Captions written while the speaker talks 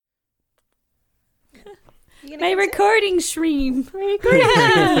My recording stream.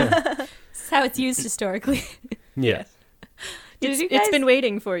 That's how it's used historically. Yeah. It's been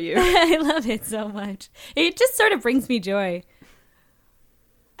waiting for you. I love it so much. It just sort of brings me joy.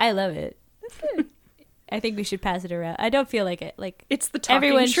 I love it. That's good. I think we should pass it around. I don't feel like it. Like it's the talking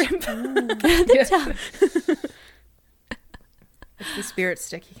everyone shrimp. It's the spirit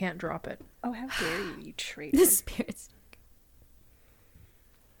stick. You can't drop it. Oh, how dare you trade the spirits.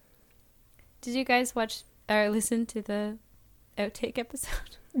 Did you guys watch or listen to the outtake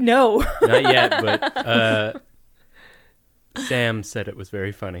episode? No. Not yet, but Sam said it was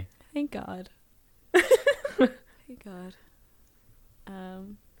very funny. Thank God. Thank God.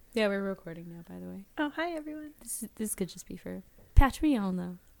 Yeah, we're recording now, by the way. Oh, hi, everyone. This could just be for Patreon,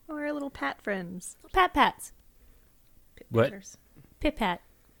 though. Oh, our little Pat friends. Pat Pats. What? Pit Pat.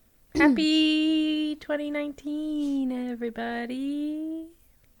 Happy 2019, everybody.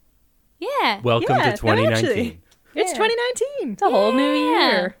 Yeah. Welcome to 2019. actually, it's 2019. It's a whole new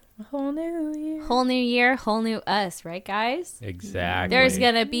Yeah. year. A whole new year. Whole new year, whole new us, right, guys? Exactly. There's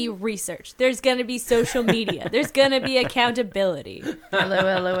going to be research. There's going to be social media. There's going to be accountability. LOL.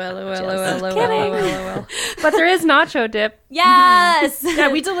 But there is nacho dip. Yes!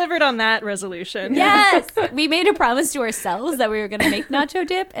 Yeah, we delivered on that resolution. Yes! We made a promise to ourselves that we were going to make nacho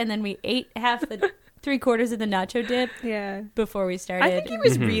dip, and then we ate three-quarters of the nacho dip before we started. I think it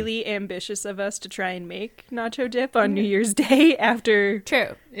was really ambitious of us to try and make nacho dip on New Year's Day after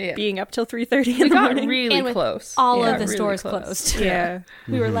being up till 3:30 in the morning. Really and with close. all of the really stores close. closed. Yeah.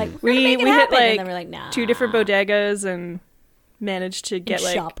 We were like, we hit and like, then we're like, nah. 2 different bodegas and managed to get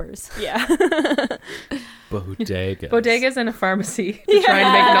like shoppers. Yeah. Bodegas and a pharmacy to try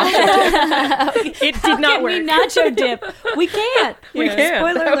and make nacho dip. It did not work. We nacho dip. We can't. We can't.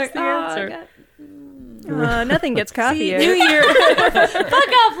 Spoiler That was alert. the answer. God. Nothing gets coffee. See, New Year. Fuck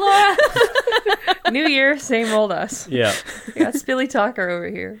off, Laura. New Year, same old us. Yeah. We got Spilly Talker over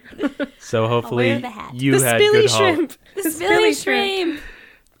here. So hopefully the hat. you The had spilly good shrimp. The Spilly shrimp.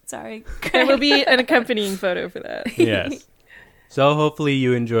 Sorry. There will be an accompanying photo for that. Yes. So hopefully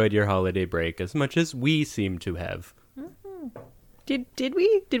you enjoyed your holiday break as much as we seem to have. Did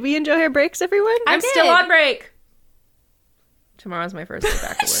we enjoy our breaks, everyone? I'm did. still on break. Tomorrow's my first day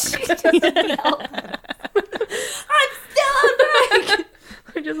back to work. I'm still on break.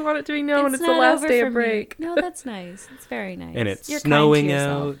 I just want it to be known it's the not last over day for of me. break. No, that's nice. It's very nice. And it's You're snowing kind to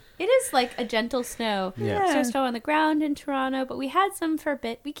yourself. out. It is like a gentle snow. Yeah. So snow on the ground in Toronto, but we had some for a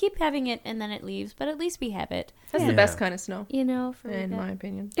bit. We keep having it and then it leaves, but at least we have it. That's the best kind of snow, You know, for in that. my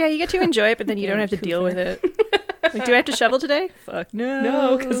opinion. Yeah, you get to enjoy it, but then you don't have to deal with it. Like, do I have to shovel today? Fuck no.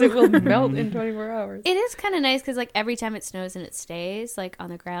 No, because it will melt in 24 hours. It is kind of nice because like every time it snows and it stays like on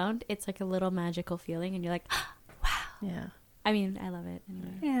the ground, it's like a little magical feeling and you're like, wow. Yeah. I mean, I love it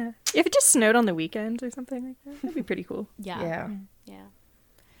anyway. Yeah. If it just snowed on the weekends or something like that, that'd be pretty cool. Yeah.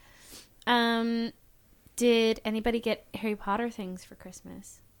 Did anybody get Harry Potter things for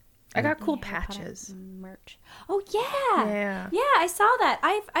Christmas? I got cool Any Harry Potter patches. merch. Oh yeah. Yeah. Yeah, I saw that.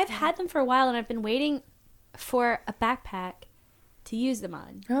 I've had them for a while and I've been waiting for a backpack to use them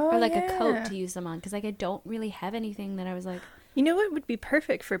on. Oh, or like a yeah. coat to use them on because like I don't really have anything that I was like, You know what would be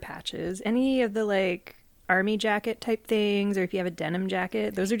perfect for patches? Any of the like army jacket type things, or if you have a denim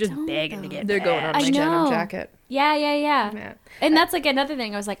jacket, those are just Don't begging though. to get They're going on I my denim know. jacket. yeah. Yeah. And that's like another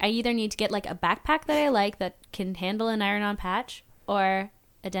thing. I was like, I either need to get like a backpack that I like that can handle an iron-on patch, or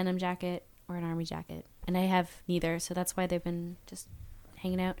a denim jacket or an army jacket. And I have neither, so that's why they've been just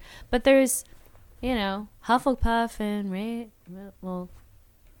hanging out. But there's, you know, Hufflepuff and well,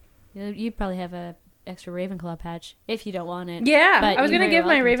 you probably have a extra Ravenclaw patch if you don't want it. Yeah, But I was you're going to very give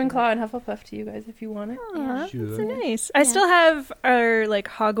my welcome to Ravenclaw and Hufflepuff to you guys if you want it. Aw, Sure. that's nice. I still have our like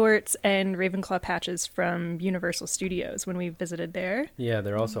Hogwarts and Ravenclaw patches from Universal Studios when we visited there. Yeah,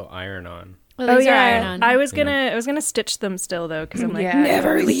 they're also iron-on. Well, these are iron-on. I was gonna stitch them still though because I'm like Yeah,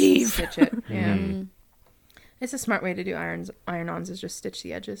 never leave. Stitch it. Yeah. Mm. It's a smart way to do iron-ons is just stitch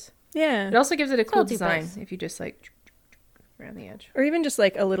the edges. Yeah, It also gives it a cool I'll do design both. if you just like around the edge. or even just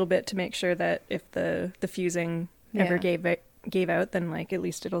like a little bit to make sure that if the fusing ever Yeah. gave out, then like at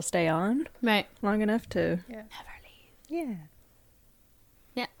least it'll stay on Right. long enough to Never leave. yeah.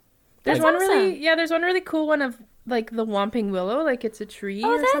 Yeah. There's That's one awesome. there's one really cool one of like the Whomping Willow, like it's a tree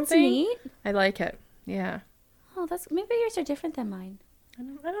Oh, or that's something. neat. I like it. Yeah. Oh, that's maybe yours are different than mine. I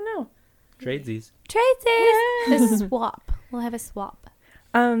don't know. Tradesies. Tracy's the swap. We'll have a swap.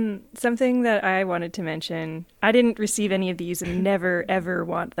 Something that I wanted to mention, I didn't receive any of these and never ever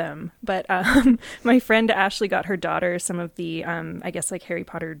want them, but my friend Ashley got her daughter some of the I guess like Harry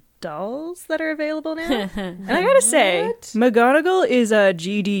Potter dolls that are available now. And I gotta say, McGonagall is a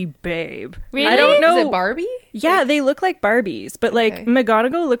GD babe. Really? I don't know. Is it Barbie? Yeah, they look like Barbies, but like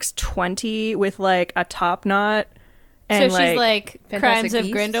McGonagall looks 20 with like a top knot. And so she's like Crimes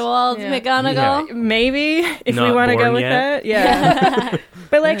of Grindelwald McGonagall? Yeah. Maybe, if Not we want to go with yet. that. Yeah.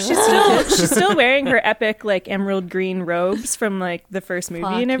 But like she's still wearing her epic like emerald green robes from like the first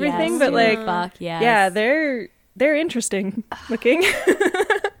movie and everything. Yes, but dude. like Yeah, they're interesting looking.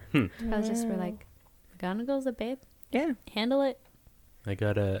 I was just were like, McGonagall's a babe. Yeah. Handle it. I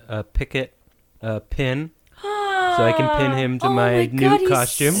got a Pickett pin. So I can pin him to my God, new he's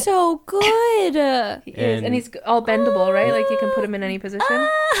costume. So good. He is, and he's all bendable, right? Like you can put him in any position.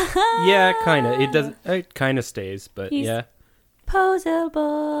 Yeah, kind of. It kind of stays, but He's yeah.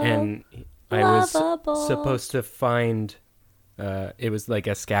 Posable. And I was lovable. supposed to find. It was like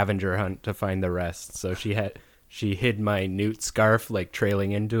a scavenger hunt to find the rest. So she hid my Newt scarf like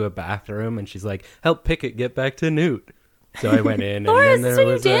trailing into a bathroom, and she's like, "Help Pickett get back to Newt." So I went in, Laura, and then is there this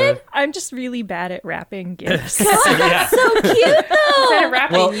what was you did? I'm just really bad at wrapping gifts. Yeah. So cute though. Instead of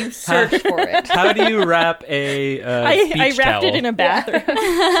wrapping, Well, you search for it. How do you wrap a I beach wrapped towel? it in a bathroom. So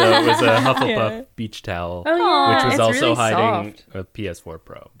it was a Hufflepuff Yeah. beach towel, Oh, yeah. which was It's also really hiding soft. a PS4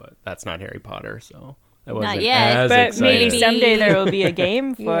 Pro, but that's not Harry Potter, so I Not wasn't yet, as But excited. maybe someday there will be a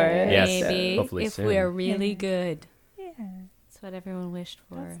game for it. Yes, Maybe hopefully if soon. we are really good. Yeah. That's what everyone wished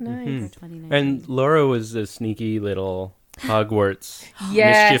for. That's nice. For 2019. And Laura was a sneaky little Hogwarts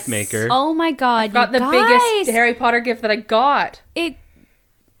Yes. mischief maker. Oh my God! Got you the guys, biggest Harry Potter gift that I got. It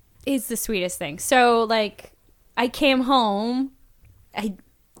is the sweetest thing. So like, I came home.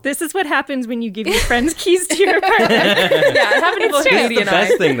 This is what happens when you give your friends keys to your apartment. Yeah, it happened to both true. Katie the and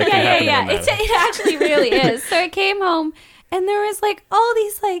best I. thing that can happen in that. It actually really is. So I came home, and there was like all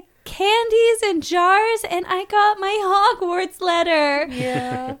these like candies and jars, and I got my Hogwarts letter.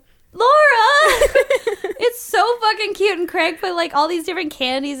 Yeah. Laura, it's so fucking cute. And Craig put like all these different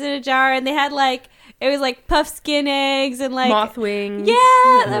candies in a jar, and they had like it was like puff skin eggs and like Moth wings. Yeah,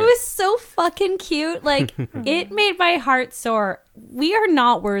 that was so fucking cute. Like it made my heart soar. We are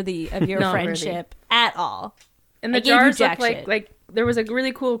not worthy of your Not friendship at all. And I the gave you jars jack looked shit. like there was a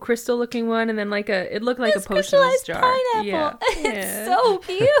really cool crystal looking one, and then like it looked like This a potions crystallized jar. pineapple. Yeah. It's so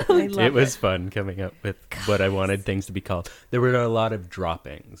cute. It was fun coming up with what I wanted things to be called. There were a lot of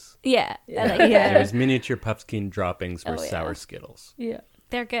droppings. Yeah, I like There that. was miniature puffskin droppings were Oh, yeah. sour Skittles. Yeah.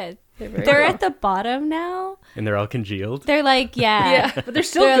 They're good. very They're cool. at the bottom now. And they're all congealed. They're like, Yeah, but they're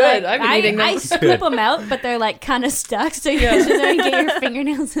still They're good. like- I've been eating them. I scoop them out, but they're like kind of stuck, so you just don't get your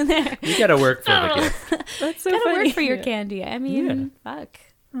fingernails in there. You gotta work for the gift. That's so Gotta funny. work for your candy. I mean, fuck.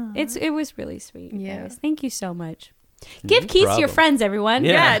 It was really sweet. Yeah. Guys. Thank you so much. Give keys to your problem. friends, everyone.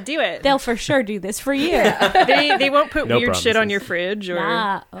 Yeah. Yeah, do it. They'll for sure do this for you. They won't put No weird shit on promises. your fridge or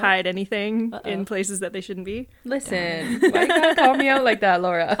Nah. Oh. hide anything in places that they shouldn't be. Listen, why you gotta call me out like that,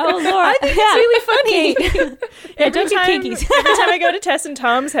 Laura? Oh, Laura. It's really funny. Yeah, don't get kinkies. Every time I go to Tess and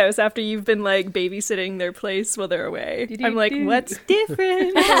Tom's house after you've been like babysitting their place while they're away, I'm like, what's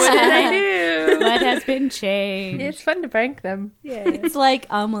different? What did I do? What has been changed? It's fun to prank them. Yeah. It's like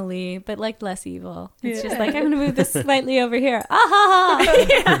Amelie, but like less evil. It's just like, I'm going to move this slightly over here. Ah ha ha.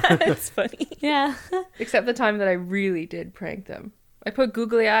 Yeah, it's funny. Yeah. Except the time that I really did prank them. I put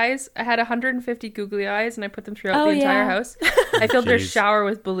googly eyes. I had 150 googly eyes, and I put them throughout Oh, the entire yeah. house. I filled their Jeez. shower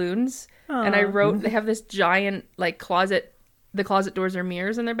with balloons, and I wrote. They have this giant like closet. The closet doors are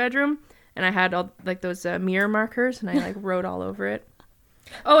mirrors in their bedroom, and I had all like those mirror markers, and I like wrote all over it.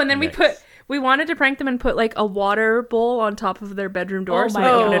 Oh, and then Nice. we wanted to prank them and put like a water bowl on top of their bedroom door Oh so my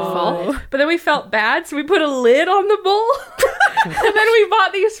they opened it God. full. But then we felt bad, so we put a lid on the bowl. And then we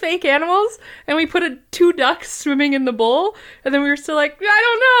bought these fake animals, and we put two ducks swimming in the bowl. And then we were still like, I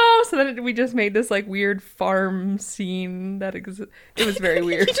don't know. So then we just made this like weird farm scene that it was very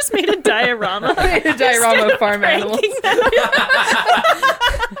weird. You just made a diorama. I made a diorama of farm animals.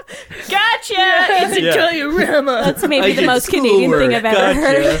 Gotcha! It's a diorama. That's maybe I the did most Canadian thing I've ever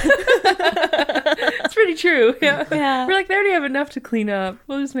heard. It's pretty true. Yeah. Yeah. We're like, they already have enough to clean up.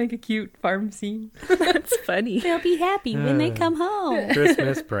 We'll just make a cute farm scene. That's funny. They'll be happy when they come home.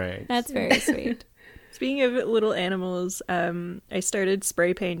 Christmas prank. That's very sweet. Speaking of little animals, I started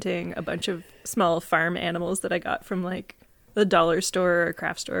spray painting a bunch of small farm animals that I got from like the dollar store or a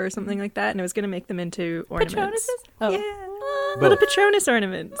craft store or something like that, and I was going to make them into ornaments. Patronuses? Oh. Yeah, little Patronus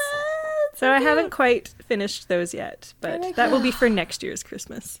ornaments. So I haven't quite finished those yet, but that will be for next year's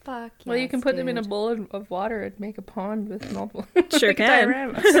Christmas. Fuck Well, you yes, can put them in a dude. bowl of water and make a pond with multiple. Sure Like a can.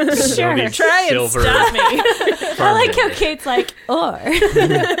 diorama. Sure. They'll be Try and silver stop me. I like how Kate's like, or.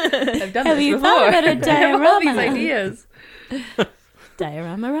 I've done Have this you before. thought about a I have all these diorama? ideas.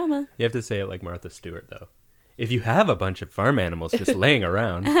 Diorama Rama. You have to say it like Martha Stewart, though. If you have a bunch of farm animals just laying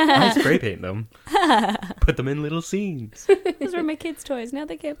around, I spray paint them. Put them in little scenes. Those were my kids' toys. Now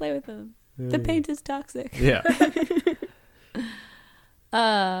they can't play with them. The paint is toxic. Yeah.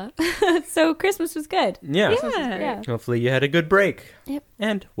 So Christmas was good. Yeah. Yeah. Hopefully you had a good break. Yep.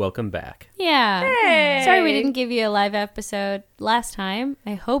 And welcome back. Yeah. Hey. Sorry we didn't give you a live episode last time.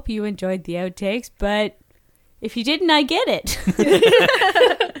 I hope you enjoyed the outtakes, but if you didn't, I get it.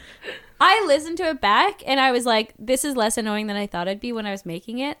 I listened to it back and I was like, this is less annoying than I thought it'd be when I was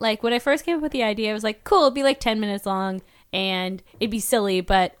making it. Like when I first came up with the idea, I was like, cool, it'd be like 10 minutes long and it'd be silly,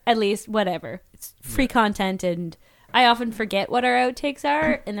 but at least whatever. It's free content and I often forget what our outtakes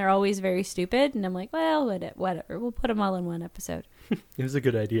are and they're always very stupid. And I'm like, well, whatever. We'll put them all in one episode. It was a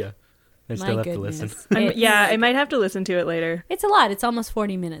good idea. I still have to listen. Yeah, I might have to listen to it later. It's a lot. It's almost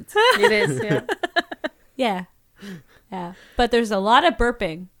 40 minutes. It is, yeah. Yeah. Yeah. But there's a lot of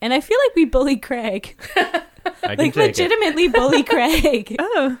burping. And I feel like we bully Craig. I can Like, take it. legitimately bully Craig.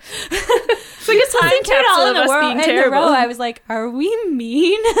 Oh. It's like a time Listening to it capsule all of in us a being row, terrible. I was like, are we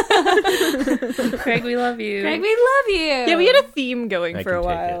mean? Craig, we love you. Craig, we love you. Yeah, we had a theme going I for a can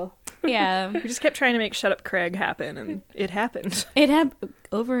take it. while. Yeah. We just kept trying to make Shut Up Craig happen, and it happened. It happened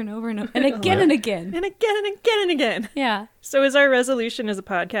over and over and over. And again and again. And again and again and again. Yeah. So is our resolution as a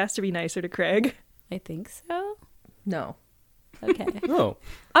podcast to be nicer to Craig? I think so. No. Okay. Oh.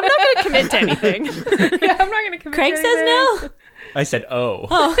 I'm not going to commit to anything. Yeah, I'm not going to commit Craig to says anything. no. I said, oh.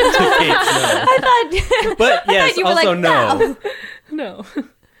 Oh. To Kate, no. I thought, But yes, you were also like, no. No.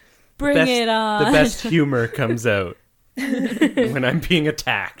 Bring Best- it on. The best humor comes out when I'm being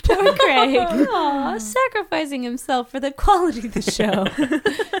attacked. Poor Craig. Aw, sacrificing himself for the quality of the show.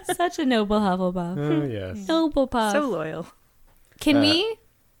 Such a noble Hufflepuff. Oh, yes. Noble puff. So loyal. Can we?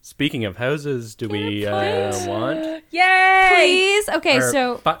 Speaking of houses, do we want? Yay! Please? Okay, Or-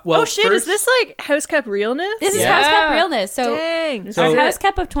 so well, Oh shit, first, is this like House Cup realness? this is Yeah. House Cup realness. So Dang. So- our House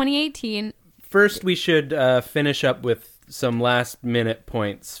Cup of 2018. First, we should finish up with some last-minute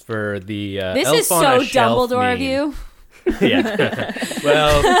points for the This Elf is on so a Shelf Dumbledore of meme. you. Yeah.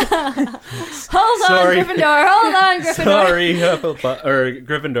 Well, Hold Sorry. on, Gryffindor. Hold on, Gryffindor. sorry, Hufflepuff, or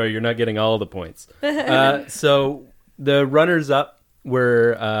Gryffindor, you're not getting all the points. So the runners-up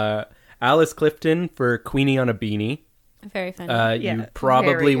were Alice Clifton for Queenie on a Beanie. Very funny. Yeah, You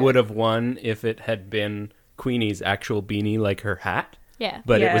probably very good. would have won if it had been Queenie's actual beanie, like her hat. Yeah.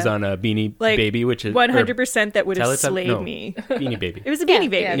 But it Yeah. was on a Beanie Like, Baby, which is 100% that would have Teletubby- slayed no. me. Beanie Baby. It was a Beanie Yeah.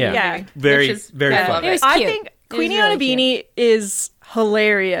 Baby. Yeah. Yeah. Very, Which is- very I fun. love It was I cute. think It was Queenie really on a cute. Beanie is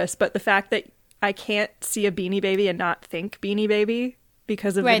hilarious, but the fact that I can't see a Beanie Baby and not think Beanie Baby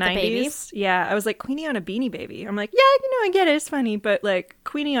because of Right, the the 90s. babies. Yeah, I was like, Queenie on a Beanie Baby. I'm like, yeah, I get it, it's funny, but like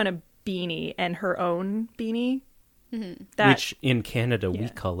Queenie on a beanie and her own beanie. That, Which in Canada we Yeah.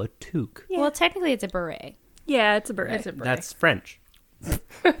 call a toque. Yeah. Well, technically, it's a beret. yeah, it's a beret. It's a beret. That's French.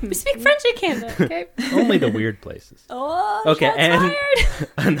 We speak French in Canada. Okay. Only the weird places. Oh, Okay, shots and fired.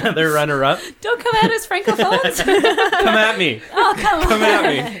 another runner-up. Don't come at us, francophones. Come at me. Oh, come on. Come at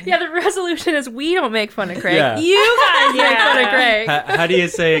me. Yeah, the resolution is we don't make fun of Craig. Yeah. You guys make fun of Craig. How do you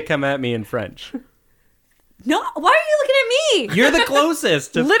say "come at me" in French? No, why are you looking at me? You're the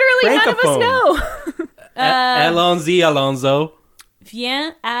closest. To Literally, none of us francophone. know. Allons-y, Alonso.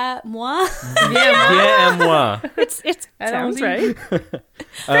 Viens à moi. Viens à moi. It's Allons-y. sounds right. Uh,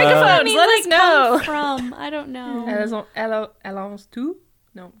 Francophones, means, let like, us know. come from. I don't know. Allons tu?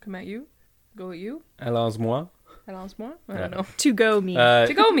 No, come at you. Go at you. Allons-moi. Allons moi? I Yeah. don't know. To go me.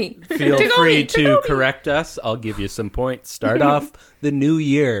 To go me. Feel To go free me, to correct us. I'll give you some points. Start off the new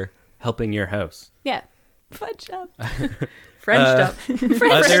year helping your house. Yeah. Fudge up. French up.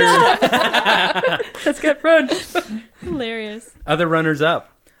 Let's get French. Hilarious. Other runners up.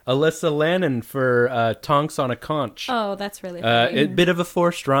 Alyssa Lannon for Tonks on a Conch. Oh, that's really funny. A bit of a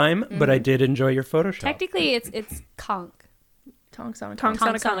forced rhyme, but I did enjoy your Photoshop. Technically, it's conch. Tonks on a Tonks conch.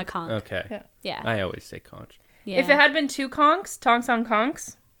 on a Tonks on a conch. Okay. Yeah. Yeah. I always say conch. Yeah. If it had been two conchs, tonks on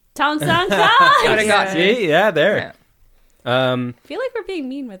conchs, Tonks on it would conch. have got me. See? Yeah, there. Yeah. I feel like we're being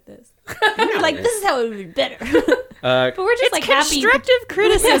mean with this. We're like, this is how it would be better. Uh, But we're just It's like happy. constructive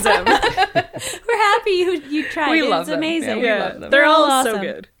criticism. We're happy you tried. We it. love It's them. amazing. Yeah, we yeah, love them. they're all awesome. so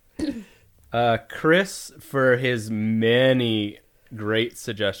good. Chris for his many great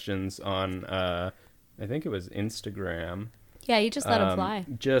suggestions on, I think it was Instagram. Yeah, you just let him fly.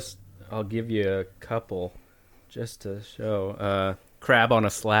 I'll give you a couple just to show. Crab on a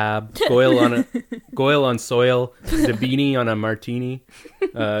slab, Goyle on soil, Zabini on a martini,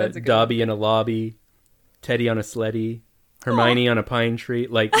 That's a good Dobby in a lobby, Teddy on a sleddy, Hermione on a pine tree.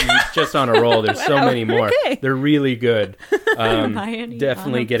 Like, he's just on a roll. There's so many more. okay. They're really good. Hermione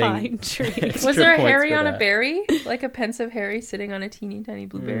definitely on a getting pine tree. extra Was there a points Harry for on a that. berry? Like a pensive Harry sitting on a teeny tiny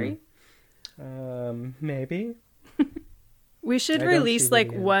blueberry? Maybe. We should I don't see release what like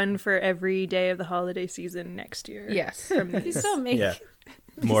he had. one for every day of the holiday season next year. Yes. From Please these. don't make Yeah.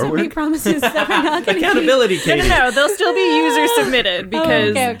 please More don't make work. promises that we're not going to Accountability, No, Katie. no, they'll still be user submitted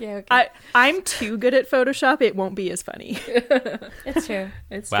because okay. I'm too good at Photoshop. It won't be as funny. It's true.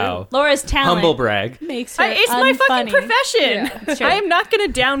 It's Wow. Laura's talent Humble brag. makes her It's my fucking unfunny. profession. It's true. I am not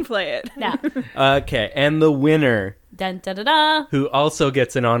going to downplay it. No. Okay, and the winner, Dun, da, da, da. who also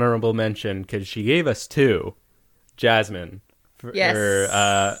gets an honorable mention because she gave us 2, Jasmine. For Yes.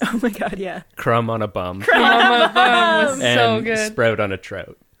 Oh my god, yeah. Crumb on a bum. Mama Bum was and so good. Sprout on a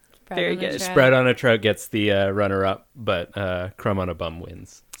trout. Very Sprout on the good. trout. Sprout on a trout gets the runner-up, but Crumb on a bum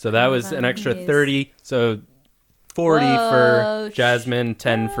wins. So that Crumb was on an a extra bum 30. So 40 Whoa, for Jasmine,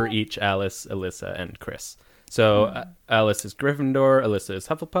 10 for each Alice, Alyssa, and Chris. So Alice is Gryffindor, Alyssa is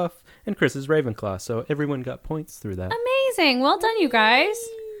Hufflepuff, and Chris is Ravenclaw. So everyone got points through that. Amazing. Well done, you guys.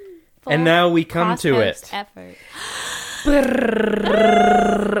 And now we come to Cross-post it. Effort.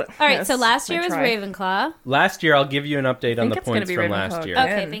 All right, so Yes, last year I was tried. Ravenclaw. Last year, I'll give you an update on think the it's gonna points be from Ravenclaw last year. again.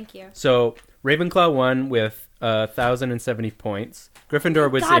 Okay, And- thank you. So Ravenclaw won with 1,070 points.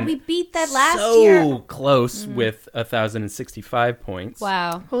 Gryffindor was God, in we beat that last so year. close with 1,065 points.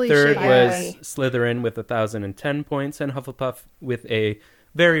 Wow. Holy Third shit. was Slytherin with 1,010 points, and Hufflepuff with a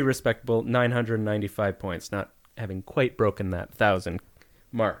very respectable 995 points, not having quite broken that 1,000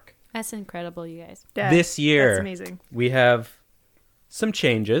 mark. That's incredible, you guys. Yeah, This year, That's amazing. we have some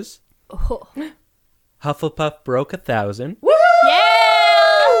changes. Oh. Hufflepuff broke 1,000,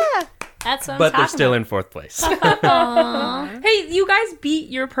 Yeah! That's what I'm but they're talking still about. in 4th place. Aw. Hey, you guys beat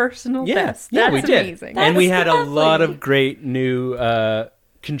your personal best. Yeah, That's we did. amazing. And we had a lovely. lot of great new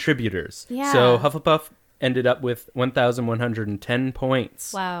contributors. Yeah. So Hufflepuff ended up with 1,110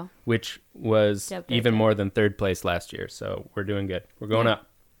 points, Wow. which was Dope. even more than 3rd place last year. So we're doing good. We're going up.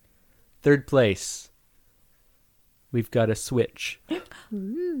 3rd place. We've got a switch.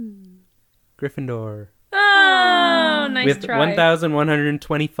 Gryffindor. Oh, nice with try.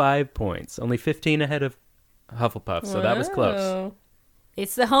 1,125 points. Only 15 ahead of Hufflepuff. So that was close. Whoa.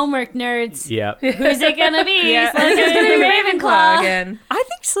 It's the homework, nerds. Yeah. Who's it gonna be? Yeah. It's gonna be Ravenclaw. again. I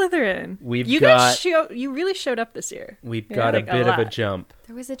think Slytherin. We've you got- guys you really showed up this year. We've got like a a bit of a lot. jump.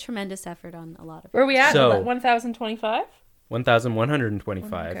 There was a tremendous effort on a lot of it. Where are we at? So- 1,025?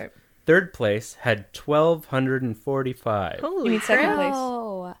 1,125. Okay. 3rd place had 1,245. Holy You mean second crap. place?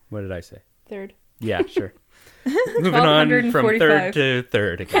 Oh. What did I say? Third. Yeah, sure. Moving on from 3rd 1,245. to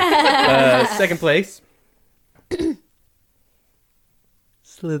 3rd again. 2nd place.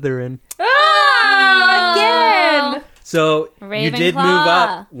 Slytherin. Oh, again! So you did move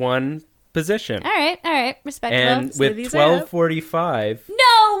Ravenclaw. up one position. All right. Respectable. And So with these are up. 1245,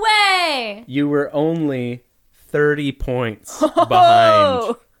 No way! you were only 30 points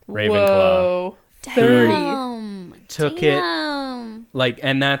behind Ravenclaw. Whoa. 30. Damn. Took it Damn. like,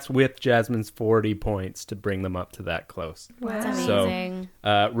 and that's with Jasmine's 40 points to bring them up to that close. That's So- amazing.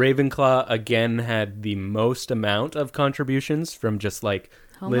 Ravenclaw again had the most amount of contributions from just like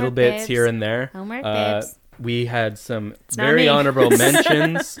Homework little bits babes. here and there. Homework babes. We had some not very me. honorable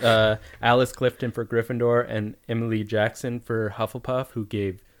mentions. Alice Clifton for Gryffindor and Emily Jackson for Hufflepuff, who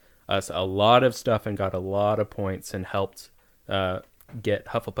gave us a lot of stuff and got a lot of points and helped get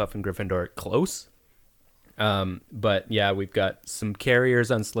Hufflepuff and Gryffindor close. But yeah, we've got some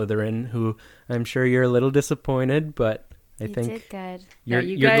carriers on Slytherin who I'm sure you're a little disappointed, but I You think did good. you're, Yeah,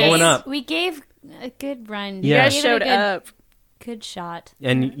 you you're guys- going up. We gave a good run. Yeah. You guys We gave it showed a good, up. Good shot.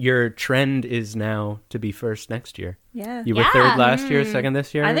 And your trend is now to be first next year. Yeah. You were Yeah. 3rd last year, 2nd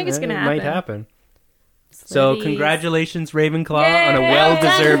this year. I think it's gonna It might happen. happen. So Slithies. congratulations, Ravenclaw, on a Yay!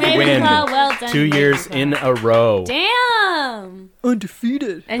 well-deserved Well done, win. Ravenclaw. Well done, 2 years Ravenclaw. in a row. Damn.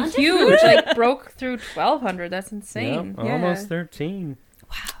 Undefeated. And huge. Like, broke through 1,200. That's insane. Yep, almost 13.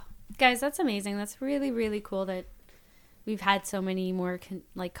 Guys, that's amazing. That's really, really cool that we've had so many more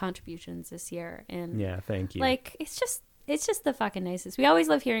contributions this year. And Yeah, thank you. like, it's just the fucking nicest. We always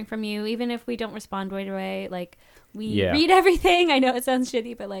love hearing from you, even if we don't respond right away. Like, we Yeah. read everything. I know it sounds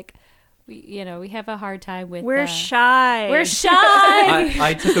shitty, but like, we have a hard time with. We're shy. We're shy.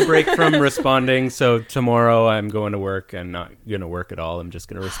 I took a break from responding, so tomorrow I'm going to work and not going to work at all. I'm just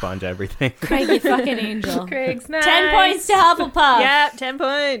going to respond to everything. Craig, you fucking angel. Craig's nice. 10 points to Hufflepuff. Yeah, 10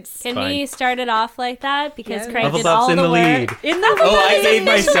 points. Can Fine. we start it off like that? Because Yeah. Craig did Hufflepuff's all in the the work. lead. In the Oh, I He's gave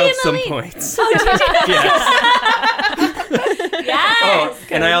officially myself in the some lead. points. Oh, did you? Yes. Oh,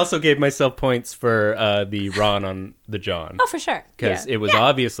 and I also gave myself points for the Ron on the John. Oh, for sure. Because it was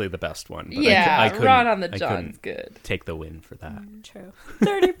obviously the best one. But Yeah, I couldn't, Ron on the I John's couldn't good. take the win for that. True.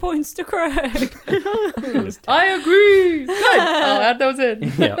 30 points to Craig. I agree. Good. I'll add those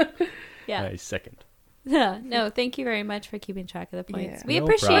in. Yeah. Yeah. I second. No, thank you very much for keeping track of the points. Yeah. We No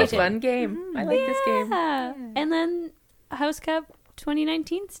appreciate problem. it. Fun game. I like this game. Yeah. And then House Cup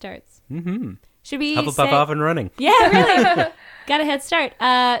 2019 starts. Mm-hmm. Should we Hufflepuff say... off and running. Yeah, really. Got a head start.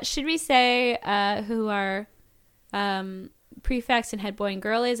 Should we say who our prefects and head boy and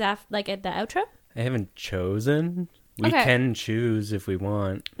girl is at the outro? I haven't chosen. We Okay. can choose if we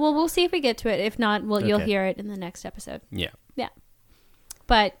want. Well, we'll see if we get to it. If not, you'll Okay. hear it in the next episode. Yeah.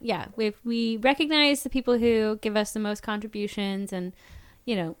 But yeah, we recognize the people who give us the most contributions and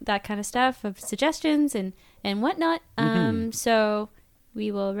that kind of stuff of suggestions and whatnot. So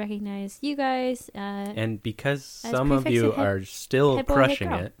we will recognize you guys. And because As some of prefix you and head- are still head boy, head crushing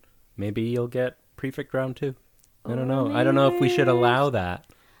girl. it, maybe you'll get prefect round 2. I Or don't know. I don't know if we should allow that.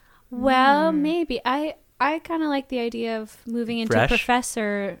 Well, maybe I kind of like the idea of moving into Fresh?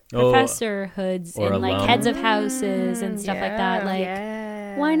 professorhoods Or and like alum? heads of houses and stuff like that. Like,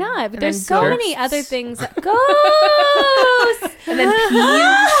 why not? But And there's then so ghosts. many other things. Ghosts. And then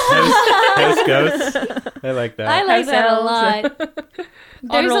peas. House ghosts. I like that. I like House that a elves. lot. There's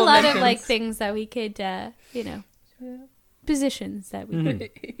a Honorable lot of mentions. like things that we could, positions that we could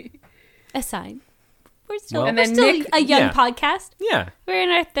assign. We're still, Well- And we're then still Nick- a young Yeah. podcast. Yeah. We're in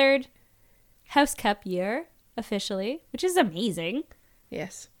our 3rd House Cup year officially, which is amazing.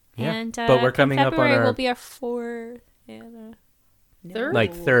 Yes. Yeah. And But we're coming up on February our will be our 4th and Third?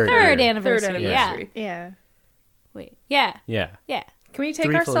 like third. third year. anniversary. Third Yeah. anniversary. Yeah. Wait. Yeah. Yeah. Yeah. Can we take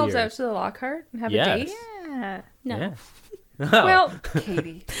 3 full ourselves years. out to the Lockhart and have Yes. a date? Yeah. No. Yeah. Oh. Well,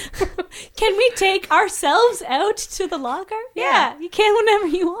 Katie. Can we take ourselves out to the locker? Yeah. You can whenever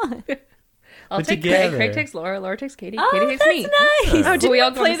you want. I'll But take together. Craig. Craig takes Laura. Laura takes Katie. Oh, Katie takes that's me. nice. Oh, did we we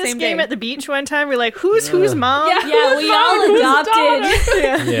all go on play the this same game day. at the beach one time? We're like, who's mom? Yeah, we all adopted.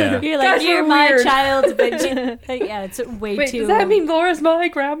 Yeah. You're like, Guys, you're we're my weird. child, but yeah, it's way Wait, too. does that mean Laura's my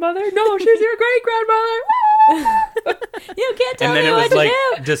grandmother? No, she's your great grandmother. you can't tell And then me it what was to like do?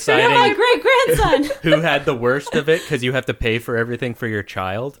 You're my deciding great grandson. who had the worst of it because you have to pay for everything for your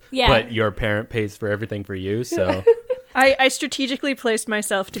child, Yeah. but your parent pays for everything for you. So I strategically placed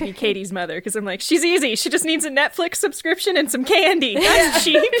myself to be Katie's mother because I'm like, she's easy. She just needs a Netflix subscription and some candy. That's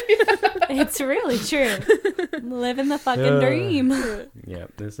cheap. It's really true. Living the fucking dream. yeah,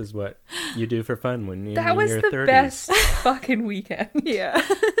 this is what you do for fun when you're That in was your the 30s. best fucking weekend. Yeah.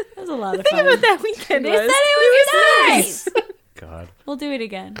 That was a lot of Think fun. about that weekend. They said it was nice. God. We'll do it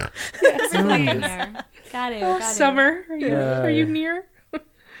again. Got it. Summer, are you near?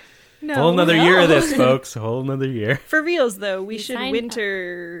 No. Whole another year of this, folks. Whole another year. For reals, though, we should signed up.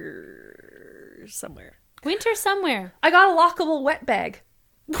 winter somewhere. Winter somewhere. I got a lockable wet bag.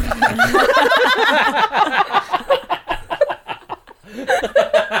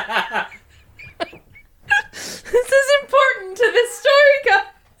 This is important to this story, guys.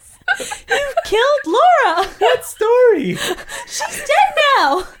 You killed Laura. What story? She's dead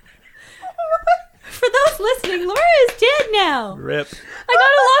now. For those listening, Laura is dead now. Rip. I got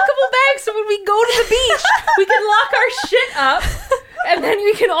a lockable bag so when we go to the beach, we can lock our shit up and then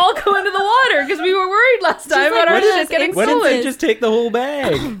we can all go into the water because we were worried last time like about our one of shit those getting What if stolen. they just take the whole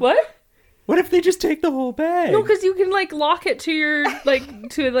bag? What? What if they just take the whole bag? No, because you can like lock it to your like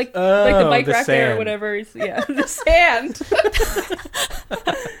the Oh, bike the rack there or sand. whatever. Yeah, the sand.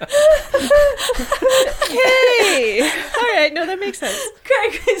 Hey! All right, no, that makes sense.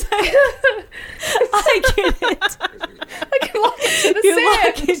 Craig is like, I get it. I can lock it to the You sand.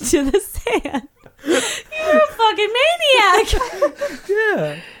 walk into the sand. You're a fucking maniac.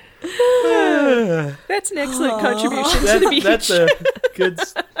 Yeah. That's an excellent contribution to the beach. That's a good.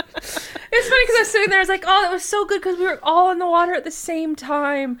 It's funny because I was sitting there, I was like, oh, that was so good because we were all in the water at the same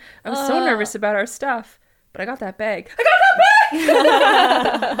time. I was so nervous about our stuff, but I got that bag. I got that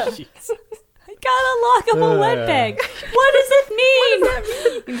bag! I got a lockable wet bag. What does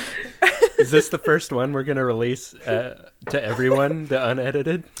it mean? Is this the first one we're gonna release to everyone, the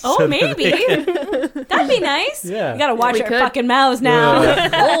unedited? Oh, So that maybe. they can- That'd be nice. Yeah. We gotta watch We our could. fucking mouths now.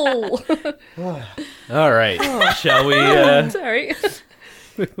 Oh, All right. Shall we sorry.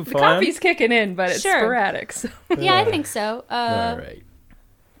 move The on? coffee's kicking in, but it's Sure. sporadic. So. Yeah, I think so. All right.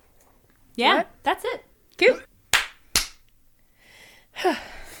 Yeah, What? that's it. Cute.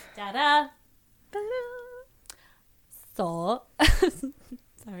 Da-da. So,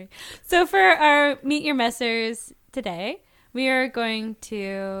 sorry. So for our Meet Your Messers today, we are going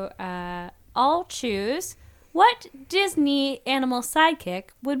to all choose What Disney animal sidekick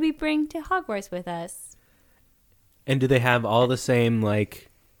would we bring to Hogwarts with us? And do they have all the same, like,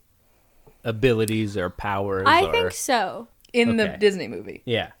 abilities or powers? I think so. In the Okay. Disney movie.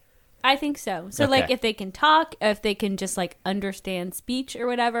 Yeah. I think so. So, like, Okay. if they can talk, if they can just, like, understand speech or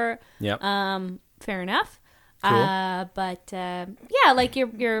whatever, Yep. fair enough. Cool. Yeah, like,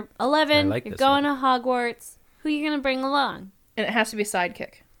 you're 11, I like you're this going one. to Hogwarts. Who are you going to bring along? And it has to be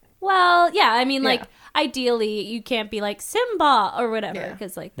sidekick. Well, yeah, I mean, Yeah. like, ideally, you can't be, like, Simba or whatever, Yeah.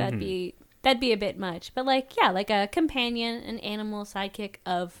 because, like, Mm-hmm. that'd be a bit much. But, like, yeah, like a companion, an animal sidekick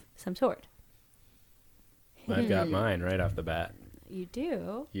of some sort. I've got mine right off the bat. You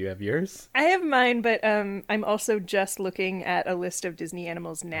do? You have yours? I have mine, but I'm also just looking at a list of Disney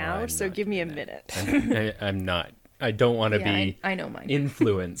animals now, I'm so not give me a doing minute. I'm not. I don't want to Yeah, be I know mine.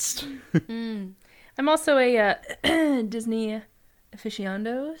 influenced. I'm also a Disney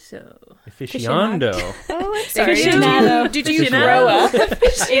aficionado, so... Aficionado. Oh, I'm sorry. Aficionado. Did you Aficionado. grow up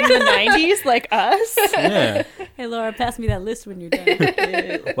in the 90s like us? Yeah. Hey, Laura, pass me that list when you're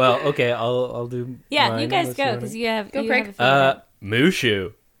done. Well, okay, I'll do. Yeah, mine you guys unless go, wanna- because you have, Go, you Craig. have a favorite.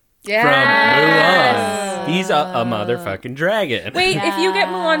 Mushu Yeah. from Mulan. He's a motherfucking dragon. Wait, if you get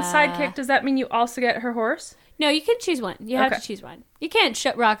Yeah. Mulan's sidekick, does that mean you also get her horse? No, you can choose one. You have Okay. to choose one. You can't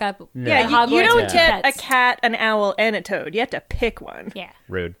rock up. No. Yeah, at you Hogwarts don't with get a pets. cat, an owl, and a toad. You have to pick one. Yeah.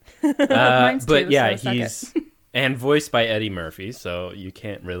 Rude. Mine's But two, yeah, so suck it. he's and voiced by Eddie Murphy, so you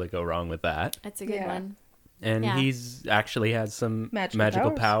can't really go wrong with that. That's a good Yeah. one. And Yeah. he's actually has some Magical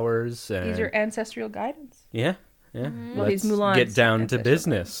magical powers. and He's your ancestral guidance. yeah, yeah. Well, he's Let's Mulan's get down to ancestral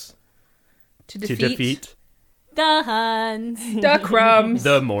business To to defeat, defeat The Huns. the crumbs.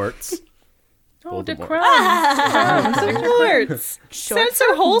 the Morts. Oh, the Voldemort. crumbs. Lords. Sounds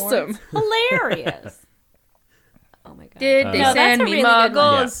so wholesome. Hilarious. Oh my god. Did they No, that's send a me really good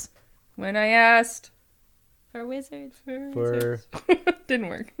one. muggles when I asked? For wizards. For Didn't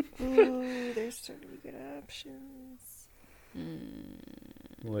work. Ooh, there's so many good options.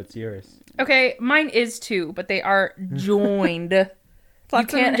 what's yours? Okay, mine is two, but they are joined. You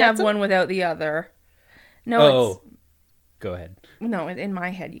Flotsam and can't have Jetsam? one without the other. No, Oh, go ahead. no. In my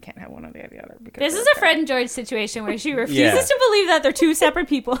head, you can't have one without the other. Because This is they're a Fred and George situation where she refuses Yeah. to believe that they're two separate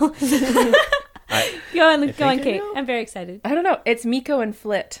people. Go on, think I Kate. know. I'm very excited. I don't know. It's Miko and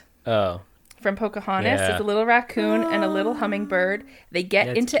Flit Oh, from Pocahontas. Yeah. It's a little raccoon and a little hummingbird. They get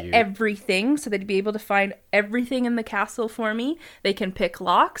That's into cute. everything, so they'd be able to find everything in the castle for me. They can pick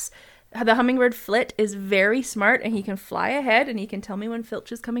locks. The hummingbird Flit is very smart, and he can fly ahead, and he can tell me when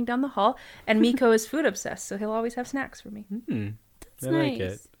Filch is coming down the hall. And Miko is food obsessed, so he'll always have snacks for me. That's I like nice.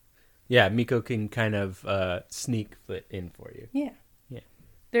 it. Yeah, Miko can kind of sneak Flit in for you. Yeah. Yeah.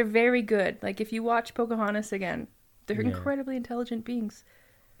 They're very good. Like, if you watch Pocahontas again, they're Yeah. incredibly intelligent beings.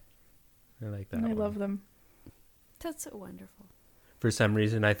 I like that. And I one. love them. That's so wonderful. For some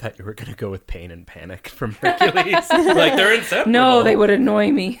reason, I thought you were going to go with Pain and Panic from Hercules. Like, they're inseparable. No, they would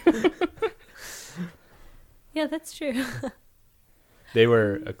annoy me. Yeah, that's true. They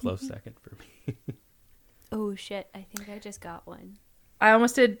were a close second for me. Oh shit! I think I just got one. I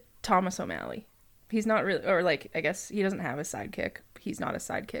almost did Thomas O'Malley. He's not really, or like, I guess he doesn't have a sidekick. He's not a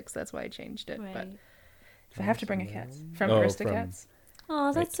sidekick, so that's why I changed it. Right. But if I have to bring a cat from Oh, Aristocats.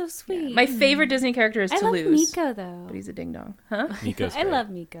 Oh, that's so sweet. My favorite Disney character is I love Toulouse. Miko though. But he's a ding dong. Huh? Miko's I great. love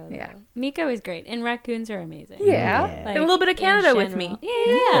Miko. Though. Yeah. Miko is great, and raccoons are amazing. Yeah. Like, And a little bit of in Canada with general. me.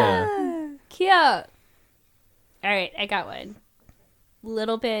 Yeah. Cute. All right, I got one.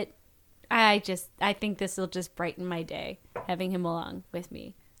 Little bit. I think this will just brighten my day having him along with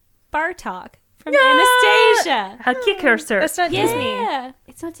me. Bartok from Anastasia. I'll kick her, sir. That's not Yeah. Disney.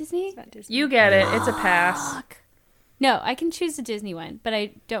 It's not Disney? It's not Disney. You get it. It's a pass. Fuck. No, I can choose a Disney one, but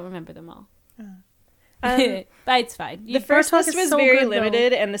I don't remember them all. But it's fine. The first Bartok list is was so very good, though.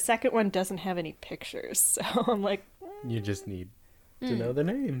 limited, and the second one doesn't have any pictures. So I'm like, You just need to know the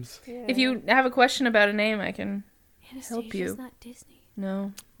names. If you have a question about a name, I can Anastasia's you. not Disney.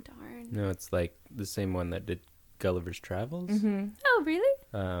 know. Darn. No, it's like the same one that did Gulliver's Travels. Oh, really?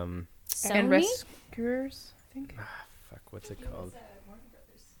 Um, Sony? And Rescuers, I think. fuck, what's it called?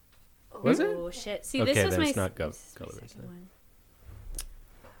 Was it? Oh, shit. See, Okay, this was then my, it's not this is my Gulliver's second then. one.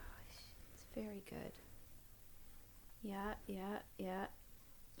 It's very good. Yeah.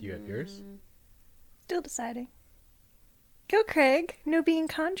 You have yours? still deciding. Go, Craig. No being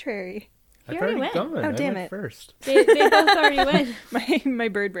contrary. I've already already went. gone. Oh, I damn went it. first. They both already went. My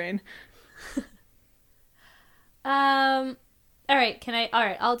bird brain. All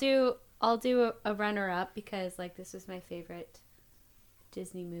right, I'll do a runner up because like this was my favorite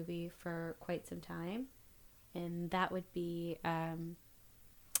Disney movie for quite some time. And that would be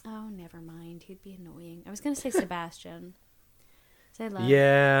Oh, never mind. He'd be annoying. I was gonna say Sebastian. 'Cause I love.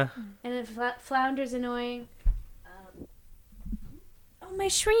 Yeah. And then Flounder's annoying. Oh, my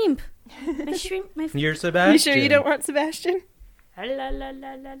shrimp. My shrimp. My. You're Sebastian. You sure you don't want Sebastian? La la la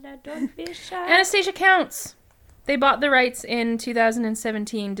la la. Don't be shy. Anastasia counts. They bought the rights in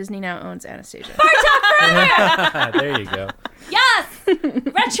 2017. Disney now owns Anastasia. There you go. Yes!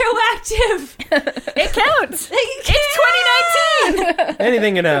 Retroactive! It counts. It's 2019.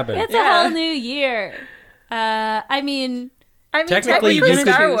 Anything can happen. It's a whole new year. I mean, Technically, you could-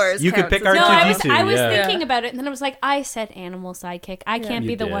 Star Wars. you could counts pick as our no, well. R2-D2. I was yeah. thinking about it, and then I was like, I said animal sidekick. I can't You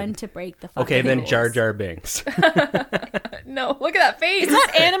be the did. one to break the fucking Okay, then rules. Jar Jar Binks. No, look at that face. Is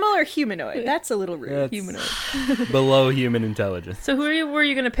that animal or humanoid? That's a little rude. That's humanoid? below human intelligence. So who were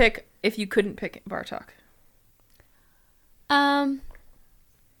you going to pick if you couldn't pick Bartok? I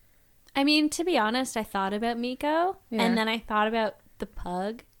mean, to be honest, I thought about Miko, Yeah. and then I thought about the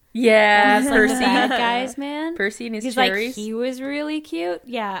pug. Yeah, He's like the bad guys, man. Percy and his He's cherries. like, he was really cute.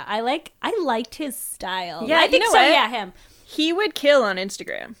 Yeah, I liked his style. Yeah, I you think know so. what? Yeah, him. He would kill on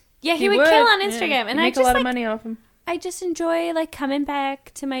Instagram. Yeah, he He would would. kill on Yeah. Instagram, and I make just a lot like, of money off him. I just enjoy like coming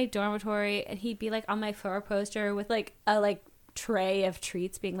back to my dormitory, and he'd be like on my 4-poster with like a tray of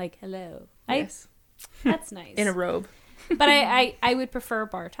treats, being like, "Hello." Yes, That's nice. in a robe. But I would prefer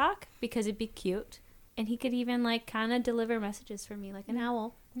Bartok because it'd be cute, and he could even like kind of deliver messages for me like an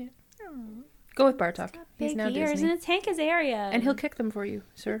owl. Go with Bartok. He's Big now ears, Disney. and it's Hank Azaria, And he'll kick them for you,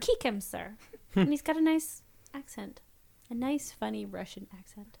 sir. kick him, sir. And he's got a nice accent, a nice funny Russian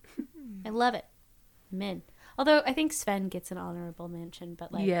accent. I love it. I'm in. Although I think Sven gets an honorable mention,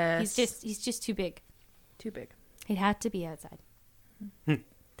 but like Yes. he's just too big. Too big. It had to be outside.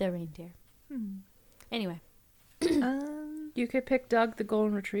 The reindeer. Anyway, You could pick Doug the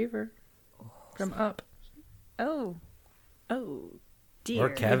golden retriever from Up. Oh dear. Or Are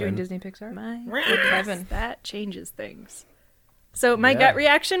you Kevin. doing Disney Pixar? My Or Kevin. that changes things. So my Yeah. gut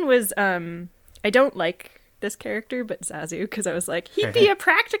reaction was, I don't like this character, but Zazu, because I was like, he'd be a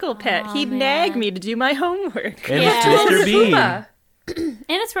practical pet. Aw, He'd man. nag me to do my homework. And Yeah. it's Mr. Bean. Puma. and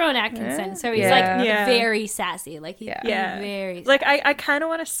it's Rowan Atkinson, Yeah. so he's Yeah. like Yeah. very sassy. Like he's Yeah. very Like, sassy. I kind of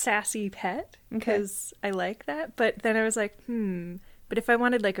want a sassy pet, because I like that. But then I was like, but if I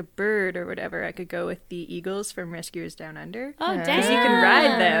wanted like a bird or whatever, I could go with the eagles from Rescuers Down Under. Oh, Yeah. damn! Because you can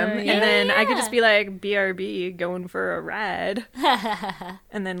ride them, Yeah. and then I could Yeah. just be like BRB going for a ride,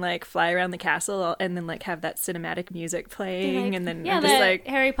 and then like fly around the castle, and then like have that cinematic music playing, and then I'm just like,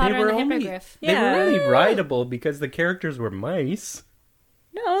 Harry Potter and the only- Hippogriff. They Yeah. were only rideable because the characters were mice.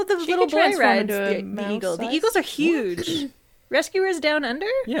 no, the She little can boy transform rides into a the mouse eagle. The size. eagles are huge. Rescuers Down Under?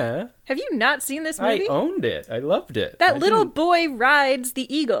 Yeah. Have you not seen this movie? I owned it. I loved it. That I little didn't- boy rides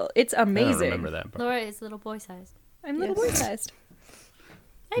the eagle. It's I amazing. don't remember that part. Laura is little boy sized. I'm little Yes. boy sized.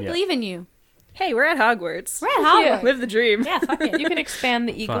 I Yeah. believe in you. Hey, we're at Hogwarts. We're at Hogwarts. Yeah. Live the dream. Yeah, fuck it. You can expand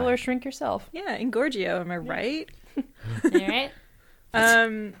the eagle Fine. or shrink yourself. Yeah, in Gorgio, am I right? All right.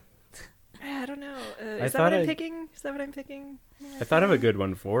 I don't know. I Is that thought what I'm I- picking? Is that what I'm picking? I thought of a good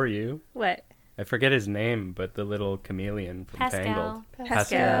one for you. What? I forget his name, but the little chameleon from Pascal. Tangled.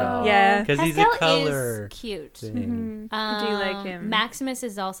 Pascal. Yeah. Because he's a Pascal color. is cute. thing. Do you like him? Maximus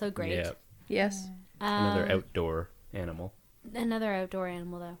is also great. Yeah. Yes. Another Um, outdoor animal. Another outdoor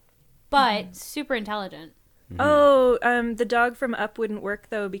animal, though. But super intelligent. Oh, the dog from Up wouldn't work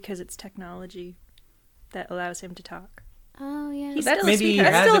though because it's technology that allows him to talk. Oh, yeah. He's That's still a maybe he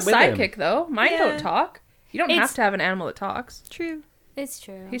sweetheart. has That's still a it with him. sidekick, though. Mine Yeah. don't talk. You don't It's- have to have an animal that talks. True. It's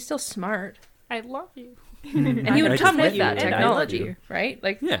true. He's still smart. I love you. And he would I come just with met that you, and I love technology, you. right?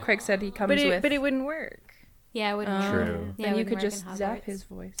 Like Yeah. Craig said, he comes But with. it wouldn't work. Yeah, it wouldn't True. work. Yeah, Yeah, then it you wouldn't could work just in zap Hogwarts. his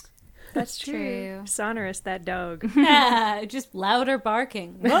voice. That's true. True. Sonorous, that dog. Just louder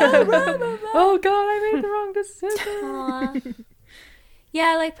barking. Oh God, I made the wrong decision. Aw.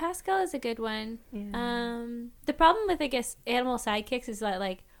 Yeah, like Pascal is a good one. Yeah. The problem with, I guess, animal sidekicks is that,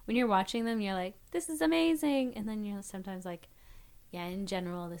 like, when you're watching them, you're like, this is amazing. And then you're sometimes like, yeah, in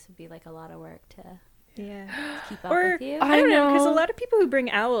general, this would be, like, a lot of work to Yeah. keep up Or with you. I don't know, because a know. lot of people who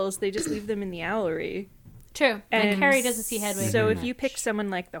bring owls, they just leave them in the owlery. True. And Harry doesn't see Hedwig. So very if you much. pick someone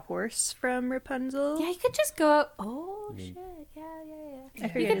like the horse from Rapunzel, Yeah, you could just go out. Oh, shit. Yeah. I You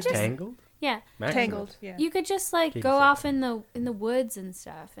forget could his just, name. Tangled? yeah. Maximus? Tangled. Yeah. You could just like King go size. off in the woods and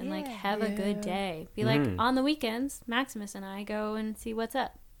stuff and like Yeah. have a good day. Be like Mhm. on the weekends, Maximus and I go and see what's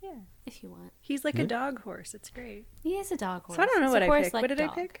up Yeah. if you want. He's like a Yeah. dog horse. It's great. He is a dog horse. So I don't know He's what a I horse picked. like What did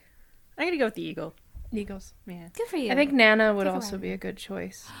dog. I pick? I'm going to go with the eagle. Eagles. Yeah. Good for you. I think Nana would Take a also ride. be a good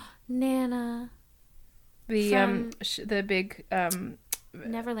choice. Nana, The From- the big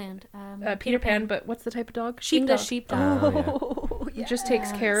Neverland, Peter Pan, but what's the type of dog? English Sheepdog. sheepdog. Oh, Oh, who just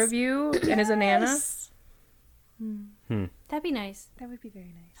takes care of you and is a nana. That'd be nice. That would be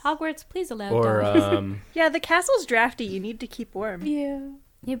very nice. Hogwarts, please allow Or dogs. Yeah, the castle's drafty. You need to keep warm. Yeah.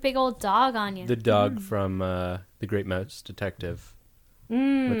 You big old dog on you. the dog from The Great Mouse Detective.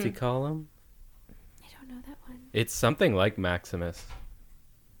 What's he call him? I don't know that one. It's something like Maximus.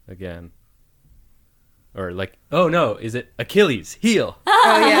 Again. Or like, oh no, is it Achilles? Heel.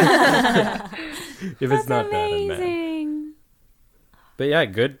 Oh yeah. If it's not that, I'm mad. Amazing. But yeah,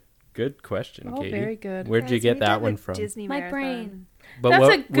 good question, Oh, Katie. very good. Where'd you Guys, get we that did one the from? Disney My marathon. brain. But That's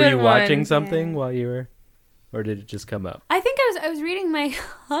what a were good you watching one. something Yeah. while you were, or did it just come up? I think I was reading my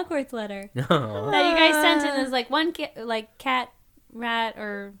Hogwarts letter Oh. that you guys sent, and there's like one cat, rat,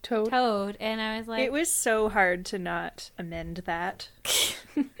 or Toad. and I was like, It was so hard to not amend that.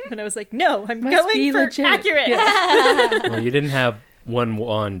 And I was like, no, I'm Must going be for legit. accurate. Well, you didn't have one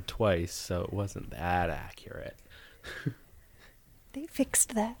wand twice, so it wasn't that accurate. They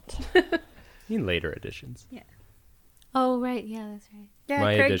fixed that. In later editions. oh right, yeah, that's right. Yeah,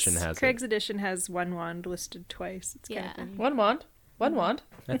 My Craig's edition has it. Craig's edition has one wand listed twice. It's kind Yeah. of funny. One wand. One wand.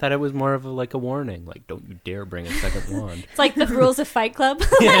 I thought it was more of a warning, like don't you dare bring a second wand. It's like the rules of Fight Club.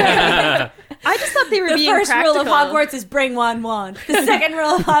 I just thought they were The being first practical. rule of Hogwarts is bring one wand. The second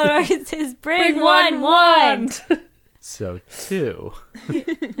rule of Hogwarts is bring one wand. So 2.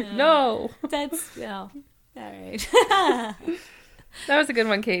 No. That's all right. That was a good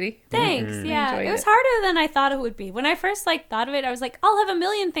one, Katie. Thanks. Yeah, Enjoyed it was it. harder than I thought it would be. When I first thought of it, I was like, I'll have a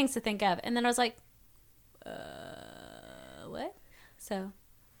million things to think of, and then I was like, what? So,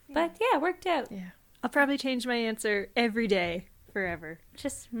 but yeah, it worked out. Yeah. I'll probably change my answer every day, forever.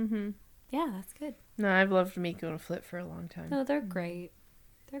 Just Mm-hmm. yeah, that's good. No, I've loved Miko and Flip for a long time. No, they're great.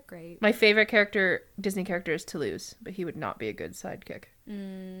 They're great. My favorite Disney character is Toulouse, but he would not be a good sidekick.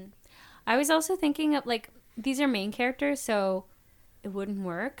 I was also thinking of these are main characters, so it wouldn't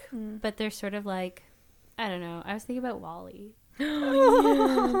work. But they're sort of like, I don't know. I was thinking about Wally.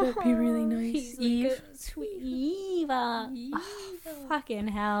 Oh, yeah, that'd be really nice. He's like a sweet Eva. Oh, fucking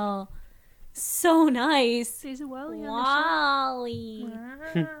hell. So nice. There's a Wally Wally.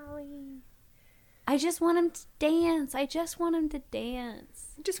 I just want him to dance. I just want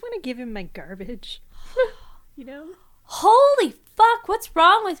to give him my garbage. You know? Holy fuck, what's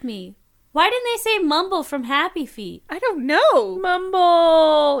wrong with me? Why didn't they say Mumble from Happy Feet? I don't know.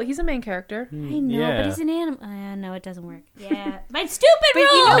 Mumble. He's a main character. I know, Yeah. but he's an animal. No, it doesn't work. Yeah. My stupid But rule!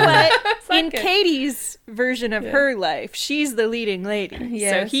 you know what? In Sidekick. Katie's version of her life, she's the leading lady. So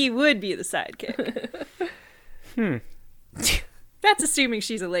Yes. he would be the sidekick. That's assuming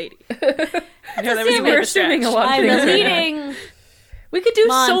she's a lady. We're assuming a lot of I'm things the right now. leading. We could do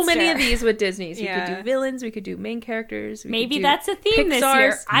so many Monster. of these with Disney's. We could Yeah. do villains. We could do main characters. We Maybe could do that's a theme this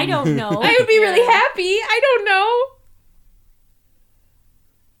year. Pixar's. I don't know. I would be really happy. I don't know.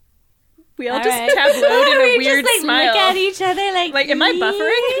 We all All just right. tableaued in a We weird just, smile. look at each other Like, am I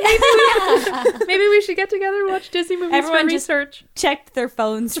buffering? Maybe we should get together and watch Disney movies Everyone for just- research. checked their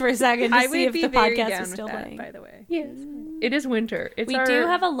phones for a second to I see would if be the very podcast down was with still that, playing. by the way. Yes. It is winter. It's We our... do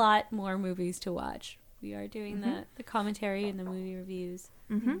have a lot more movies to watch. We are doing the commentary and the movie reviews.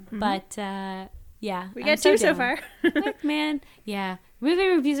 But, yeah. We I'm got 2 so down. far. Heck, man. Yeah. Movie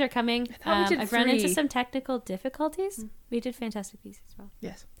reviews are coming. thought we did I've run into 3. some technical difficulties. We did Fantastic Beasts as well.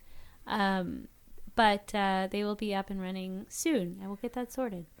 Yes. But they will be up and running soon. I will get that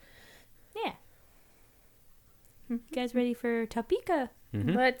sorted. Yeah. You guys ready for Topeka?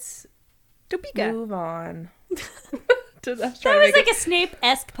 Let's Topeka. move on. That was like a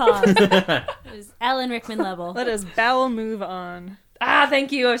Snape-esque pause. It was Alan Rickman level. Let us bowel move on.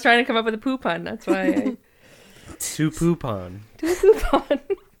 Thank you. I was trying to come up with a poo pun. That's why I... To poop on. poo pun.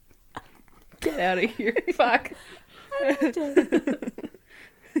 Get out of here. Fuck.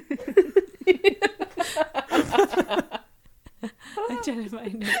 I'm trying to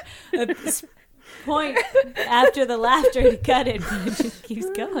find a point after the laughter to cut it, but it just keeps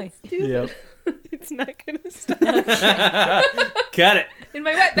going. Yep. It's not going to stop. Got it. In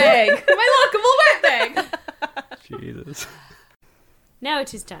my wet bag. My lockable wet bag. Jesus. Now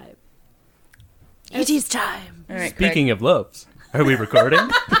it is time. It is time. All right, Speaking of loaves, are we recording? Is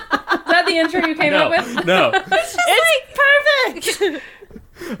that the intro you came no, up with? no. It's like perfect.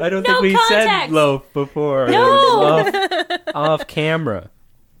 I don't No think we said context. loaf before. No. Off camera.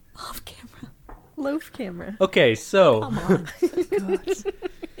 Off camera. Loaf camera. Okay, so Come on.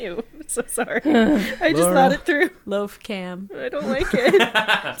 Ew, I'm so sorry. I just Laura. thought it through. Loaf cam. I don't like it.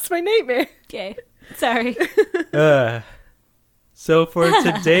 It's my nightmare. Okay. Sorry. so for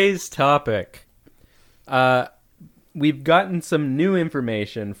today's topic, we've gotten some new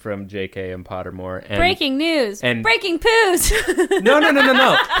information from JK and Pottermore. And Breaking news. and- Breaking poos.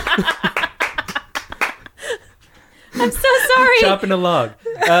 No. I'm so sorry. Chopping a log.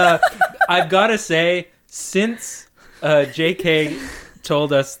 I've got to say, since JK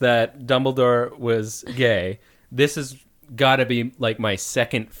told us that Dumbledore was gay, this has got to be like my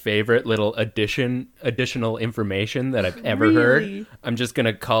second favorite little additional information that I've ever heard. I'm just going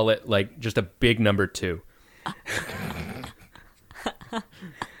to call it like just a big number 2.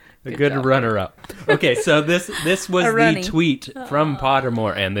 A good runner-up. Okay, so this was the tweet from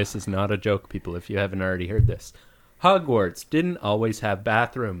Pottermore, and this is not a joke, people, if you haven't already heard this. Hogwarts didn't always have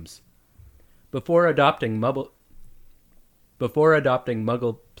bathrooms. Before adopting Muggle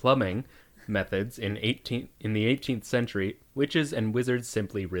plumbing methods in the 18th century, witches and wizards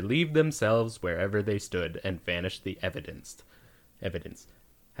simply relieved themselves wherever they stood and vanished the evidence.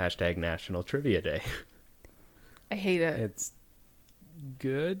 Hashtag National Trivia Day. I hate it. It's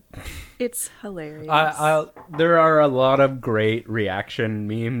good. It's hilarious. There are a lot of great reaction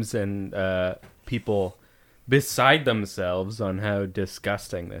memes and people beside themselves on how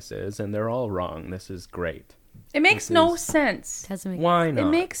disgusting this is, and they're all wrong. This is great. It makes no sense. Doesn't make Why not? It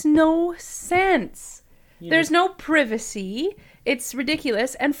makes no sense. There's no privacy. It's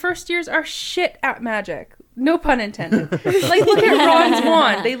ridiculous. And first years are shit at magic. No pun intended. Like, look at Ron's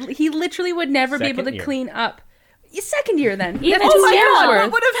wand. He literally would never be able to Second year. clean up. Second year, then. Even That's oh 2 my years God,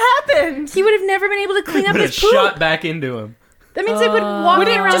 worth. What would have happened? He would have never been able to clean up Would have his poop. shot back into him. That means they would walk Would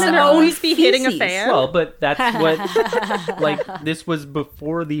it around just in their always own be hitting a feces. fan? Well, but that's what, like, this was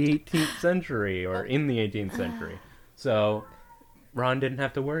before the 18th century, or in the 18th century. So, Ron didn't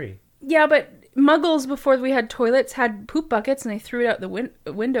have to worry. Yeah, but Muggles, before we had toilets, had poop buckets, and they threw it out the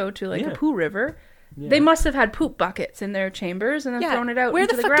window to, like, a poo river. Yeah. They must have had poop buckets in their chambers and then thrown it out Where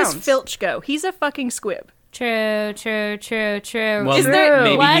into the the fuck grounds. does Filch go? He's a fucking squib. True. Well, Is there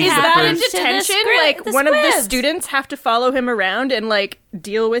maybe What he's is the that in first- detention? to the Like the one of the squibs? students have to follow him around and like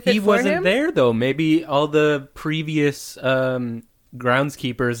deal with it He for wasn't him? there, though. Maybe all the previous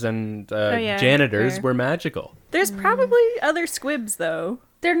groundskeepers and yeah, janitors fair. were magical. There's probably other squibs though.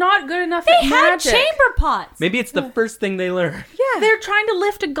 They're not good enough They at had magic. chamber pots. Maybe it's the first thing they learn. Yeah. They're trying to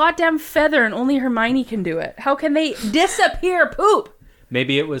lift a goddamn feather and only Hermione can do it. How can they disappear poop?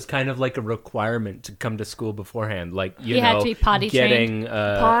 Maybe it was kind of like a requirement to come to school beforehand, like you You know, had to be potty getting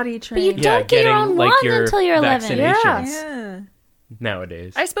Potty But you trained. don't get your getting, own like, wand your until you're 11. vaccinations. Yeah.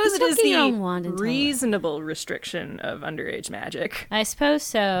 Nowadays. I suppose You it don't is get your own the wand until reasonable restriction of underage magic. I suppose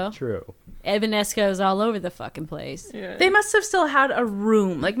so. True. Evanesco's all over the fucking place. Yeah. They must have still had a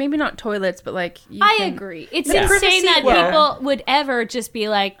room. Like, maybe not toilets, but like... I agree. It's Yeah. insane that Well- people would ever just be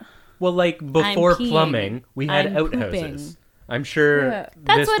like, Well, like before peeing. plumbing, we had I'm outhouses. pooping. I'm sure Yeah.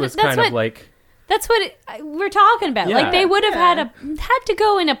 That's this was kind of like that's what we're talking about. Yeah. Like, they would have had to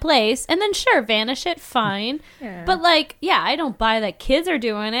go in a place and then, sure, vanish it, fine. Yeah. But, like, yeah, I don't buy that kids are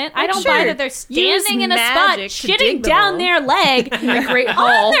doing it. I Like, don't sure, buy that they're use standing in a spot, magic to shitting dig the down hole. their leg In the Great on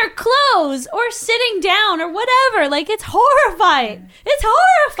Hall. their clothes or sitting down or whatever. Like, it's horrifying. It's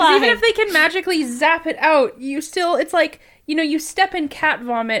horrifying. Even if they can magically zap it out, you still... It's like, you know, you step in cat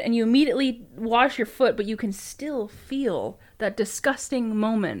vomit and you immediately wash your foot, but you can still feel that disgusting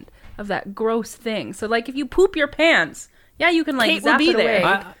moment of that gross thing. So, like, if you poop your pants, yeah, you can, like, Kate will zap be it away.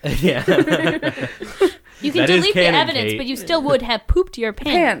 there. yeah. you can That is delete the canon, evidence, Kate. but you still would have pooped your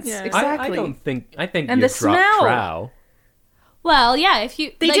pants. Pants, Yeah. exactly. I think And you the drop smell. trow. Well, yeah, if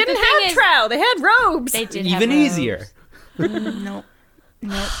you... They like, didn't the thing have is, trow. They had robes. They did have Even robes. easier. No.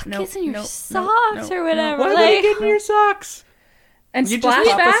 No, no, Kissing your no, socks no, or no. whatever. Why would like, you get in your socks? And You just pop a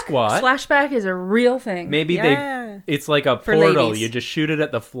splashback? squat. Splashback is a real thing. Maybe Yeah. it's like a For portal. ladies. You just shoot it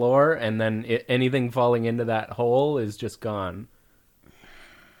at the floor, and then anything falling into that hole is just gone.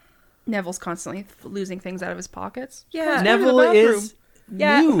 Neville's constantly losing things out of his pockets. Yeah. Go to the Neville bathroom. is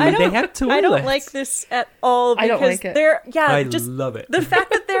Yeah, new. I They don't- have toilets. I don't like this at all I because don't like it. there I just love it. the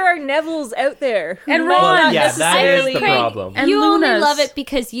fact that there are Nevilles out there who And might Ron. not Well, yeah, that necessarily is the Craig, problem. And you only Luna's. love it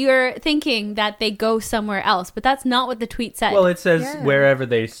because you're thinking that they go somewhere else, but that's not what the tweet said. Well, it says Yeah. wherever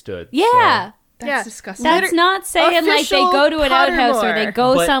they stood. yeah. That's Yeah. disgusting. That's Liter- not saying like they official go to an outhouse or they Pottermore.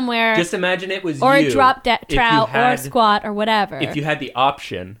 go But somewhere Just imagine it was or you. drop if you trout or had- squat or whatever. If you had the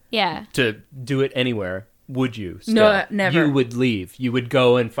option yeah. to do it anywhere, would you? Still? No, never. You would leave. You would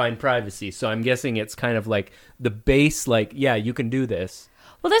go and find privacy. So I'm guessing it's kind of like the base. Like, yeah, you can do this.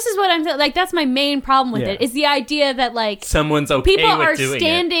 Well, this is what I'm like. That's my main problem with Yeah. it is the idea that like Someone's okay people with are doing it.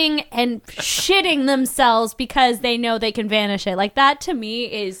 standing and shitting themselves because they know they can vanish it. Like that to me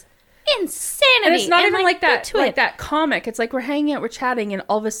is insanity. And it's not even like get that, to like it. that comic. It's like we're hanging out, we're chatting, and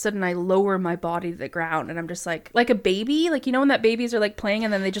all of a sudden I lower my body to the ground, and I'm just like a baby. Like, you know when that babies are like playing,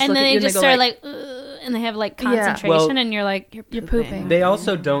 and then they just And look then at they you just and they go start like, and they have like Yeah. concentration, Well, and you're like, you're pooping. They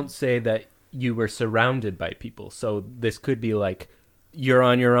also don't say that you were surrounded by people. So this could be like, you're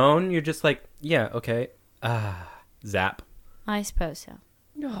on your own. You're just like, yeah, okay. Zap. I suppose so.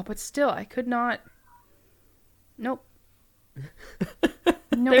 no, but still, I could not. Nope.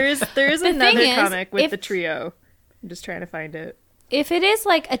 There is The another thing is, comic with if- the trio. I'm just trying to find it. If it is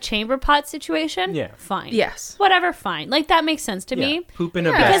like a chamber pot situation, Yeah. fine. Yes. Whatever, fine. Like that makes sense to me. Poop in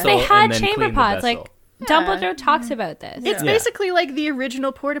a Because vessel they had and then chamber clean the pots. vessel. Like Dumbledore talks about this. It's Yeah. basically like the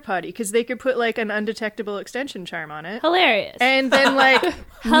original porta potty because they could put like an undetectable extension charm on it. Hilarious. And then like never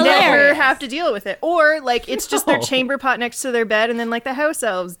Hilarious. have to deal with it. Or like it's just their No. chamber pot next to their bed and then like the house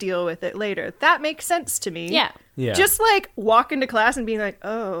elves deal with it later. That makes sense to me. yeah. Yeah. Just like walk into class and being like,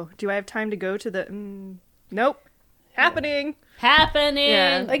 oh, do I have time to go to the nope. Happening. Happening.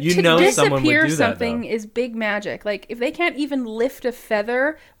 Yeah. Like, You to know someone would disappear do that, something though. is big magic. Like, if they can't even lift a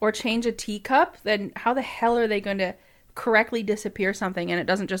feather or change a teacup, then how the hell are they going to correctly disappear something and it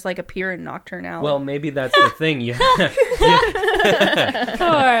doesn't just like appear in Nocturne Alley? Well, maybe that's the thing. You Poor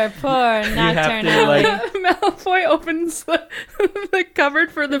have Nocturne to, Alley. like- Malfoy opens the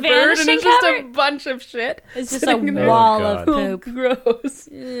cupboard for the bird, and vanishing it's just a cupboard? bunch of shit. It's just a sitting in there. wall Oh, of God. poop. Gross.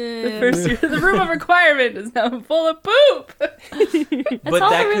 The The first year, the room of requirement is now full of poop. but all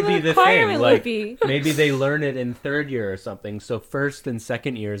that the could be the requirement thing. would Like be. maybe they learn it in third year or something. So first and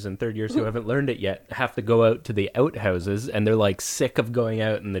second years and third years who haven't learned it yet have to go out to the outhouses, and they're like sick of going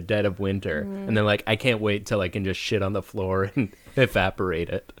out in the dead of winter, and they're like, I can't wait till I can just shit on the floor and evaporate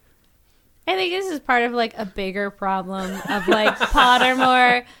it. I think this is part of like a bigger problem of like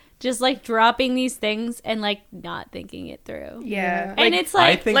Pottermore just like dropping these things and like not thinking it through. Yeah. And it's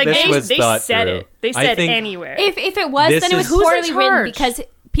like, I think like this was they thought said through. it. They I said think anywhere. if it was, This then it was is- Who's in poorly written charge? because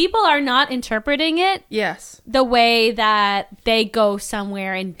people are not interpreting it Yes. the way that they go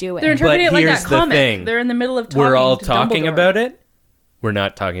somewhere and do it. They're interpreting it like here's that the comic. thing. They're in the middle of talking we're all to talking Dumbledore. about it. We're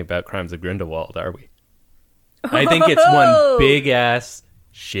not talking about Crimes of Grindelwald, are we? I think it's one big ass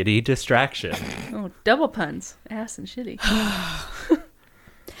shitty distraction. Oh, double puns. Ass and shitty.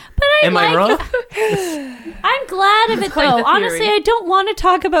 But Am I wrong? I'm glad of it Quite though. the Honestly, theory. I don't want to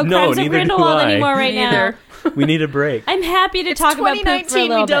talk about No, Crimes of neither do Grindelwald I. anymore right now. Neither. We need a break. I'm happy to talk about poop for a 2019.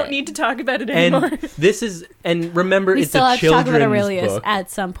 little We don't bit. need to talk about it anymore. And this is, and remember, We it's still a have to talk about children's Aurelius book.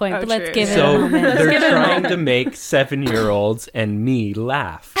 at some point, Oh, but let's true. give it a So moment. they're trying to make 7-year-olds and me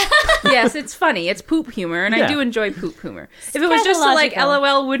laugh. Yes, it's funny. It's poop humor, and I Yeah. do enjoy poop humor. If it was just a, like, Scatological.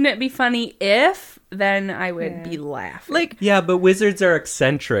 LOL, wouldn't it be funny if, then I would be laughing. like Yeah, but wizards are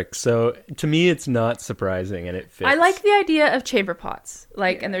eccentric, so to me it's not surprising, and it fits. I like the idea of chamber pots,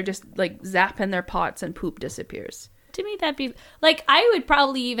 like, and they're just like zapping their pots and poop disappears. To me, that'd be like I would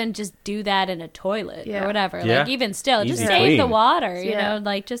probably even just do that in a toilet Yeah. or whatever. Yeah. Like even still, just Easy save the clean. water. You Yeah. know,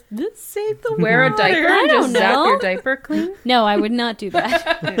 like just save the Wear a diaper I and just don't zap know. your diaper clean, no, I would not do that.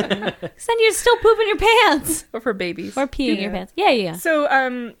 'Cause then you're still pooping your pants or for babies. or peeing your pants. Yeah, yeah. So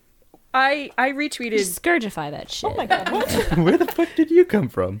I retweeted. Just scourgify that shit. Oh my god! What? Where the fuck did you come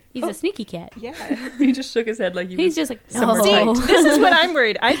from? He's a sneaky cat. Yeah. He just shook his head like He's just like somewhere no. tight. This is what I'm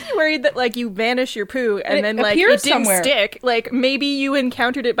worried. I'd be worried that like you vanish your poo and it then like appears it didn't somewhere. stick. Like maybe you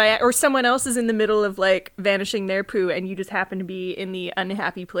encountered it by or someone else is in the middle of like vanishing their poo and you just happen to be in the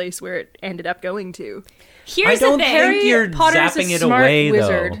unhappy place where it ended up going to. Here's I don't the thing. think you're Potter's zapping a it smart away,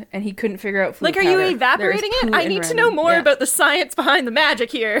 wizard, though. and he couldn't figure out food Like, are you powder. evaporating There's it? poo I in need to random. know more Yeah. about the science behind the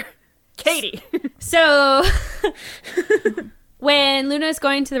magic here. Katie. So when Luna's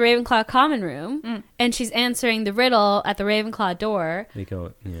going to the Ravenclaw common room and she's answering the riddle at the Ravenclaw door, They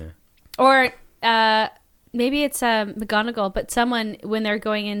go, yeah. or maybe it's McGonagall, but someone when they're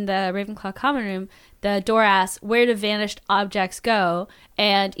going in the Ravenclaw common room, the door asks, "Where do vanished objects go?"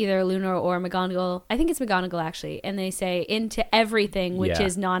 And either Luna or McGonagall, I think it's McGonagall actually, and they say into everything, which Yeah.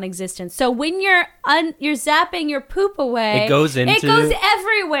 is non-existent. So when you're zapping your poop away, It goes into- it goes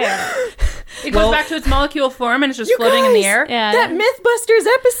everywhere. It goes back to its molecule form and it's just You floating in the guys, air. Yeah. That Mythbusters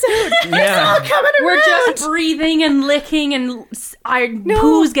episode. Yeah. It's all coming around. We're just breathing and licking and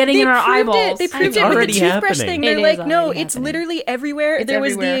poo's getting they in our proved eyeballs. They proved It's it with the already toothbrush happening. thing. They're It like, is no, already it's happening. literally everywhere. It's there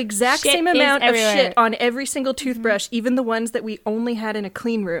was everywhere. the exact Shit same is amount of everywhere. shit on every single toothbrush, even the ones that we only had in a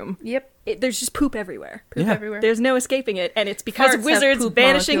clean room. Yep. There's just poop everywhere. Poop Yeah. everywhere. There's no escaping it, and it's because Farts of have wizards poop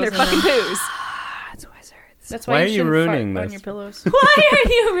vanishing their molecules fucking in poos. That's wizards. That's Why why are you shouldn't ruining fart on this? your pillows. Why are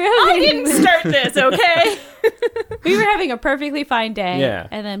you I ruining didn't this? start this, okay? We were having a perfectly fine day. Yeah.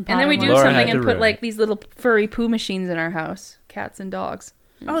 And then And then we do Pottermore- Laura something had and to put ruin like it. these little furry poo machines in our house, cats and dogs.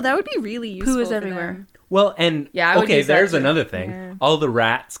 Oh, that would be really useful. Poo is for everywhere. them. Well, and Yeah, I would okay, use that there's too. another thing. Yeah. All the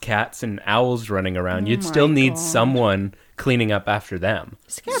rats, cats, and owls running around, you'd my still need God. someone cleaning up after them.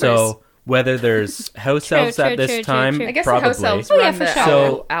 Scabbers. So whether there's house True, elves true, at this true, time, true. I guess probably. the house elves Oh, yeah, run for the sure.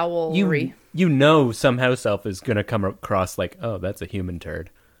 So owlry. you know some house elf is going to come across like, oh, that's a human turd.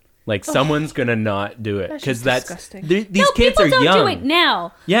 Like someone's going to not do it That's because just that's disgusting. these No, kids people are don't young. do it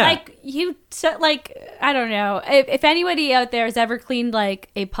now. Yeah. Like I don't know. If anybody out there has ever cleaned like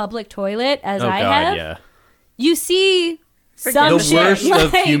a public toilet, as Oh I god, have, yeah. you see some The shit. worst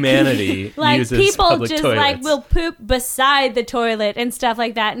of like- humanity Like uses people public just toilets. like will poop beside the toilet and stuff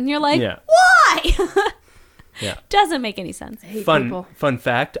like that, and you're like, Yeah. why? Yeah. Doesn't make any sense. I hate Fun people. fun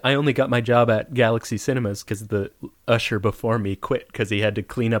fact, I only got my job at Galaxy Cinemas because the usher before me quit because he had to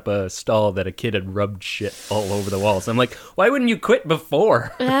clean up a stall that a kid had rubbed shit all over the walls. I'm like, why wouldn't you quit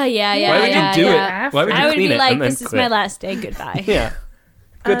before? Yeah, yeah. Why would yeah, you do yeah. it? Why would you I would clean be it like, and then this is quit? my last day. Goodbye. Yeah.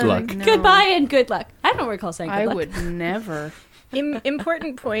 Good luck. No. Goodbye and good luck. I don't recall saying good I luck. would never.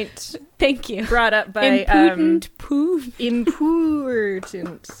 Important point Thank you. brought up by Important poo.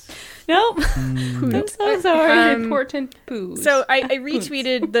 important. Nope. I'm so sorry. Important booze. So I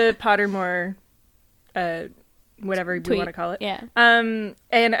retweeted the Pottermore, whatever we Tweet. want to call it. Yeah. And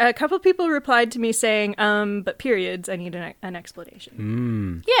a couple people replied to me saying, but periods, I need an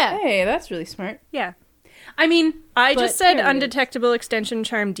explanation. Yeah. hey, that's really smart. Yeah. I mean, I But just said periods. undetectable extension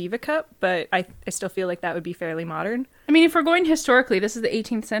charm diva cup, but I still feel like that would be fairly modern. if we're going historically, this is the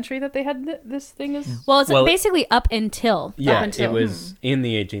 18th century that they had this thing is. Well, it's Well, basically up until. Yeah, until- it was in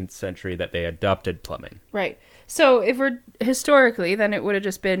the 18th century that they adopted plumbing. Right. So if we're historically, then it would have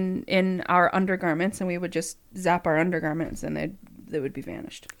just been in our undergarments, and we would just zap our undergarments, and they would be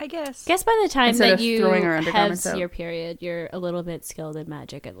vanished. I guess. Guess by the time Instead that of you throwing our have undergarments out. your period, you're a little bit skilled in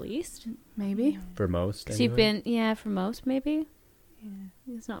magic at least. Maybe. For most. Because you've anyway. been, for most maybe.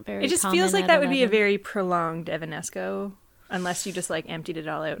 It's not very. It just common feels like at that would be a 11. very prolonged Evanesco, unless you just like emptied it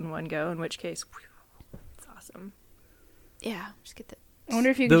all out in one go, in which case, whew, it's awesome. Yeah. Just get the. I wonder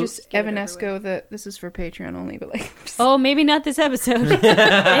if you The- could just Get it over Evanesco the. This is for Patreon only, but like. Just, Oh, maybe not this episode. If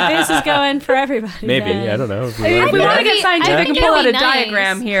this is going for everybody. Maybe, then- I don't know. If I mean, if wanna we do want that. to get scientific I and think pull out it'd a be nice.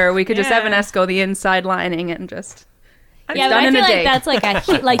 diagram here, we could just Yeah. Evanesco the inside lining and just. Yeah, but done I in feel a like day. that's like a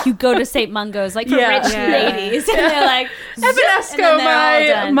heat. Like you go to St. Mungo's, like for Yeah. rich Yeah. ladies, and they're like, and then Evanesco they're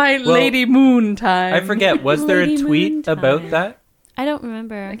all done. my Well, Lady Moon time. I forget, was there a Lady tweet Moon about time. that? I don't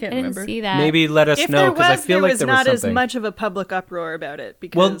remember. I can't didn't remember. see that. Maybe let us If know, there because I was, feel there like was there was not as something. much of a public uproar about it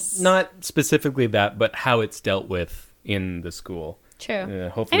Well, because not specifically that, but how it's dealt with in the school. True.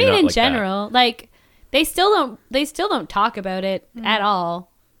 Hopefully I mean, not in like that. general, like they still don't talk about it at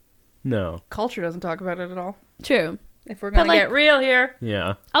all. No. Culture doesn't talk about it at all. True. If we're gonna like- get real here.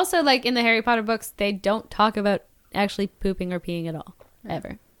 Yeah. Also, like in the Harry Potter books, they don't talk about actually pooping or peeing at all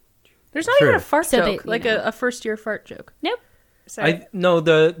ever. There's not True. even a fart So they- joke, like you know. a first year fart joke. Nope. so, No,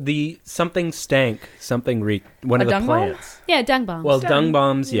 the something stank, something reeked. One A of the dung bomb? plants. Yeah, dung bombs. Well, dung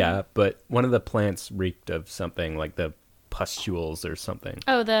bombs, yeah, but one of the plants reeked of something like the pustules or something.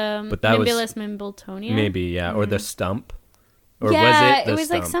 oh, the But that was- Mimbulus Mimbletonia. Maybe, yeah, or the stump. Or yeah, was it the was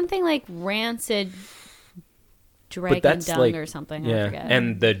like stump? something like rancid dragon But that's dung like, or something. I yeah, forget.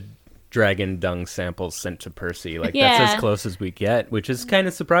 and the dragon dung samples sent to Percy. Like, Yeah. that's as close as we get, which is kind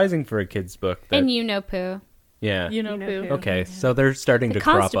of surprising for a kid's book. That, and you know poo. yeah. You know, You know, poo. poo. Okay, so they're starting The to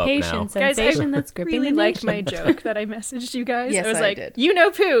crop up constipation now. Guys, I sensation that's gripping really the liked nation. my joke that I messaged you guys. Yes, I was I like, did. you know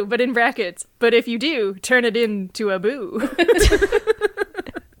poo, but in brackets. But if you do, turn it into a boo.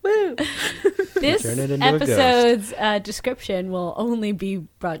 Woo. This Turn it into a ghost. episode's description will only be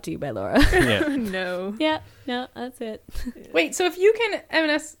brought to you by Laura. Yeah. No. Yeah, no, that's it. Wait, so if you can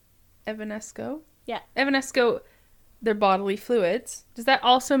Evanesco? Yeah. Evanesco their bodily fluids, does that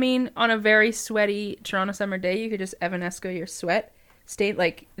also mean on a very sweaty Toronto summer day you could just Evanesco your sweat? Stay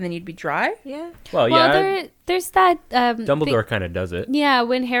like, and then you'd be dry? Yeah. Well, Well, yeah, there's that. Dumbledore kind of does it. Yeah,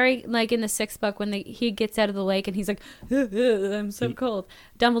 when Harry, like in the sixth book, when he gets out of the lake and he's like, "I'm so cold,"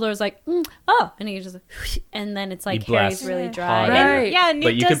 Dumbledore's like, "Oh," and he just, and then it's like He Harry's blasts really Yeah. dry. hot And- air. Right. Yeah, But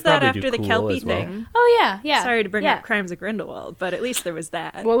Newt you does could that probably after do the cool Kelpie as well. thing. Oh yeah, yeah. Sorry to bring yeah. up Crimes of Grindelwald, but at least there was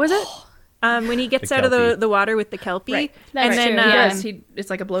that. What was it? When he gets The out of Kelpie. the water with the Kelpie, Right. That's and then true, He yeah. does. It's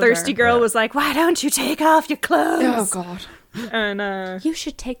like a blow Thirsty dryer. Girl Yeah. was like, "Why don't you take off your Oh clothes?" god. And You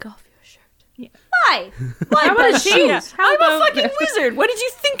should take off your shirt. Yeah. Why? Why? How about Buzz? shoes? yeah, How I'm about- a fucking wizard. What did you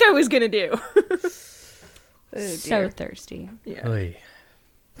think I was gonna do? Oh, So dear. thirsty. Yeah. Oy.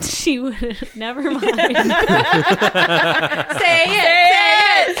 She would. Never mind. Say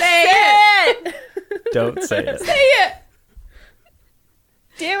it! Say it! Don't say it. Say it!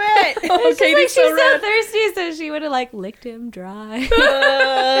 Do it. Oh Katie's she's so so red. thirsty, so she would have like licked him dry.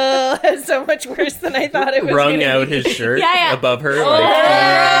 That's so much worse than I thought it was. Wrung gonna out be. his shirt Yeah. above her.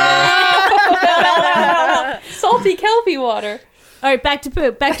 Salty kelpie water. All right, back to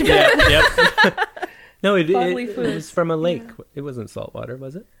poop. Back to poop. Yeah, yep. No, it Bodily fluids. was from a lake. It wasn't salt water,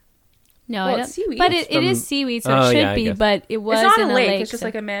 was it? No, Well, I don't. it's seaweed. But it From- is seaweed, so Oh, it should yeah, I be. guess. But it was It's not in a lake. It's so- just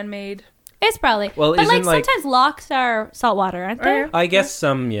like a man-made. It's probably. Well, but like isn't, like- sometimes locks are saltwater, aren't they? Oh, yeah. I guess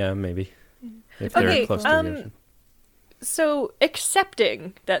some, yeah, maybe. If they're Okay, close to the ocean. So,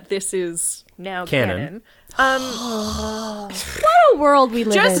 accepting that this is now Canon. canon, What a world we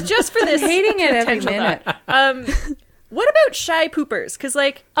live in. just for this hating it every potential minute. thought, what about shy poopers? Because,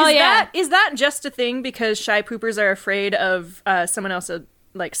 like, Oh, is that just a thing because shy poopers are afraid of someone else,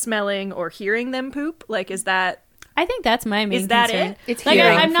 like, smelling or hearing them poop? Like, is that... I think that's my main Is that concern. it? It's Like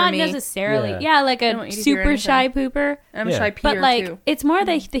hearing I'm for not me. necessarily, Yeah. like I don't a need to hear super anything. shy pooper, I'm Yeah. a shy peer but like too. it's more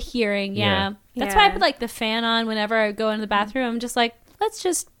the hearing. Yeah, that's why I Yeah. put like the fan on whenever I go into the bathroom. I'm just like, let's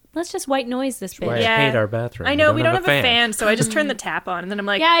just white noise this Why bitch. Yeah. I hate our bathroom. I know, we don't have a fan, so I just turn the tap on, and then I'm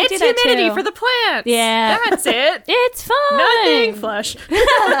like, Yeah, I it's do that humidity too. for the plants! Yeah. That's it! It's fine. Nothing! Flush.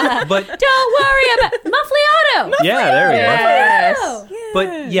 But Don't worry about Muffliato. yeah, there we go. Yes.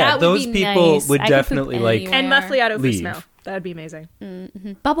 But yeah, That would those be people nice. would I could poop definitely like anywhere. And Muffliato for Leave. smell. That would be amazing.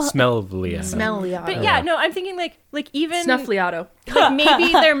 Bubble. smell of Leah. Smelly But yeah, no, I'm thinking like even Snuffliato. like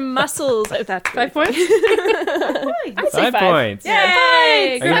maybe their muscles. Oh, that's 5 points. I'd say 5 points. Yeah,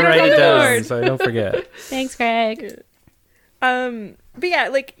 I'm five. gonna write it down so I don't forget. Thanks, Greg. But yeah,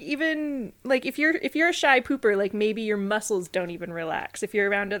 like even like if you're a shy pooper, like maybe your muscles don't even relax if you're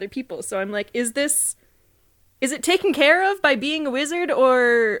around other people. So I'm like, is it taken care of by being a wizard,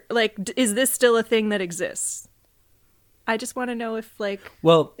 or like is this still a thing that exists? I just want to know if like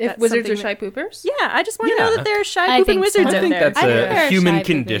Well, If That's wizards are something shy poopers? yeah, I just want to know Yeah. that there are shy I pooping think wizards so. I out think there. that's I think there a are human shy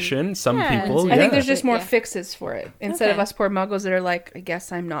people. condition. Some Yeah. people, I yeah. I think there's just more Yeah. fixes for it instead of Okay. us poor muggles that are like, I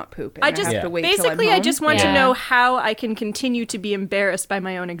guess I'm not pooping. I just have to wait till I'm basically I home. just want to Yeah. know how I can continue to be embarrassed by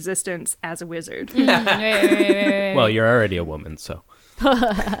my own existence as a wizard. Well, you're already a woman, so. Remember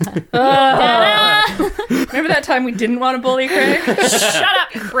that time we didn't want to bully Craig? Shut up,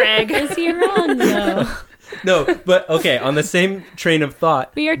 Craig. Is he wrong? No. No, but okay, on the same train of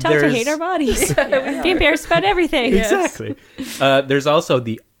thought. We are taught to there's- hate our bodies. Be embarrassed about everything. Exactly. There's also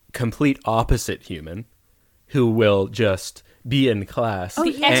the complete opposite human who will just be in class. The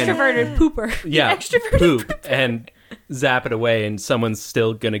and- extroverted pooper. Yeah, extroverted poop and zap it away, and someone's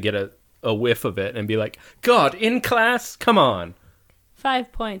still going to get a whiff of it and be like, God, in class? Come on.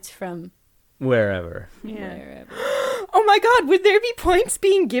 5 points from Wherever. wherever. Oh my god, would there be points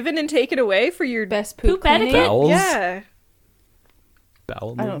being given and taken away for your Best poop, Poop cleaning? etiquette? Bowels? Yeah.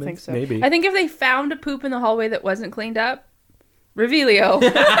 Bowel I don't think movements? so. Maybe. I think if they found a poop in the hallway that wasn't cleaned up, Revelio.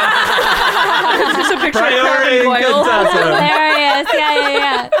 It's just a picture Priority of Conan Doyle. contestant. Hilarious.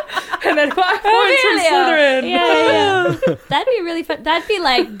 Yeah. And then 5 points from Really? Slytherin. Yeah. That'd be really fun. That'd be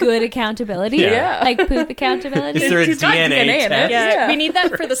like good accountability. Yeah. Like poop accountability. Is there a It's got DNA DNA in it. test? Yeah, Yeah. we need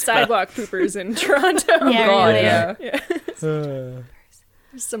that for the sidewalk poopers in Toronto. Yeah, God, really. yeah.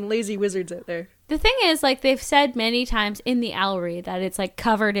 There's some lazy wizards out there. The thing is, like, they've said many times in the owlry that it's like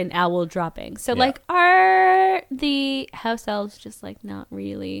covered in owl droppings. So, Yeah. like, are the house elves just like not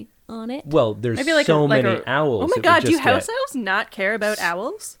really on it? Well, there's Maybe like so a- like many a- owls. Oh it my would god, do just house get- elves not care about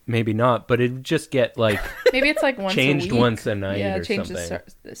owls? Maybe not, but it'd just get like Maybe it's like once changed a week. once a night Yeah, or change something.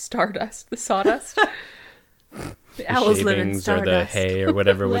 the stardust, the sawdust. The The owls live in shavings or the stardust. hay or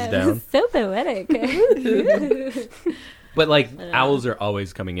whatever was down. So poetic. But like owls are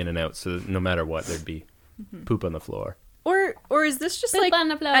always coming in and out, so no matter what, there'd be poop on the floor. Or is this just Poop like on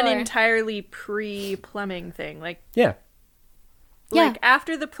the floor. an entirely pre-plumbing thing? Like Yeah. Yeah.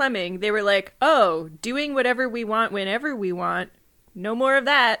 after the plumbing, they were like, "Oh, doing whatever we want whenever we want. No more of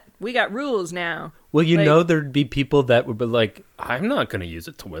that. We got rules now." Well, you Like- know there'd be people that would be like, I'm not going to use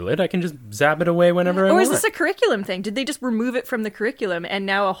a toilet. I can just zap it away whenever I Or want. is this a curriculum thing? Did they just remove it from the curriculum and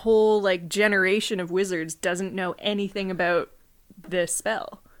now a whole like generation of wizards doesn't know anything about this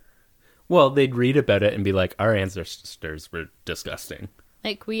spell? Well, they'd read about it and be like, our ancestors were disgusting.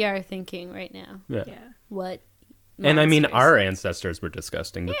 Like we are thinking right now. Yeah. Yeah. What? And I mean, monsters our ancestors were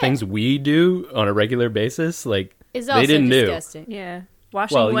disgusting. The things we do on a regular basis, like, is they also didn't do. disgusting. Yeah.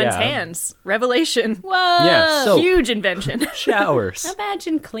 Washing Well, one's yeah. hands. Revelation. Whoa! Yeah, so- Huge invention. Showers.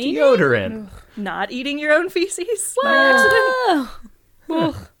 Imagine cleaning. Deodorant. Not eating your own feces by accident.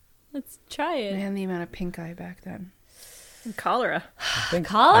 Whoa! Let's try it. Man, the amount of pink eye back then. And cholera. I think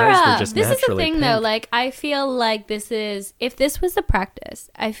Cholera. ours were just This is the naturally thing, though. pink. Like, I feel like this is if this was the practice,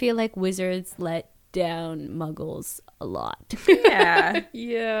 I feel like wizards let down muggles a lot. Yeah.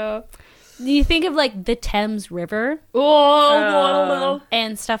 Yeah. you think of like the Thames River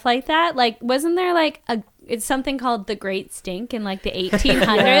and stuff like that. Like, wasn't there like it's something called the Great Stink in like the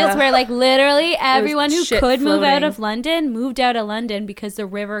 1800s where like literally everyone who could move out of London moved out of London because the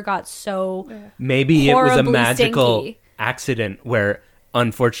river got so Maybe it was a horribly magical stinky. accident where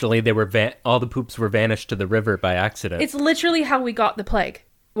unfortunately they were all the poops were vanished to the river by accident. It's literally how we got the plague.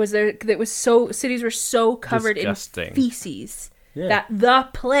 Cities were so covered Disgusting. in feces Yeah. that the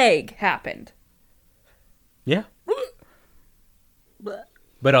plague happened. Yeah.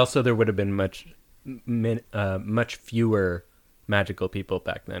 But also there would have been much fewer magical people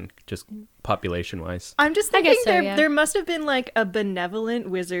back then, just population-wise. I'm just I thinking guess so, yeah. there must have been like a benevolent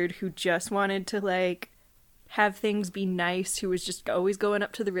wizard who just wanted to like have things be nice, who was just always going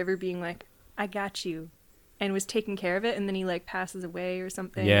up to the river being like, I got you, and was taking care of it, and then he like passes away or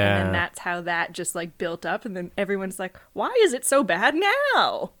something. Yeah. And then that's how that just like built up, and then everyone's like, why is it so bad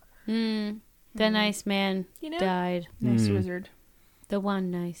now? the nice man You know? died. Nice wizard. The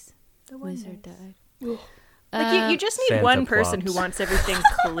one nice The one wizard nice. died. Like you just need Santa one person flops. who wants everything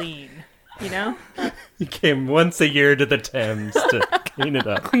clean, you know? He came once a year to the Thames to clean it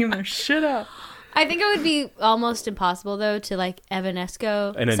up. Clean their shit up. I think it would be almost impossible though to like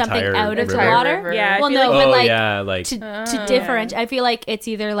Evanesco An something entire out of the river. water. River. Yeah, I Well, feel no, like- but Oh like yeah, like to differentiate, I feel like it's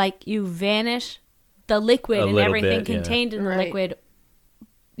either like you vanish the liquid A and little everything bit, yeah. contained in the Right. liquid.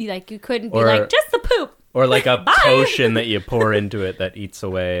 Like you couldn't be Or- like just the poop. or like a potion that you pour into it that eats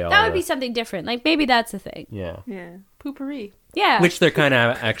away all That would the- be something different. Like maybe that's the thing. Yeah. Yeah. Poopery. Yeah. Which they're kind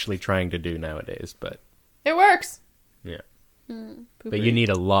of actually trying to do nowadays, but It works. yeah. Hmm. But you need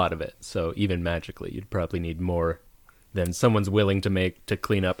a lot of it, so even magically, you'd probably need more than someone's willing to make to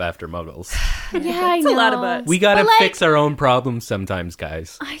clean up after muggles. yeah, I It's know. a lot of butts. We gotta But, like- fix our own problems sometimes,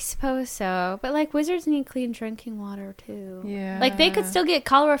 guys. I suppose so. But like wizards need clean drinking water too. Yeah. Like they could still get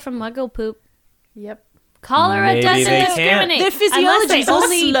cholera from muggle poop. Yep. Cholera Maybe doesn't they can't. discriminate. Their physiology's unless they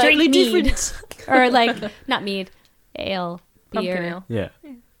only slightly drink mead. different. Or like not mead, ale, beer. Pumpkin ale. Yeah.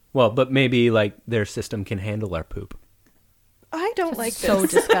 Well, but maybe like their system can handle our poop. I don't like So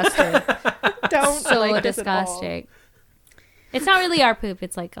this. disgusting. Don't So like this at all. disgusting. It's not really our poop.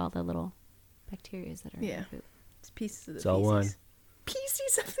 It's like all the little bacteria that are in Yeah. our poop. It's pieces of the It's all one.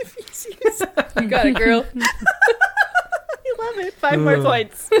 Pieces of the feces. You got it, girl. I love it. 5 more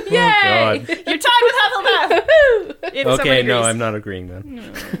points. Oh, God. You're tied with Hufflepuff. If someone Okay, no, agrees. I'm not agreeing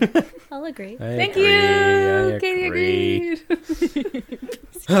then. I'll agree. I Thank agree, you. I Katie agree. agreed.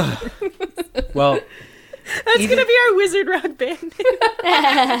 Well, That's gonna be our wizard rock band.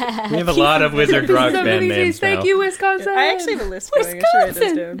 we have a lot of wizard rock Some of band these names days, Thank now. you, Wisconsin. I actually have a list going. I should write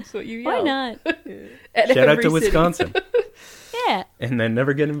this down. That's what you Why yell. not? At Shout out every to city. Wisconsin. Yeah. And then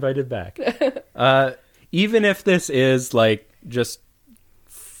never get invited back. Even if this is like just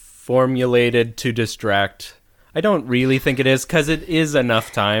formulated to distract, I don't really think it is, because it is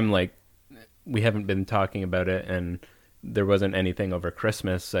enough time. Like, we haven't been talking about it, and there wasn't anything over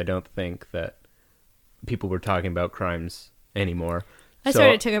Christmas. I don't think that people were talking about crimes anymore. I So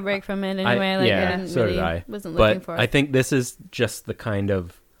sort of took a break from it anyway. Like I didn't so really, did I. wasn't But looking for I it. think this is just the kind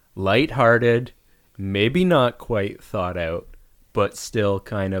of lighthearted, maybe not quite thought out, but still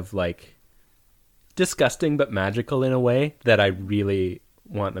kind of like disgusting but magical in a way that I really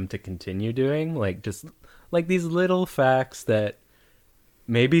want them to continue doing. Like just like these little facts that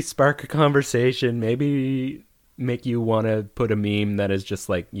maybe spark a conversation, maybe make you want to put a meme that is just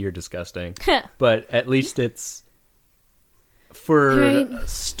like, you're disgusting. But at least it's for Right.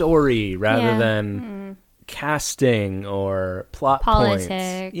 story rather Yeah. than casting or plot Politics.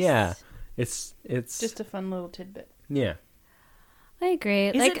 points. Yeah. It's Just a fun little tidbit. yeah, I agree.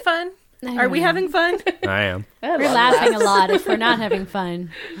 Is like, it fun? I don't Are we know. having fun? I am. I We're love laughing laughs. a lot if we're not having fun.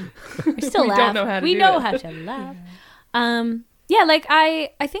 We still We laugh. don't know how to we do know it. how to laugh. Yeah, like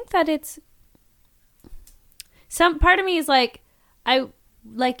I think that it's some part of me is like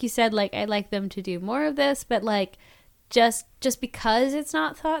like you said, like I like them to do more of this, but like just because it's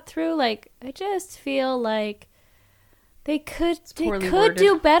not thought through, like I just feel like they could poorly do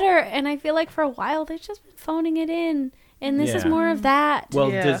worded. better, and I feel like for a while they've just been phoning it in, and this is Yeah. more of that.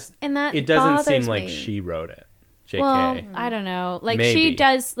 Well, Yeah. and that it doesn't seem bothers like me. she wrote it. JK. Well, I don't know. Like Maybe. she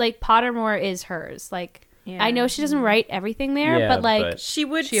does. Like Pottermore is hers. Like Yeah. I know she doesn't write everything there, Yeah, but like but- She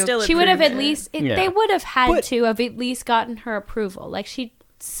would She- still. she would have approve at it. least. Yeah. They would have had But- to have at least gotten her approval. Like she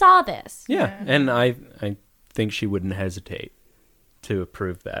saw this. Yeah, and I think she wouldn't hesitate to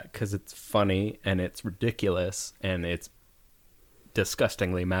approve that because it's funny and it's ridiculous and it's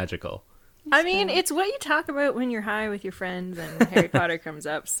disgustingly magical. I mean, it's what you talk about when you're high with your friends and Harry Potter comes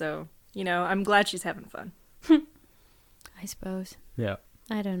up. So I'm glad she's having fun. I suppose. Yeah.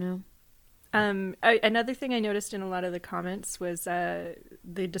 I don't know. Another thing I noticed in a lot of the comments was the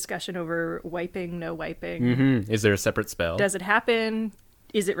discussion over wiping, no wiping. Mm-hmm. Is there a separate spell? Does it happen?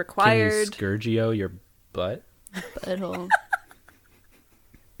 Is it Can you required? Scourgio your butt? Butthole.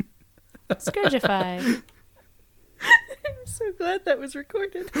 Scourgify. I'm so glad that was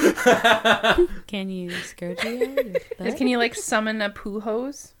recorded. Can you Scourgio? Can you like summon a poo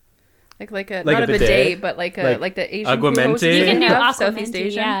hose? Like a Like not a a bidet, bidet? but like Like the Asian poo aguamenti? hoses You You can do have, Southeast aquamenti,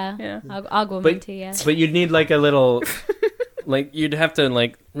 Asian. yeah. Aguamenti, yeah. But you'd need like a little, like you'd have to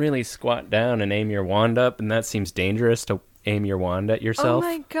like really squat down and aim your wand up, and that seems dangerous to aim your wand at yourself. Oh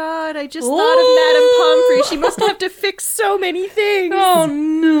my god, I just thought of Madame Pomfrey. She must have to fix so many things. Oh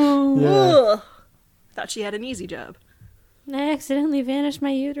no! Ugh. Thought she had an easy job. I accidentally vanished my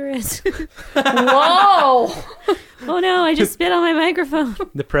uterus. Whoa! Oh no, I just spit on my microphone.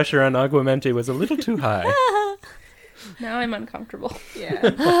 The pressure on Aguamenti was a little too high. Now I'm uncomfortable.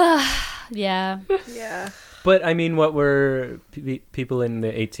 Yeah. Yeah. Yeah. But I mean, what were people in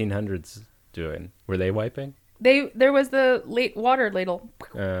the 1800s doing? Were they wiping? There was the late water ladle.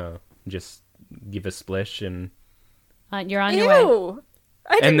 Just give a splish and You're on your way. Ew.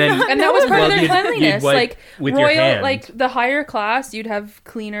 I did And then- not And know that was part Well, of their you'd cleanliness. wipe Like with your royal, hand. like the higher class, you'd have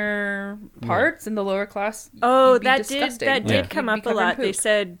cleaner parts, and the lower class, Oh, you'd be that disgusting. did Yeah. come You'd be up a covered in lot. They poop.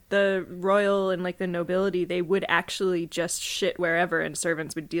 said the royal and like the nobility, they would actually just shit wherever, and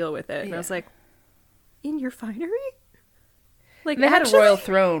servants would deal with it. And I was Yeah. like, in your finery? Like And they had a actually? royal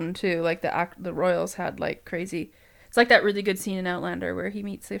throne too. Like the royals had like crazy. It's like that really good scene in Outlander where he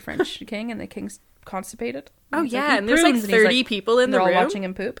meets the French king and the king's constipated. Oh He's like, yeah, he and there's like prunes, and he's 30 people in and the they're room. all watching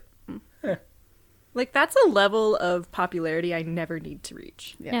him poop. Like that's a level of popularity I never need to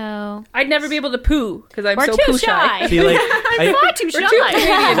reach. Yeah. No. I'd never be able to poo because I'm We're so too poo shy. see, like I'm far too shy.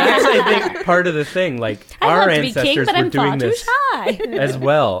 that's I think part of the thing. Like I'd our love to be ancestors king, but were I'm far doing too this shy. as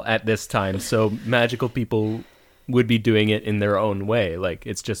well at this time, so magical people would be doing it in their own way. Like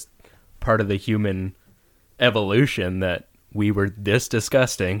it's just part of the human evolution that we were this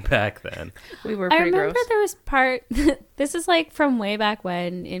disgusting back then. We were I pretty remember gross. there was part. This is like from way back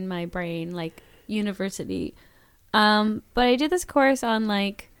when in my brain, like university. But I did this course on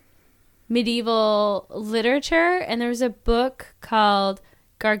like medieval literature, and there was a book called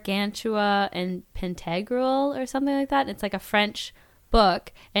Gargantua and Pantagruel or something like that. It's like a French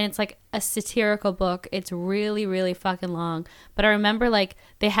book, and it's like a satirical book. It's really, really fucking long. But I remember like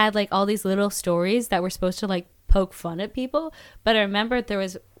they had like all these little stories that were supposed to like poke fun at people. But I remember there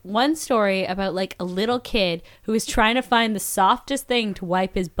was one story about like a little kid who was trying to find the softest thing to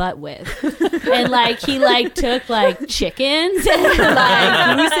wipe his butt with. And like he like took like chickens and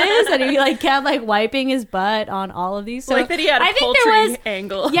like gooses, and he like kept like wiping his butt on all of these. So like that he had a I think poultry there was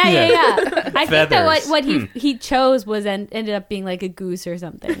angle. yeah. I think that Feathers. what he chose was ended up being like a goose or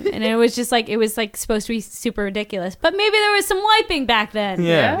something, and it was just like it was like supposed to be super ridiculous. But maybe there was some wiping back then.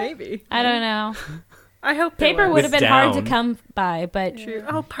 Yeah. Maybe. I don't know. I hope there Paper was. would have been hard to down. come by, but True.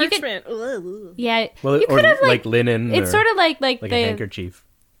 Oh, You could- parchment. Ugh. yeah, Well, you or could have like linen. It's or sort of like like a the handkerchief.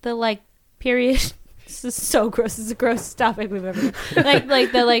 like period. This is so gross. This is the grossest topic we've ever done.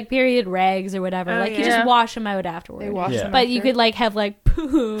 like the like period rags or whatever. Oh, like you yeah. just wash them out afterwards. They wash Yeah. them But you after. could like have like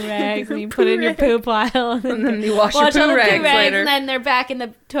poo rags and you put in your poo pile and and then you wash your wash all poo the rags poo rags later. and then they're back in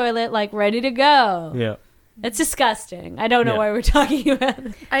the toilet like ready to go. Yeah. It's disgusting. I don't know Yeah. why we're talking about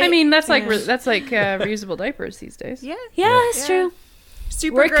it. I mean, that's like yeah. that's like reusable diapers these days. Yeah. Yeah, it's Yeah. true.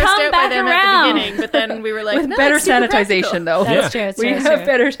 Super We're grossed come out by back them around. at the beginning, but then we were like, With no, better it's super sanitization, practical. though. That's Yeah. true. It's We true, it's have true.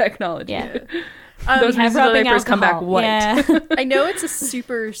 better technology. Yeah. Those We have reusable rubbing diapers come back alcohol. white. Yeah. I know it's a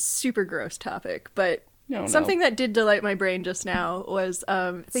super, super gross topic, but No, something that did delight my brain just now was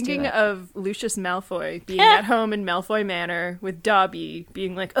thinking it. of Lucius Malfoy being Yeah. at home in Malfoy Manor with Dobby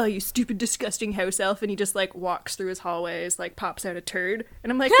being like, oh, you stupid, disgusting house elf, and he just like walks through his hallways, like pops out a turd.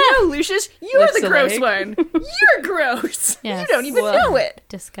 And I'm like, no, Lucius, you're Lifts the a gross leg. one. You're gross. Yes. You don't even Well. know it.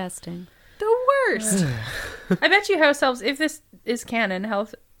 Disgusting. The worst. I bet you house elves, if this is canon,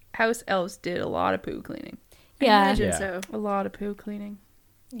 house elves did a lot of poo cleaning. Yeah. Imagine Yeah. so. A lot of poo cleaning.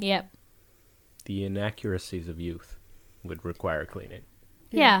 Yep. The inaccuracies of youth would require cleaning,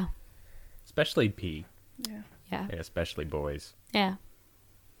 Yeah. especially pee, Yeah. Yeah. and especially boys. Yeah.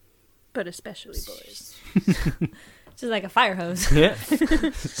 But especially boys. Just like a fire hose. Yeah.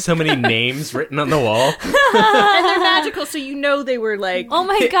 So many names written on the wall. And they're magical, so you know they were like, Oh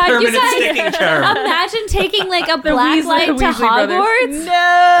my god, you Permanent guys! sticking charm. Imagine taking like a black Weasley- light to Weasley brothers. Hogwarts.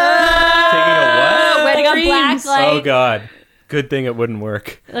 Taking a what? Like a dreams. black light, Oh god. Good thing it wouldn't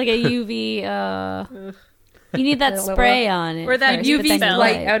work. like a UV. You need that spray on it. Or that first, UV but then you spell.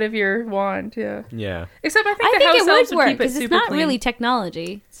 light. Light out of your wand, yeah. Yeah. Except I think I the think house it elves would would work keep it because super it's not clean. really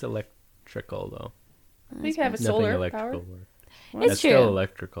technology. It's electricity. electrical though. We can have a Nothing solar electrical power. work. It's That's true. still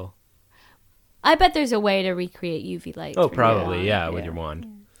electrical. I bet there's a way to recreate UV light. Oh, through probably, your yeah, wand. with your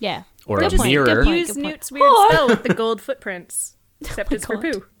wand. Yeah. Or Good a point, mirror. good point. Use Newt's weird Or- spell with the gold footprints. Except it's for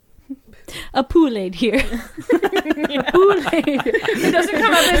God. poo. A Kool-Aid here. A Kool-Aid. It doesn't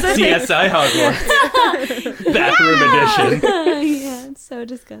come up as a thing. CSI Hogwarts. Bathroom edition. Yeah, it's so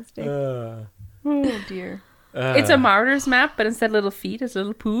disgusting. Oh dear. It's a martyr's map, but instead of little feet, it's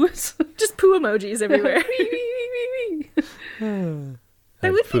little poos. Just poo emojis everywhere.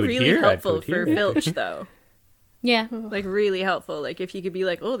 That would be food really here, I'd helpful food for here. Filch, though. Yeah. Like, really helpful. Like, if you could be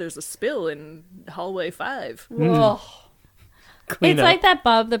like, oh, there's a spill in hallway 5. Whoa. Clean It's up. like that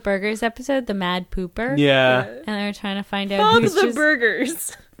Bob the Burgers episode, The Mad Pooper. Yeah. And they were trying to find out Bob who's the just...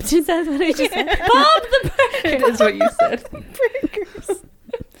 Burgers. Is that what I just said? Bob the It is what you said.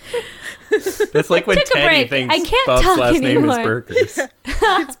 That's like when Took a Teddy break. thinks I can't Bob's talk last name is anymore. Burgers.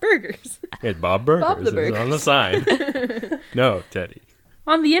 It's burgers. It's Bob Burgers. Bob the It's Burgers. on the sign. No, Teddy.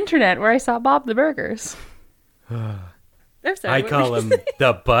 On the internet where I saw Bob the Burgers. I'm sorry. I what call were you him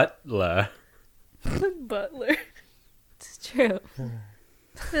the butler. saying? Butler. It's true.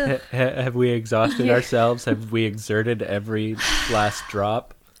 Have we exhausted ourselves? Have we exerted every last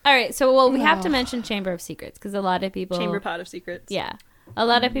drop? All right, so we have to mention Chamber of Secrets because a lot of people... Chamberpot of Secrets. Yeah. A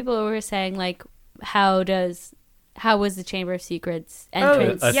lot of people were saying, like, how was the Chamber of Secrets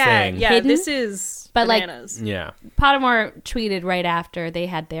entrance? A yeah, thing. yeah. Hidden? This is But, like- bananas. Yeah. Pottermore tweeted right after they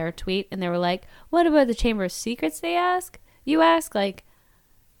had their tweet, and they were like, what about the Chamber of Secrets, you ask? Like,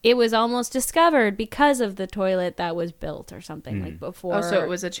 it was almost discovered because of the toilet that was built or something, like, before. Oh, so it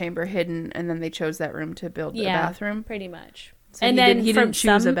was a chamber hidden, and then they chose that room to build a bathroom? pretty much. So And he then he from didn't choose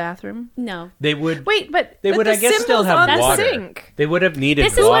a some- bathroom? No. They would. Wait, but They would, the I guess, still symbol's have on the water. sink. They would have needed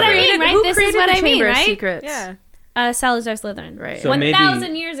This is what water. I mean, right? Who This is created what the I mean, Chamber of right? Secrets? Yeah. Salazar Slytherin. Right. So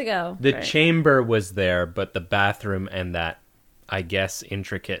 1,000 years ago. The Right. chamber was there, but the bathroom and that, I guess,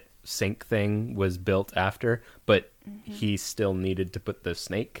 intricate sink thing was built after. But he still needed to put the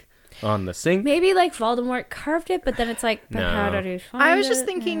snake on the sink. Maybe, like, Voldemort carved it, but then it's like, but No. how did he find I was it? just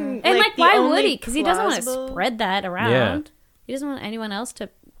thinking, And, like, the why would only he? Because he doesn't want to plausible- spread that around. Yeah. He doesn't want anyone else to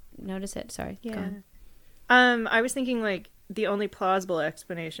notice it. Sorry. Go Yeah. on. I was thinking, like, the only plausible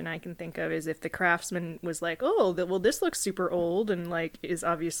explanation I can think of is if the craftsman was like, oh, well, this looks super old and, like, is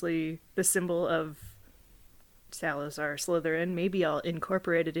obviously the symbol of Salazar Slytherin. Maybe I'll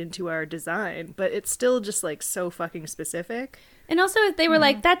incorporate it into our design. But it's still just, like, so fucking specific. And also, they were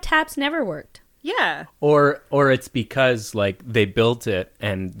like, that tap's never worked. Yeah. Or it's because, like, they built it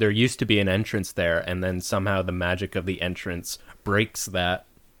and there used to be an entrance there, and then somehow the magic of the entrance breaks that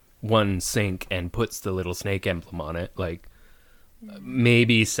one sink and puts the little snake emblem on it. Like,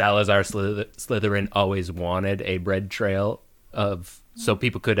 maybe Salazar Slytherin always wanted a bread trail so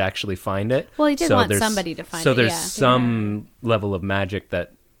people could actually find it. Well, he did So want there's- somebody to find So it, there's yeah. some level of magic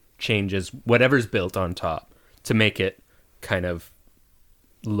that changes whatever's built on top to make it kind of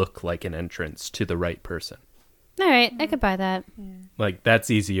look like an entrance to the right person. All right, I could buy that. Like, that's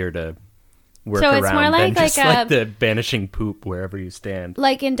easier to work So around it's more than like just a- like the banishing poop wherever you stand.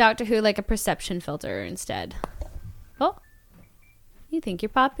 Like in Doctor Who, like a perception filter instead. Oh. You think you're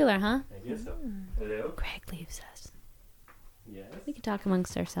popular, huh? I guess so. Hello? Greg leaves us. Yes. We can talk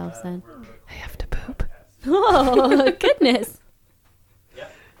amongst ourselves then. I have to poop. Oh, goodness. Yeah.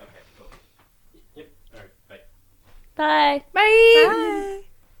 Okay. Cool. Yep. All right. Bye. Bye. Bye.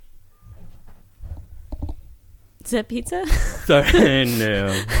 Is that pizza? Sorry. No.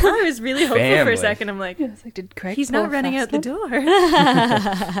 I was really hopeful for Family. a second. I'm like, It's like, did Craig he's pull not a running out fast the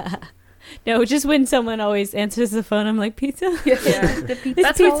one? door. No, just when someone always answers the phone, I'm like, pizza? Yeah. The pizza.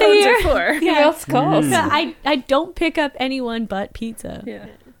 That's pizza what phones here? are for. Who else calls? Yeah, I don't pick up anyone but pizza. Yeah.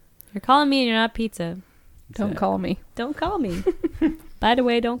 You're calling me and you're not pizza. Don't call me. Don't call me. By the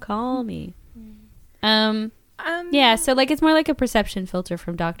way, don't call me. Yeah, so like it's more like a perception filter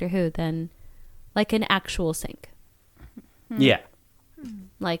from Doctor Who than like an actual sink. Yeah.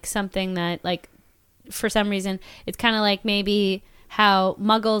 Like something that like for some reason it's kind of like maybe how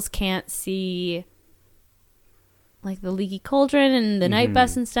muggles can't see like the leaky cauldron and the night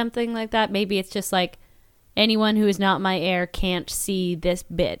bus and something like that. Maybe it's just like anyone who is not my heir can't see this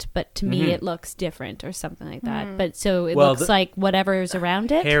bit, but to me it looks different or something like that. But so it Well, looks like whatever is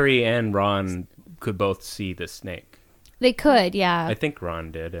around it. Harry and Ron could both see the snake. They could, yeah. I think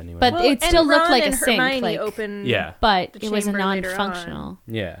Ron did anyway. But it still looked like a sink. Hermione Like, open yeah. but the it was a chamber later non-functional.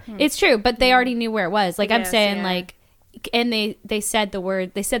 Yeah. It's true, but they already knew where it was. Like I'm Yes, saying, yeah. like, and they said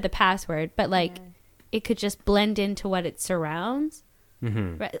the password, but like it could just blend into what it surrounds.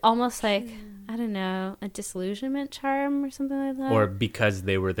 Right? Almost like I don't know, a disillusionment charm or something like that. Or because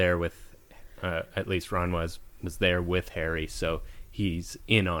they were there with at least Ron was there with Harry, so he's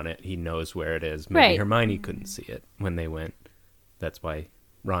in on it. He knows where it is. Maybe Right. Hermione couldn't see it when they went. That's why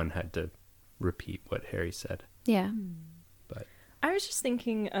Ron had to repeat what Harry said. Yeah. But I was just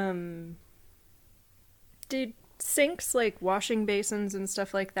thinking, did sinks, like washing basins and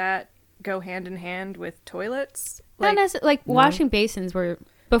stuff like that, go hand in hand with toilets? Not necessarily, like washing basins were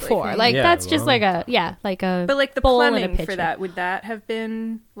before. Like Yeah, that's just well- like a But like the bowl and a plumbing for pitcher. that, would that have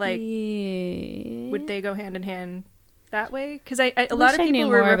been like, Yeah. would they go hand in hand that way? Because a wish lot of I knew people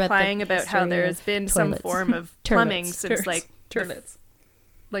were more about the replying about how history there of has been some toilets. form of plumbing Turlets. since like Turlets.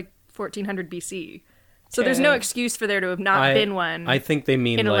 like 1400 BC. So there's no excuse for there to have not been one I think they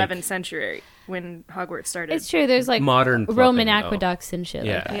mean in like 11th century when Hogwarts started. It's true. There's like modern Roman plumbing, though. aqueducts and shit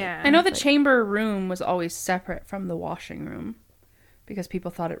Yeah. like that. Yeah. I know the chamber room was always separate from the washing room because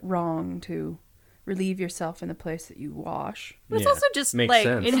people thought it wrong to relieve yourself in the place that you wash. But it's Yeah. also just Makes like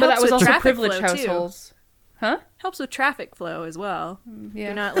sense. it But helps that was with also traffic privileged flow, too. households. Huh? Helps with traffic flow as well. Yeah.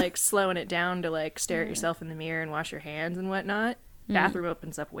 You're not like slowing it down to like stare at yourself in the mirror and wash your hands and whatnot. Bathroom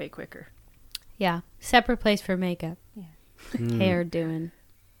opens up way quicker. Yeah. Separate place for makeup. Yeah. Hair doing.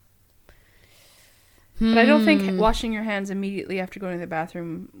 But I don't think washing your hands immediately after going to the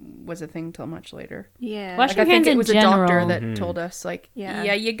bathroom was a thing till much later. Yeah. Wash Like, your I think hands it in was a doctor general. that told us, like, Yeah.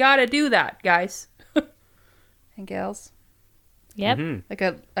 yeah, you gotta do that, guys and gals. Yep. Mhm. Like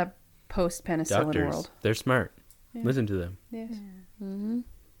a post-penicillin Doctors, world. they're smart. Yeah. Listen to them. Yes.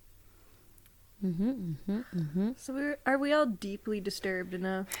 So are we all deeply disturbed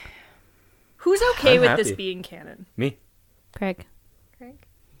enough? Who's okay I'm with this happy. being canon? Me? Craig. Craig?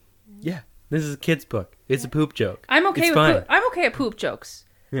 Yeah. This is a kid's book. It's a poop joke. I'm okay It's with fine. I'm okay at poop jokes.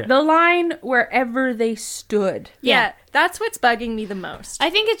 Yeah. The line wherever they stood. Yeah, that's what's bugging me the most. I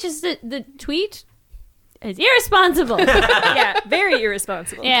think it's just the tweet is irresponsible. Yeah, very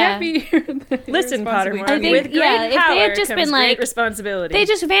irresponsible. Yeah. Can't be Listen, Pottermore, I think- with great yeah, if they power had just comes been great like- responsibility. They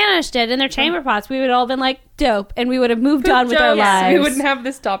just vanished it in their chamber pots. We would all been like dope, and we would have moved on with our jokes. lives. We wouldn't have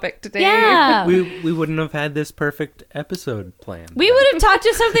this topic today. Yeah, We wouldn't have had this perfect episode planned. we would have talked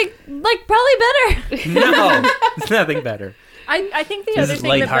to something like probably better. No, it's nothing better. I think the This other is thing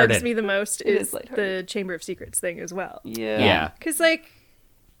that bugs lighthearted. me the most It is is lighthearted. the Chamber of Secrets thing as well. Yeah. Yeah. Because, like,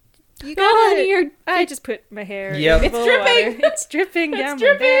 you Go gotta... honey, you're- I just put my hair Yep. in It's full dripping. water. It's dripping down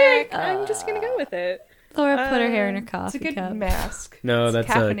my back. I'm just gonna go with it. Laura put her hair in her It's coffee a good cup. mask. No, It's that's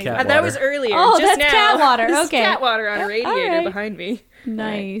a caffeinated. cat That water. was earlier. Oh, just that's now. cat water. This is Okay. cat water on a All radiator right. behind me.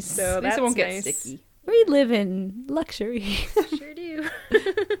 Nice. So At least that's it won't get nice. sticky. We live in luxury. Sure do.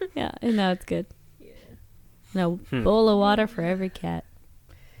 Yeah, and no, it's good. No bowl of water for every cat.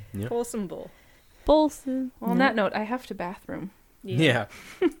 Wholesome bowl. Bolson. Well, on that note, I have to bathroom. Yeah.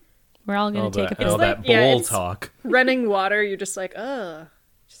 We're all gonna All take that, a all piss. like- that yeah, bowl it's- talk. Running water, you're just like,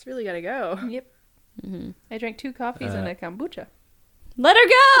 just really gotta go. Yep. I drank 2 coffees and a kombucha. Let her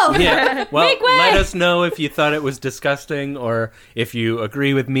go. Yeah. Well, Make way! let us know if you thought it was disgusting, or if you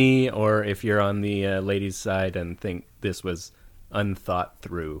agree with me, or if you're on the ladies' side and think this was unthought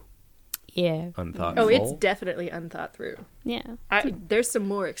through. Yeah. Unthought. Oh, it's definitely unthought through. Yeah. There's some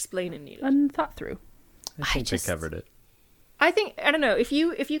more explaining needed. Unthought through. I think just- they covered it. I don't know, if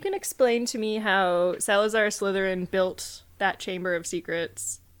you can explain to me how Salazar Slytherin built that Chamber of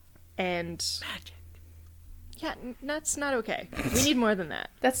Secrets and magic. Yeah, that's not okay. We need more than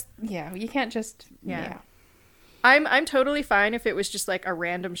that. That's you can't just Yeah. I'm totally fine if it was just like a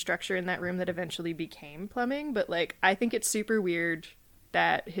random structure in that room that eventually became plumbing, but like I think it's super weird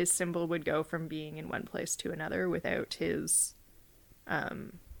that his symbol would go from being in one place to another without his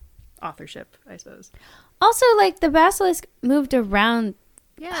authorship, I suppose. Also, like the basilisk moved around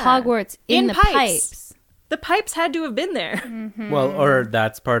Hogwarts in the pipes. The pipes had to have been there. Well, or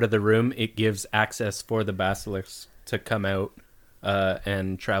that's part of the room. It gives access for the basilisk to come out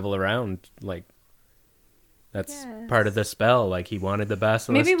and travel around. Like, that's part of the spell. Like, he wanted the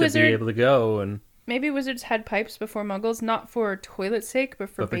basilisk Maybe to be able to go. And Maybe wizards had pipes before muggles, not for toilet sake, but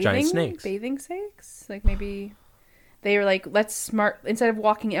for bathing. giant snakes. Bathing sakes? Like maybe they were like, instead of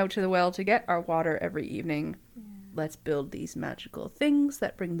walking out to the well to get our water every evening, let's build these magical things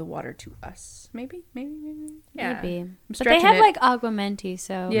that bring the water to us. Maybe. Yeah. Maybe. But they stretching have it. like Aguamenti,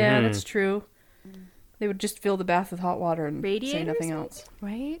 so Yeah, Mhm. that's true. They would just fill the bath with hot water and say Radiators, nothing maybe? else.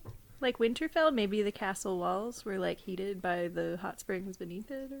 right? Like Winterfell, maybe the castle walls were like heated by the hot springs beneath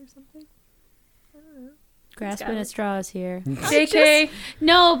it or something. Grasping got at it. straws here. JK.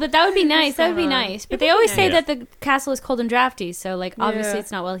 No, but that would be nice. That would be nice. But they always say nice. that the castle is cold and drafty, so like obviously Yeah.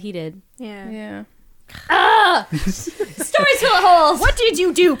 it's not well heated. Yeah. Yeah. Ah! Stories full of holes. What did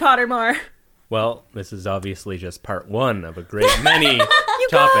you do, Pottermore? Well, this is obviously just part one of a great many You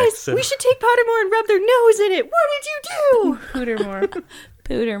topics. guys, we should take Pottermore and rub their nose in it. What did you do? Pootermore.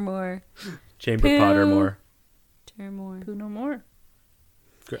 Pootermore. Chamber Poo. Pottermore. Termore. Poo no more.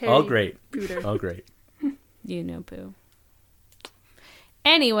 All great. Pooter. All great. You know poo.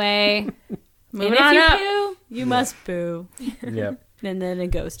 Anyway. Moving and if on you up. poo, you must poo. Yep. And then a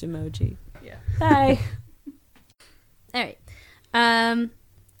ghost emoji. Yeah. Bye. All right.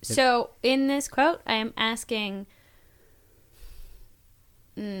 So in this quote, I am asking.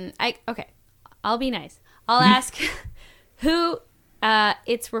 Okay, I'll be nice. I'll ask who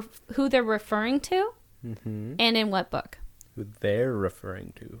who they're referring to, and in what book. Who they're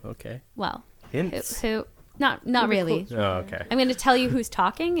referring to. Okay. Well, Hints. who not really. Oh, okay. I'm going to tell you who's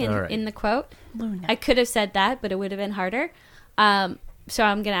talking All right. in the quote. Luna. I could have said that, but it would have been harder. So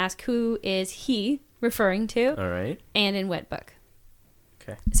I'm going to ask who is he referring to, All right. and in what book.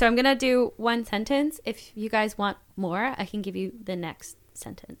 Okay. So I'm going to do one sentence. If you guys want more, I can give you the next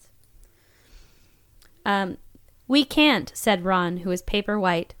sentence. We can't, said Ron, who is paper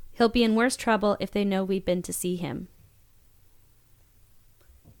white. He'll be in worse trouble if they know we've been to see him.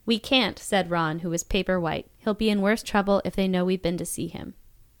 We can't, said Ron, who is paper white. He'll be in worse trouble if they know we've been to see him.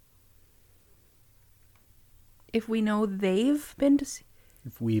 If we know they've been to see.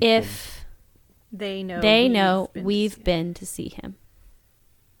 If They know. they know been to we've see been to see him.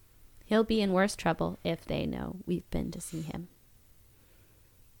 He'll be in worse trouble if they know we've been to see him.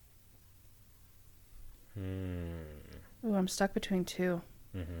 Ooh, I'm stuck between two.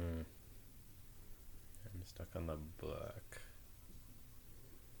 I'm stuck on the book.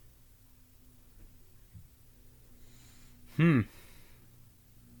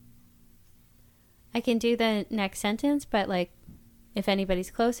 I can do the next sentence, but like, if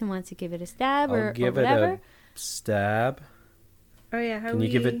anybody's close and wants to give it a stab I'll or give it whatever. a stab. Oh yeah, how Can we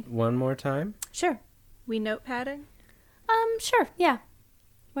you give it one more time? Sure. we notepadding? Sure. Yeah.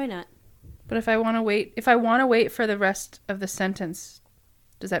 Why not? But if I want to wait for the rest of the sentence,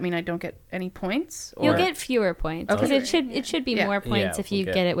 does that mean I don't get any points? Or... You'll get fewer points because Okay. it should be Yeah. more points Yeah, if you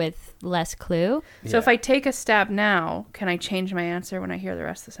we'll get it with less clue. So if I take a stab now, can I change my answer when I hear the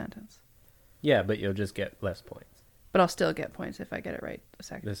rest of the sentence? Yeah, but you'll just get less points But I'll still get points if I get it right the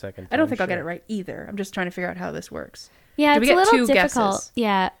second. the second time. I don't think I'll get sure. it right either. I'm just trying to figure out how this works, Yeah, Do we it's a get little two difficult. guesses?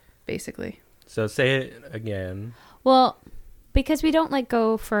 Yeah. basically. So say it again. Well, because we don't like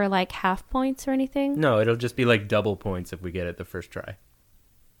go for like half points or anything. No, it'll just be like double points if we get it the first try.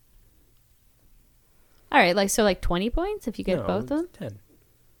 All right, like so, like 20 points if you get No, both of them. it's 10.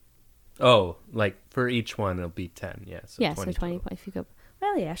 Oh, like for each one it'll be 10. Yeah. So Yeah, 20 so 20 total. points if you go.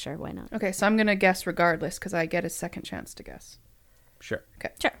 Well, yeah, sure, why not? Okay, so I'm gonna guess regardless because I get a second chance to guess. Sure.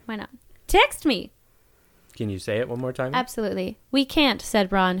 Sure, why not? Text me. Can you say it one more time? Absolutely. We can't,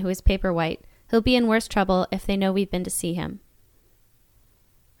 said Ron, who is paper white. He'll be in worse trouble if they know we've been to see him.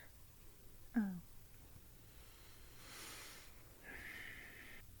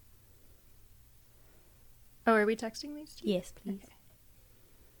 Oh, are we texting these two? Yes, please.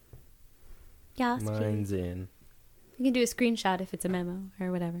 Yes, please. Mine's in. You can do a screenshot if it's a memo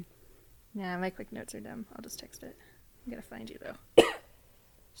or whatever. Yeah, my quick notes are dumb. I'll just text it. I'm gonna find you though.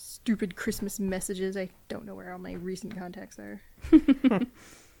 Stupid Christmas messages. I don't know where all my recent contacts are. There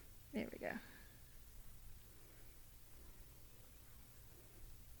we go.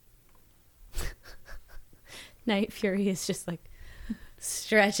 Night Fury is just like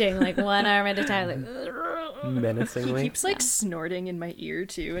stretching like one arm at a time. Like, He Menacingly. keeps like snorting in my ear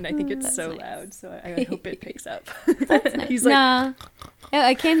too, and I think it's That's so nice. loud. So I hope it picks up. That's nice. He's like, nah.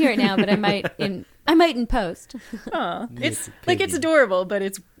 I can't hear it now, but I might in post. "Aw, it's Little like it's piggy. adorable, but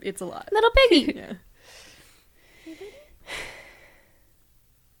it's a lot." Little piggy. Yeah.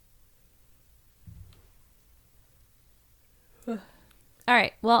 All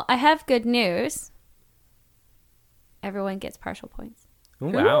right. Well, I have good news. Everyone gets partial points. Oh,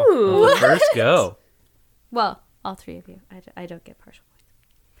 wow. Ooh. On the first go. Well, all three of you. I don't get partial points.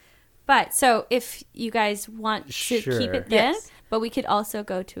 But so if you guys want to Sure. keep it then, Yes. but we could also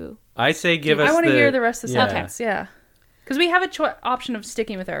go to. I say give us I want the... to hear the rest of the yeah. sentence. Yeah, because we have a option of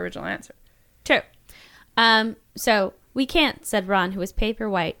sticking with our original answer. True. So we can't, said Ron, who was paper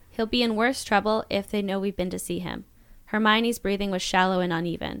white. He'll be in worse trouble if they know we've been to see him. Hermione's breathing was shallow and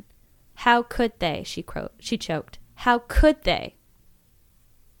uneven. How could they? She choked. How could they?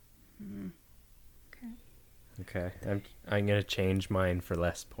 Okay. I'm going to change mine for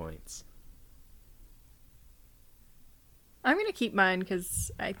less points. I'm gonna keep mine because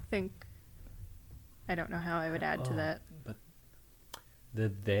I think I don't know how I would add to that. But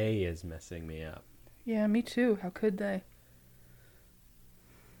the they is messing me up. Yeah, me too. How could they?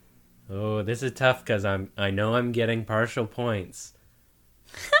 Oh, this is tough because I know I'm getting partial points.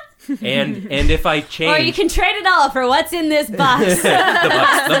 and if I change, Or you can trade it all for what's in this box.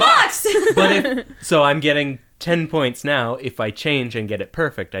 the box. But so I'm getting 10 points now. If I change and get it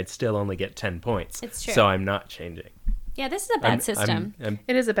perfect, I'd still only get 10 points. It's true. So I'm not changing. Yeah, this is a bad system.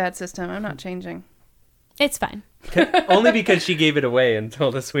 It is a bad system. I'm not changing. It's fine. Only because she gave it away and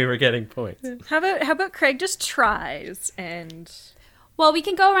told us we were getting points. How about Craig just tries and Well, we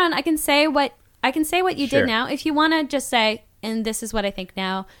can go around. I can say what you Sure. did now. If you want to just say, and this is what I think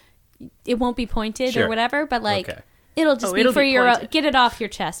now, it won't be pointed Sure. or whatever, but like Okay. it'll just be it'll for be your pointed. get it off your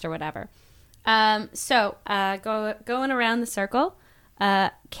chest or whatever. Going around the circle,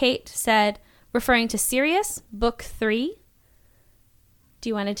 Kate said, referring to Sirius, book 3. Do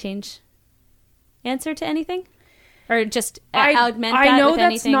you want to change answer to anything? Or just augment that I know with that's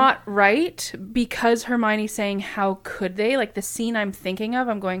anything? not right because Hermione's saying, how could they? Like the scene I'm thinking of,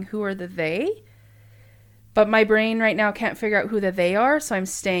 I'm going, who are the they? But my brain right now can't figure out who the they are, so I'm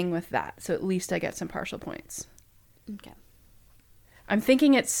staying with that. So at least I get some partial points. Okay. I'm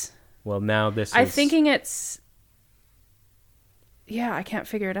thinking it's... Well, now this I'm is... thinking it's... Yeah, I can't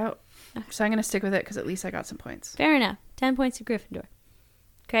figure it out. So I'm going to stick with it because at least I got some points. Fair enough. 10 points to Gryffindor.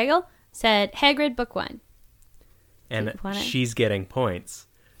 Craigle said Hagrid, book 1. And Wanna- she's getting points.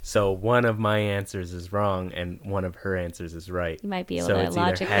 So one of my answers is wrong and one of her answers is right. You might be able So to it's either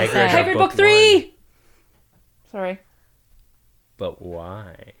logically Hagrid say. or Hagrid, book book 3! one. Sorry. But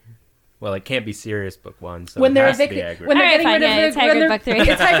why? Well, it can't be Sirius book 1, so When it they're has to be evicted, Hagrid. when they're All right, getting fine, rid yeah, of it's the, Hagrid when they're- book 3.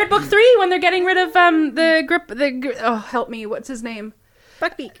 It's Hagrid book 3 when they're getting rid of the grip. Oh, help me! What's his name?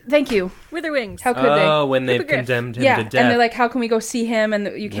 Buckbeak, Thank you. Witherwings. How could they? Oh, when they've Hippogriff. condemned him Yeah, to and death. they're like, how can we go see him? And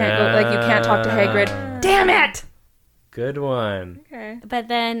you can't go, like, you can't talk to Hagrid. Damn it! Good one. Okay. But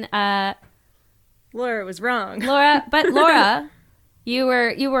then Laura was wrong. Laura, you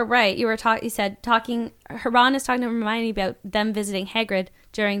were right. You said talking. Ron is talking to Hermione about them visiting Hagrid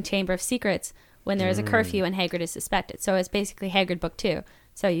during Chamber of Secrets when there is a curfew and Hagrid is suspected. So it's basically Hagrid book 2.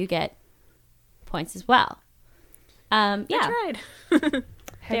 So you get points as well. Yeah, I tried.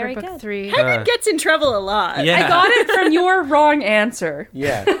 Very Hagrid book good. 3. Hagrid gets in trouble a lot. Yeah. I got it from your wrong answer.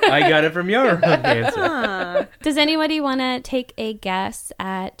 Yeah, I got it from your wrong answer. Does anybody want to take a guess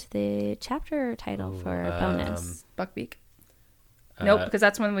at the chapter title for a bonus? Buckbeak. Nope, because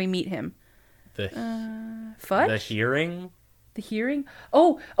that's when we meet him. The Fudge? the hearing? The hearing?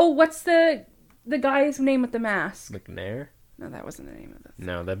 Oh, what's the guy's name with the mask? McNair? No, that wasn't the name of it.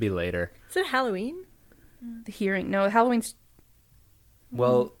 No, that'd be later. Is it Halloween? The hearing. No, Halloween's...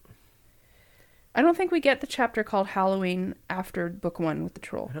 Well, I don't think we get the chapter called Halloween after book 1 with the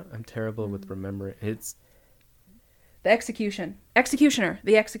troll. I'm terrible with remembering. It's The execution. Executioner.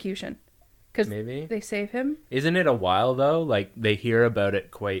 The execution. Because maybe. they save him. Isn't it a while though? Like they hear about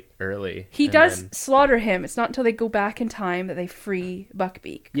it quite early. He and does then- slaughter him. It's not until they go back in time that they free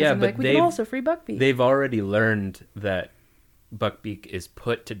Buckbeak. 'Cause Yeah, I'm but like, we can they've- also free Buckbeak. They've already learned that Buckbeak is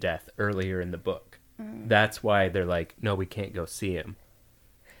put to death earlier in the book. That's why they're like, no, we can't go see him.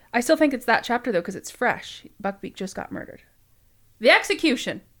 I still think it's that chapter, though, because it's fresh. Buckbeak just got murdered. The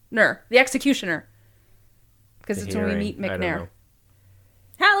executioner. The executioner. Because The it's when we hearing, meet I don't McNair. Oh.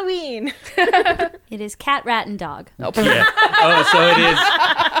 Halloween. It is cat, rat, and dog. Nope. Yeah. Oh,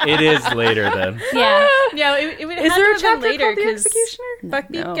 so it is later then. Yeah. Yeah, it would Is have there to a have chapter been later called The because Executioner?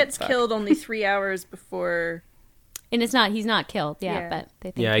 Buckbeak No, gets fuck. killed only 3 hours before. And he's not killed. Yeah, Yeah. but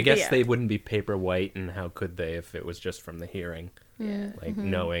they think Yeah, I guess Yeah. they wouldn't be paper white, and how could they if it was just from the hearing? Yeah. Like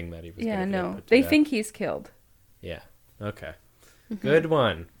knowing that he was Yeah, gonna get no. put to They death. think he's killed. Yeah. Okay. Good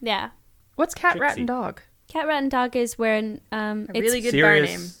one. Yeah. What's cat, rat, Trixie. and dog? Cat, rat, and dog is when A it's really good bar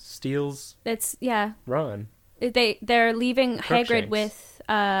Sirius name. steals it's yeah. Ron. They're leaving Hagrid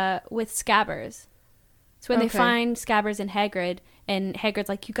Crookshanks. with Scabbers. So when they Okay. find Scabbers and Hagrid's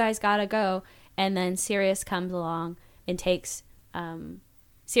like, you guys gotta go, and then Sirius comes along and takes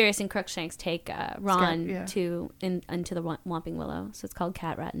Sirius and Crookshanks take Ron yeah. into the Whomping Willow. So it's called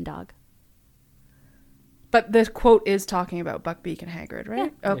Cat, Rat, and Dog. But the quote is talking about Buckbeak and Hagrid,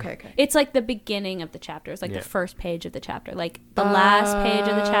 right? Yeah. Okay, okay. It's like the beginning of the chapter. It's like Yeah. the first page of the chapter. Like the last page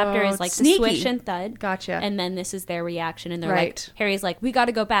of the chapter is like sneaky. the swish and thud. Gotcha. And then this is their reaction, and they're Right. like, Harry's like, we got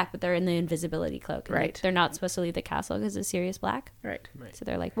to go back, but they're in the invisibility cloak. And Right. they're not supposed to leave the castle because it's Sirius Black. Right. So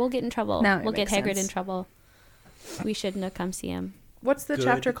they're like, we'll get in trouble. Now it We'll get makes Hagrid in sense. trouble. We shouldn't have come see him. What's the Good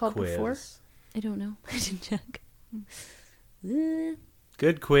chapter called quiz. before? I don't know. I didn't check.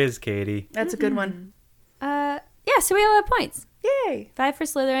 Good quiz, Katie. That's a good one. Yeah, so we all have points. Yay! 5 for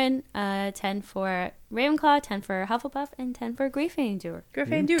Slytherin, 10 for Ravenclaw, 10 for Hufflepuff, and 10 for Gryffindor.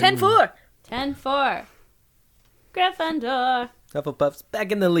 Gryffindor. 10-4. 10 for Gryffindor. Hufflepuff's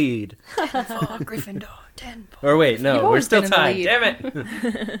back in the lead. 10-4, Gryffindor, 10-4. Or wait, You've no, we're always still been in the tied. lead. Damn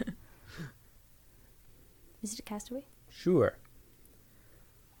it. Is it a Castaway? Sure.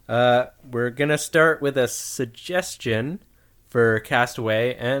 We're gonna start with a suggestion for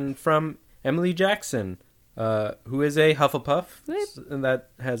Castaway, and from Emily Jackson, who is a Hufflepuff, and that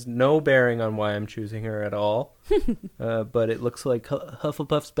has no bearing on why I'm choosing her at all. But it looks like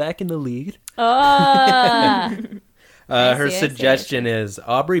Hufflepuff's back in the lead. Oh! Her I see. suggestion is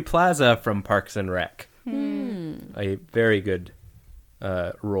Aubrey Plaza from Parks and Rec. A very good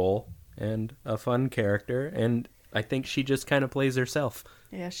role and a fun character, and I think she just kind of plays herself.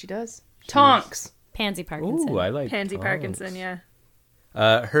 Yeah, she does. Tonks. Pansy Parkinson. Ooh, I like Pansy Tonks. Parkinson, yeah.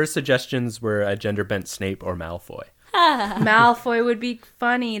 Her suggestions were a gender bent Snape or Malfoy. Malfoy would be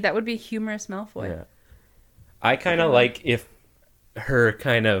funny. That would be humorous Malfoy. Yeah. I kind of like if her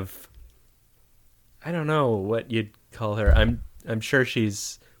kind of, I don't know what you'd call her. I'm sure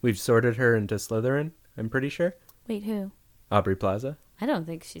we've sorted her into Slytherin. I'm pretty sure. Wait, who? Aubrey Plaza. I don't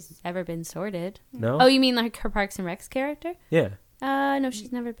think she's ever been sorted. No. Oh, you mean like her Parks and Recs character? Yeah. No,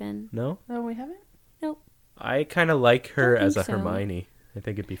 she's never been. No. Oh, we haven't? Nope. I kind of like her Don't as a think so. Hermione. I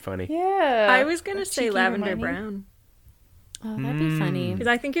think it'd be funny. Yeah. I was going to A say cheeky Lavender Hermione. Brown. Oh, that'd be funny. Because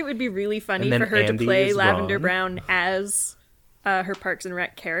I think it would be really funny And then for her Andy to play is Lavender Ron. Brown as her Parks and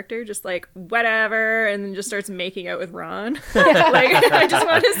Rec character, just like whatever, and then just starts making out with Ron. Like, I just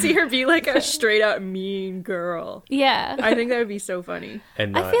want to see her be like a straight up mean girl. Yeah. I think that would be so funny.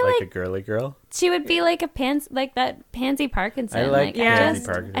 And I not feel like like- a girly girl. She would be like like that Pansy Parkinson. I like Pansy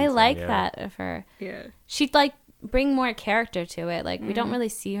Parkinson, I like yeah. that of her. Yeah. She'd like bring more character to it. Like we don't really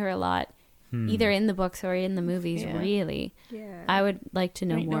see her a lot, either in the books or in the movies. Yeah. Really, Yeah. I would like to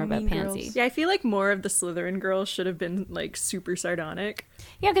know Ain't no more about mean Pansy. girls. Yeah, I feel like more of the Slytherin girls should have been like super sardonic.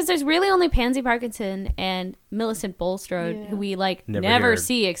 Yeah, because there's really only Pansy Parkinson and Millicent Bulstrode Yeah. who we like Never never hear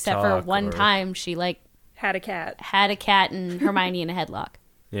see except for talk one or- time she like Had a cat. had a cat and Hermione in a headlock.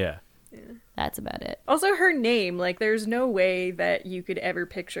 Yeah. That's about it. Also, her name, like, there's no way that you could ever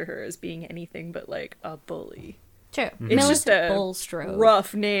picture her as being anything but like a bully. True. It's just a Bulstrode.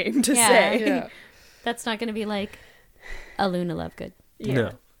 rough name to Yeah. say. Yeah. That's not going to be like a Luna Lovegood. Yeah.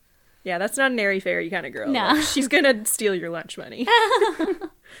 No. Yeah, that's not an airy fairy kind of girl. No. Like, she's gonna steal your lunch money. Give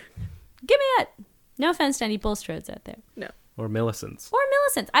me it. No offense to any Bulstrodes out there. No. Or Millicent's. Or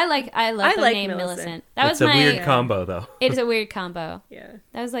Millicent. I love the like name Millicent. Millicent. That It's was a my weird combo, though. It is a weird combo. Yeah.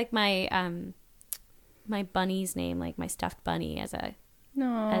 That was like my my bunny's name, like my stuffed bunny as a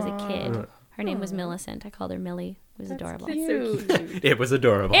kid. Her name was Millicent. I called her Millie. It was adorable. That's so cute. It was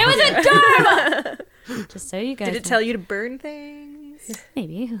adorable. It was adorable. Just so you guys Did it know. tell you to burn things?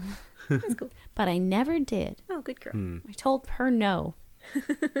 Maybe. That's cool. But I never did. Oh, good girl. I told her no.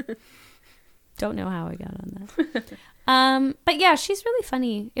 Don't know how I got on that. But yeah, she's really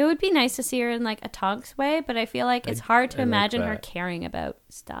funny. It would be nice to see her in like a Tonks way, but I feel like it's hard to I like imagine her that. caring about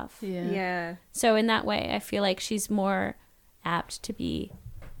stuff. Yeah. So in that way, I feel like she's more apt to be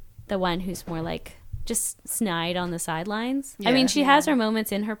the one who's more like just snide on the sidelines. I mean, she has her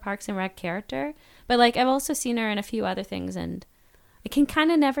moments in her Parks and Rec character, but like I've also seen her in a few other things, and I can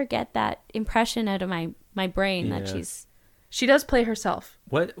kind of never get that impression out of my brain that Yeah. She does play herself.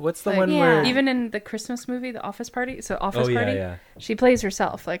 What's the Like, one Yeah. where... Even in the Christmas movie, The Office Party. So Office Oh, Party. yeah. She plays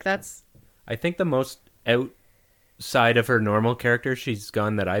herself. Like that's I think the most outside of her normal character she's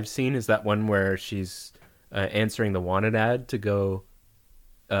gone that I've seen is that one where she's answering the wanted ad to go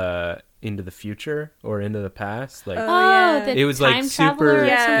into the future or into the past. Like, yeah. the It was, like, time super traveler or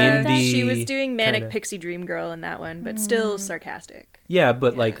Yeah, something like that? indie- she was doing Manic kinda- Pixie Dream Girl in that one, but still sarcastic. yeah,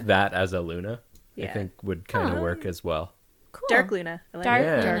 but like that as a Luna, I Yeah. think would kind of work as well. Cool. Dark Luna. I like Dark it.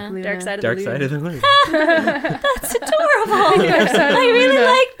 Yeah. Luna. Dark Luna. Dark side of Dark the side Luna. of the Luna. That's adorable. I really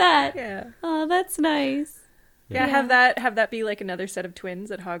like that. Yeah. Oh, that's nice. Yeah, have that be like another set of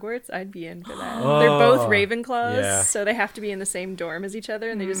twins at Hogwarts. I'd be in for that. Oh, They're both Ravenclaws, yeah. so they have to be in the same dorm as each other,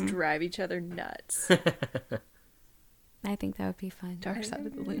 and they just drive each other nuts. I think that would be fun. Dark Side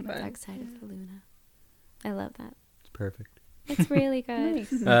of the Luna. Dark side of the Luna. I love that. It's perfect. It's really good.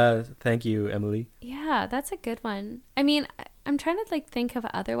 Thank you, Emily. Yeah, that's a good one. I mean, I'm trying to like think of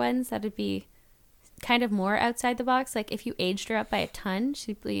other ones that would be kind of more outside the box. Like if you aged her up by a ton,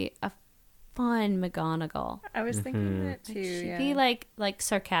 she'd be a fun McGonagall. I was thinking that too. Like, she'd yeah. be like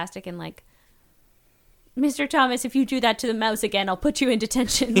sarcastic and like, Mr. Thomas, if you do that to the mouse again, I'll put you in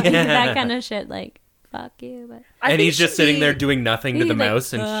detention. Like that kind of shit. Like fuck you. But And he's just sitting there She'd doing nothing to the He's like,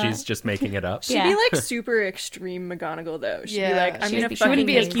 mouse, and she's just making it up. Yeah. be like super extreme McGonagall though. She'd be Yeah, like, I'm she gonna would be- she fucking wouldn't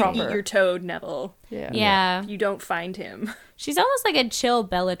be make as you proper. eat your toad, Neville. yeah. If you don't find him. She's almost like a chill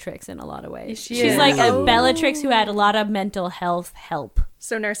Bellatrix in a lot of ways. She She's is. like a Oh. Bellatrix who had a lot of mental health help.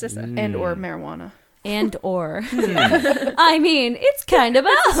 So Narcissa. And or marijuana. And or. I mean, it's kind of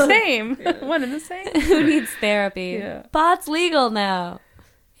both. Same. One and the same. Who needs therapy? Yeah. Pot's legal now.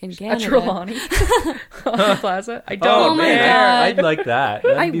 In A Canada. Trelawney on the plaza. I Oh, don't Oh my man, God. I'd like that.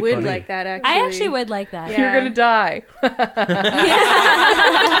 That'd I be would funny. like that actually. I actually would like that. Yeah. You're gonna die.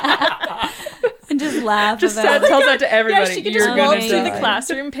 And just laugh Just about it. tells that to everybody. Yeah, she could You're just gonna walk gonna through the die.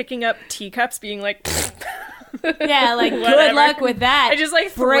 classroom picking up teacups, being like, Yeah, like, good Whatever. luck with that. I just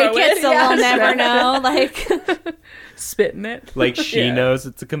like break throw it so Yeah. we'll never know. Like, Spitting it. Like she Yeah. knows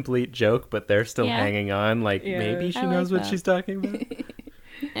it's a complete joke, but they're still Yeah. hanging on. Like Yeah. maybe she I knows like what that. she's talking about.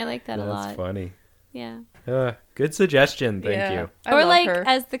 I like that a That's lot. funny. Yeah. Good suggestion. Thank Yeah. you. I Or love like her.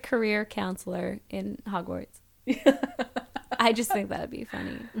 as the career counselor in Hogwarts. I just think that'd be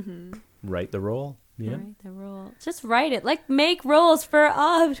funny. Write the role. Yeah. Write the rule. Just write it. Like make rules for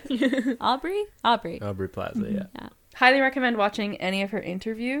Aubrey. Aubrey. Aubrey Plaza. Yeah. Highly recommend watching any of her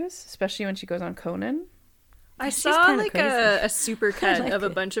interviews, especially when she goes on Conan. I She's saw kinda like crazy. a super cut like of a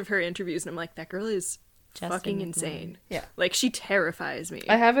it. bunch of her interviews, and I'm like, that girl is Just fucking in insane. Yeah. Like she terrifies me.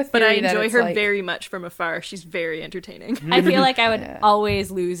 I have a but I theory that enjoy it's her like- very much from afar. She's very entertaining. I feel like I would Yeah.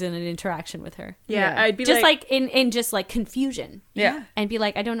 always lose in an interaction with her. Yeah, Yeah. I'd be Just like, like in just like confusion. Yeah. And be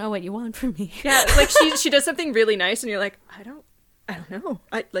like, I don't know what you want from me. yeah, like she does something really nice, and you're like, I don't know.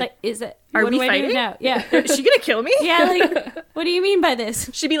 I Like, is it? Are what we do I do fighting? now? Yeah. is she gonna kill me? Yeah. Like, what do you mean by this?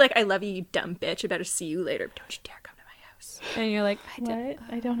 She'd be like, I love you, you dumb bitch. I better see you later. But don't you dare come to my house. And you're like, I don't. What?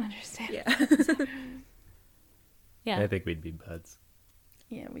 I don't understand. Yeah. Yeah. I think we'd be buds.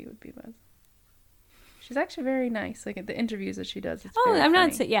 Yeah, we would be buds. She's actually very nice. Like at the interviews that she does, it's Oh, very I'm not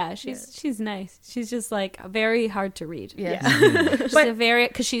funny. saying. Yeah, she's nice. She's just like very hard to read. Yeah. She's a very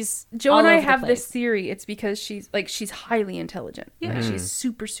because she's Joe all and I over the have place. this theory. It's because she's highly intelligent. Yeah. Like, she's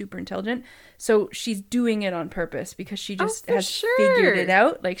super intelligent. So she's doing it on purpose because she just for has sure. figured it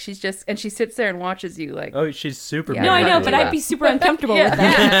out. Like she sits there and watches you. Like Oh, she's super. Yeah. No, I know, manipulative. but I'd be super uncomfortable with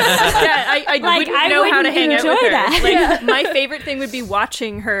that. Yeah, I Like, wouldn't I know how to wouldn't hang out enjoy with her. that. Like, my favorite thing would be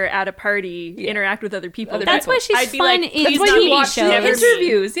watching her at a party interact with other people. That's why she's I'd be fun like, in please why not you TV watch shows. the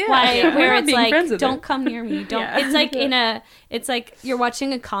interviews. Yeah, Why, Yeah. We're where not it's being like, friends with don't her. come near me. Don't. Yeah. It's like it's like you're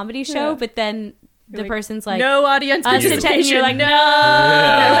watching a comedy show, Yeah. but then the like, person's like, no audience us participation. and you're like,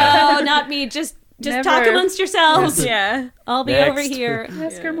 no, not me. Just Never. talk amongst yourselves. Yeah. I'll be Next. over here.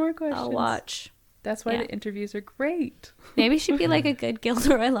 Ask her more questions. I'll watch. That's why Yeah. the interviews are great. Maybe she'd be like a good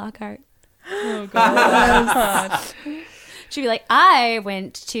Gilderoy Lockhart. Oh god. She'd be like, I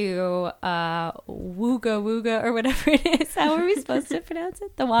went to Wooga Wooga or whatever it is. How are we supposed to pronounce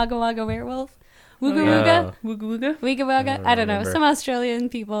it? The Wagga Wagga Werewolf? Wooga Wooga? Oh. Wooga wooga. Wooga Wugga? I don't know. remember. Some Australian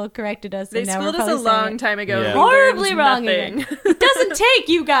people corrected us. They and now we're schooled us a probably saying long it. time ago. Yeah. We Horribly learned wrong nothing. again. It doesn't take,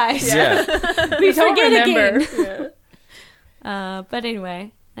 you guys. Yeah. We don't forget remember. again. But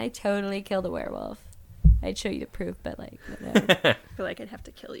anyway, I totally killed a werewolf. I'd show you the proof, but like, whatever. I feel like I'd have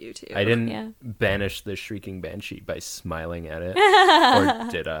to kill you too. I didn't Yeah. banish the shrieking banshee by smiling at it, or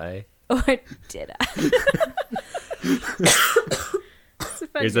did I? Or did I? It's a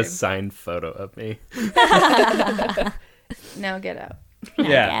fun Here's a game. signed photo of me. Now get out. Now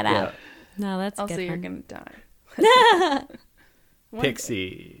get out. No, that's Also, good. you're fun. gonna die. One day.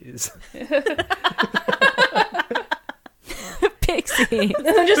 Pixies. Pixie.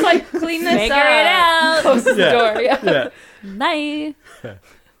 I'm just like clean this Figure up. it out. Close the door. Yeah. Yeah. Bye.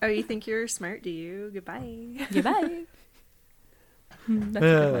 Oh, you think you're smart, do you? Goodbye. Goodbye. That's a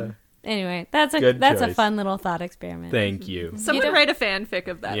good one. Anyway, that's a Good that's a choice. fun little thought experiment. Thank you. Someone don't- write a fanfic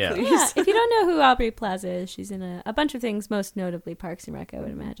of that, Yeah. please. Yeah, if you don't know who Aubrey Plaza is, she's in a bunch of things, most notably Parks and Rec, I would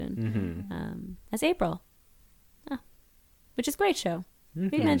imagine. Mm-hmm. As April. Which is a great show. We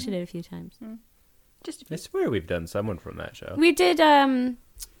mentioned it a few times. Just I swear we've done someone from that show. We did Leslie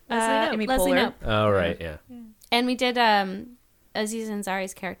Leslie Poehler. Knope. Oh, right, yeah. And we did Aziz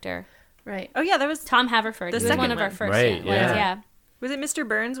Ansari's character. Right. Oh yeah, that was Tom Haverford. The He was one second of our one. first Right, ones. yeah. Yeah. was it Mr.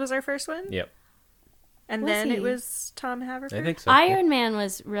 Burns was our first one? Yep. And Was then he? it was Tom Haverford. I think so. Iron Man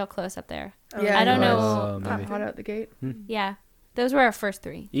was real close up there. Yeah, I don't he know. was maybe. hot out the gate. Yeah. Those were our first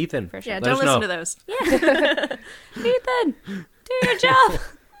three. Ethan. For sure. Yeah, Let don't us listen know. to those. Ethan, do your job.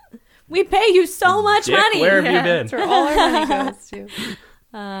 We pay you so much Dick, money. where have Yeah. you been? That's where all our money goes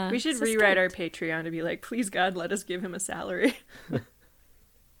to. We should so rewrite our Patreon to be like, please God, let us give him a salary.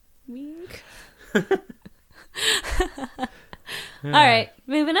 Weak. All right,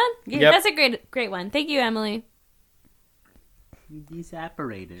 moving on. Yep. That's a great one. Thank you, Emily. You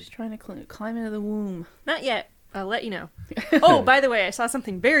disapparated. Just trying to climb into the womb. Not yet. I'll let you know. Oh, by the way, I saw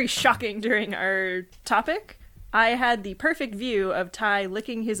something very shocking during our topic. I had the perfect view of Ty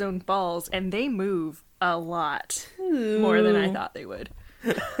licking his own balls, and they move a lot. More than I thought they would.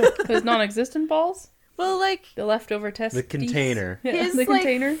 Those non-existent balls? Well, like, The leftover testes? The container. Yeah, his the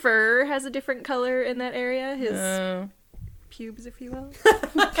container? fur has a different color in that area. His Oh. pubes, if you will.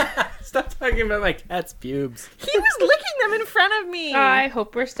 Stop talking about my cat's pubes. He was licking them in front of me. I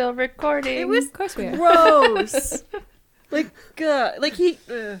hope we're still recording. It was Of course we are. gross. Like, like he.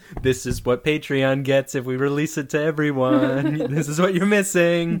 This is what Patreon gets if we release it to everyone. This is what you're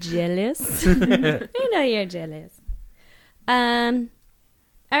missing. Jealous? I know you're jealous. All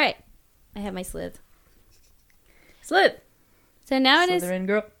right. I have my slith. Slid. So now it is Slytherin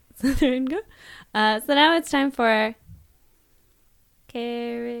girl. Slytherin go. So now it's time for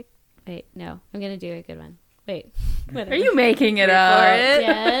Wait, no. I'm gonna do a good one. Wait. Are you making it Wait up? for it.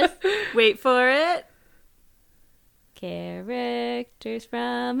 Yes. Wait for it. Characters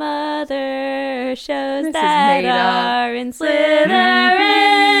from other shows This is that made up. are in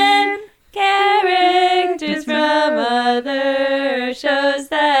Slytherin. Characters from other shows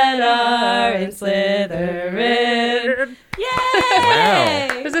that are in Slytherin. Yay! Wow.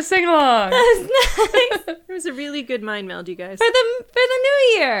 There's a sing-along. That's nice It was a really good mind meld, you guys. for the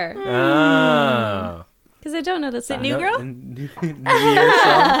new year. Oh. Because I don't know the song. New Girl? New Year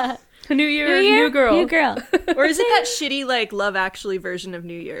song. New year, New year, new girl. new girl. Or is it that shitty, like, Love Actually version of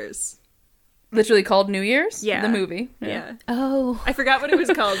New Year's? Literally called New Year's? Yeah. The movie. Yeah. Oh. I forgot what it was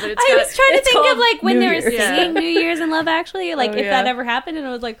called, but it's I was trying to it's think of called like when New they were Year's. singing New Year's in Love Actually, like Oh, if yeah. that ever happened, and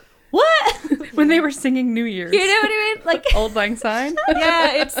I was like, what? When they were singing New Year's. You know what I mean? Like, Old Lang Syne.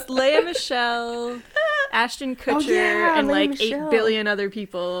 Yeah, it's Leia Michelle, Ashton Kutcher, yeah, and Lea like Michele. 8 billion other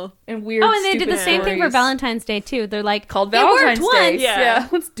people. And weird, oh, and they did the stupid same thing for stories. Valentine's Day too. They're like Called "It worked Valentine's Day. once." Yeah.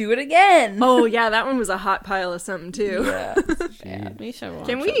 Let's do it again. Oh, yeah, that one was a hot pile of something, too. Yeah. We should watch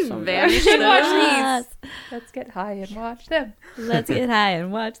Can it we sometime. vanish We should watch those? Yes. Let's get high and watch them. Let's get high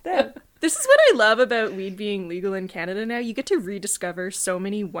and watch them. This is what I love about weed being legal in Canada now. You get to rediscover so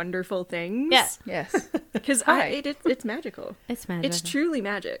many wonderful things. Yeah. Yes. Because Hi. it's magical. It's magic. It's truly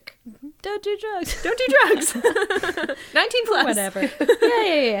magic. Don't do drugs. Don't do drugs. 19 plus. Whatever.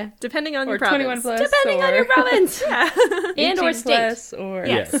 Yeah. Depending on Or your 21 province. plus. Depending on your province Yeah. and or 18 state. plus, or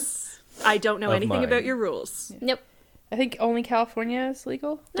Yes. I don't know Of anything mine. about your rules. Nope. I think only California is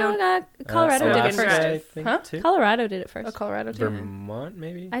legal. No, Don't- Colorado did it Alaska, first. I think, Huh? too. Colorado did it first. Oh, Colorado too. Vermont,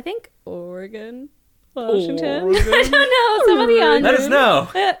 maybe? I think Oregon, Washington. Oregon? I don't know. Some of the on. Let us know.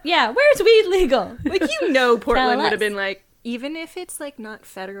 Yeah, where's weed legal? Like, you know, Portland Tell would have us. been like, even if it's like not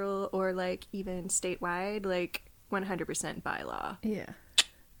federal or like even statewide, like 100% by law. Yeah.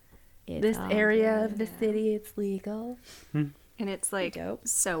 It's This all area good. of the city, it's legal. And it's like Dope.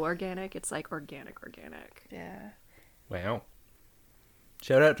 so organic. It's like organic. Yeah. Wow.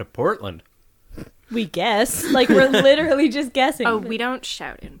 Shout out to Portland. We guess. Like, we're literally just guessing. Oh, we don't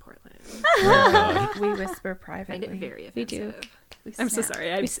shout in Portland. We whisper I find privately. it very We offensive. do. We I'm so snap.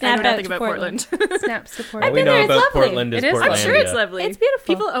 sorry. I snap know out nothing to about Portland. Portland. Snap support. All we been know there, it's about lovely. Portland is It is Portlandia. I'm sure it's lovely. It's beautiful.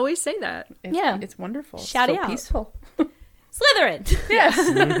 People always say that. It's, Yeah. It's wonderful. Shout so it out. peaceful. Slytherin.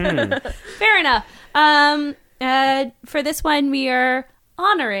 Yes. Fair enough. For this one, we are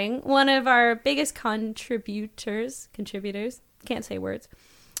honoring one of our biggest contributors. Can't say words.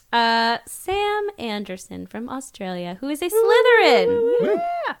 Sam Anderson from Australia, who is a Slytherin.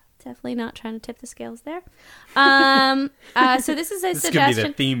 Yeah. Definitely not trying to tip the scales there. So this is a This could be the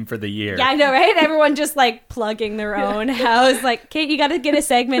suggestion. theme for the year. Yeah, I know, right? Everyone just like plugging their own house. Like, Kate, you got to get a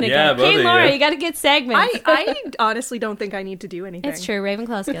segment Yeah, again. both Kate, of Laura, you. you got to get segments. I honestly don't think I need to do anything. It's true.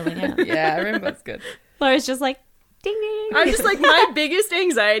 Ravenclaw's killing it. Yeah, Rainbow's good. Laura's just like, ding, ding. I'm just like, my biggest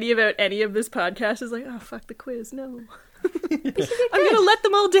anxiety about any of this podcast is like, oh, fuck the quiz. No. I'm going to let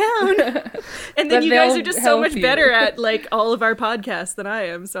them all down. And then But you guys they'll are just so help much you. better at like all of our podcasts than I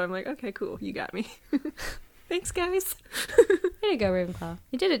am. So I'm like, okay, cool. You got me. Thanks, guys. There you go, Ravenclaw.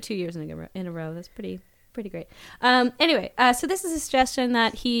 You did it 2 years in a row. That's pretty great. Anyway, so this is a suggestion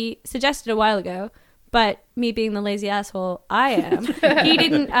that he suggested a while ago, but me being the lazy asshole I am, he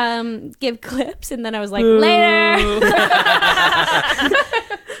didn't give clips, and then I was like, later.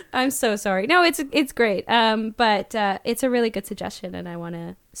 I'm so sorry. No, it's great. But it's a really good suggestion, and I want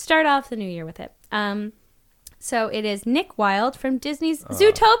to start off the new year with it. So it is Nick Wilde from Disney's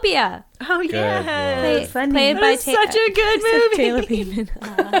Zootopia. Oh, yeah. Played by Such a good movie. Taylor Bateman.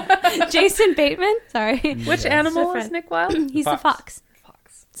 Jason Bateman. Sorry. Which animal is Nick Wilde? He's the fox.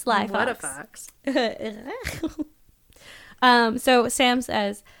 Fox. Sly What a fox. fox. So Sam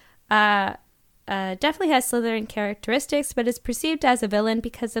says, definitely has Slytherin characteristics, but is perceived as a villain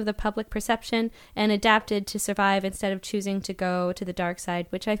because of the public perception and adapted to survive instead of choosing to go to the dark side,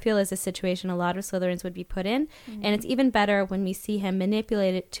 which I feel is a situation a lot of Slytherins would be put in. And it's even better when we see him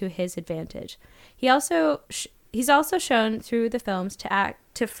manipulate it to his advantage. He's also shown through the films in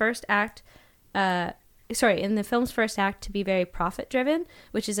the film's first act to be very profit driven,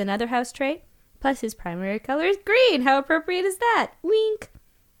 which is another house trait. Plus his primary color is green. How appropriate is that? Wink.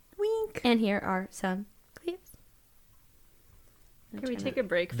 Wink. And here are some clips. Can we take a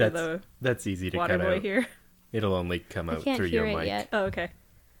break for That's easy to water cut boy out. here? It'll only come I out can't through hear your it mic. yet. Oh, okay.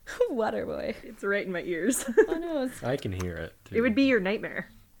 Waterboy. It's right in my ears. Oh no. I can hear it. Too. It would be your nightmare.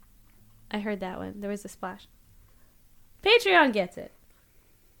 I heard that one. There was a splash. Patreon gets it.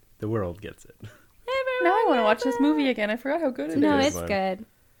 The world gets it. Everyone Now I want to watch gets this movie again. I forgot how good it is. No, good it's one. good.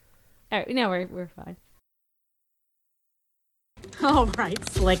 All right, no, we're fine. All right,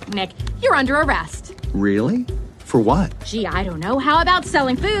 Slick Nick, you're under arrest. Really? For what? Gee, I don't know. How about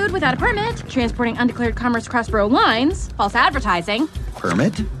selling food without a permit, transporting undeclared commerce across borough lines, false advertising?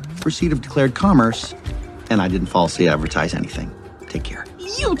 Permit? Receipt of declared commerce. And I didn't falsely advertise anything. Take care.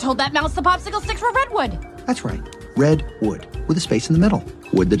 You told that mouse the popsicle sticks were redwood. That's right. Red wood, with a space in the middle.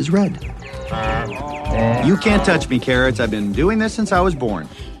 Wood that is red. You can't touch me, Carrots. I've been doing this since I was born.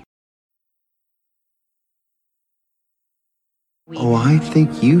 Oh, I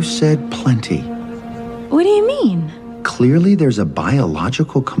think you said plenty. What do you mean? Clearly, there's a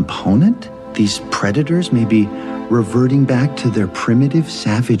biological component. These predators may be reverting back to their primitive,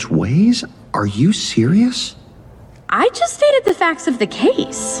 savage ways. Are you serious? I just stated the facts of the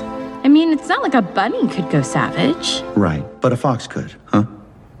case. I mean, it's not like a bunny could go savage. Right, but a fox could, huh?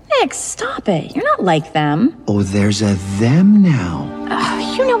 Nick, stop it. You're not like them. Oh, there's a them now.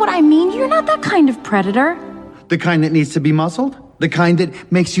 You know what I mean. You're not that kind of predator. The kind that needs to be muzzled? The kind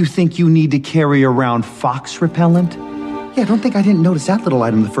that makes you think you need to carry around fox repellent? Yeah, don't think I didn't notice that little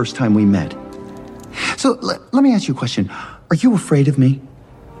item the first time we met. So, let me ask you a question. Are you afraid of me?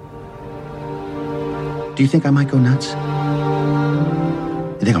 Do you think I might go nuts?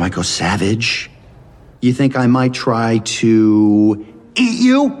 You think I might go savage? You think I might try to eat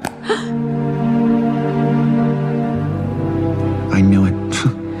you? I knew it.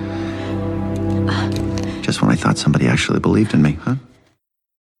 Just when I thought somebody actually believed in me, huh?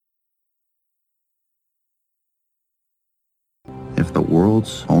 If the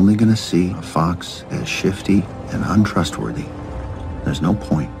world's only gonna see a fox as shifty and untrustworthy, there's no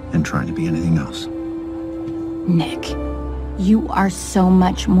point in trying to be anything else. Nick, you are so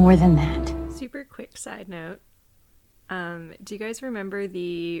much more than that. Super quick side note. Do you guys remember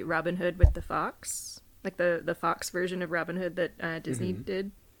the Robin Hood with the fox? Like the fox version of Robin Hood that Disney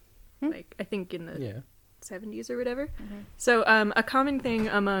did? Like, I think in the 70s or whatever. So a common thing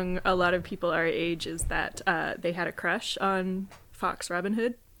among a lot of people our age is that they had a crush on Fox Robin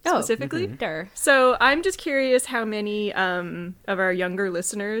Hood specifically. So I'm just curious how many of our younger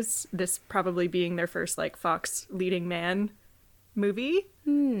listeners, this probably being their first like Fox leading man movie,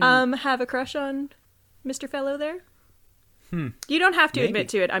 have a crush on Mr. Fellow there. You don't have to admit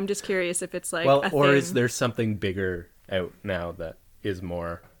to it. I'm just curious if it's like a thing. Or is there something bigger out now that is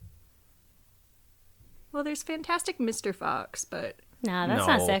more? Well, there's Fantastic Mr. Fox, but Nah, that's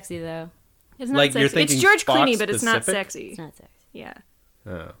not sexy though. it's not Like, you're sexy. It's thinking George Fox Clooney, but it's not specific? sexy. It's not sexy. Yeah.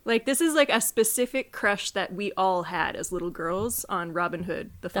 Oh. Like, this is like a specific crush that we all had as little girls on Robin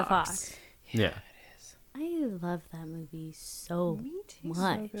Hood, the Fox. Yeah. I love that movie so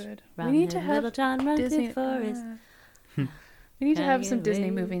much. So good. Robin We need to Hood, have Little John run Disney. through the forest. We need to have Gotta some get Disney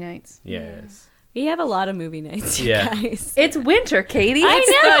away. movie nights. Yes. We have a lot of movie nights, you Yeah. guys. It's winter, Katie. I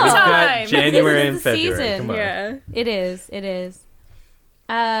know. We've got time. January and This is the February. season. Come on. Yeah. It is. It is.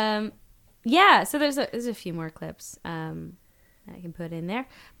 Yeah. So there's a few more clips that I can put in there,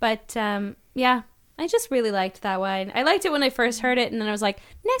 but yeah, I just really liked that one. I liked it when I first heard it, and then I was like,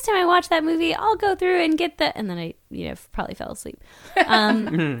 next time I watch that movie, I'll go through and get the. And then I, probably fell asleep.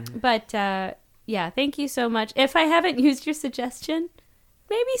 But yeah, thank you so much. If I haven't used your suggestion,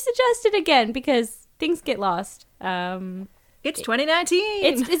 maybe suggest it again because things get lost. It's 2019.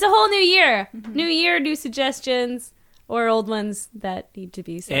 It's a whole new year. New year, new suggestions, or old ones that need to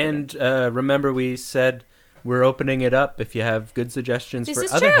be said. And remember, we said we're opening it up if you have good suggestions This for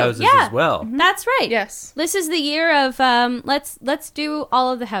is other true, houses yeah. as well. That's right. Yes. This is the year of let's do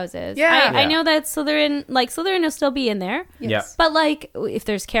all of the houses. Yeah. I know that Slytherin will still be in there. Yeah. But like if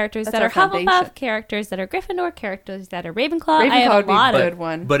there's characters That's that our are Hufflepuff, foundation. characters that are Gryffindor, characters that are Ravenclaw, I Ravenclaw have would a be lot a of good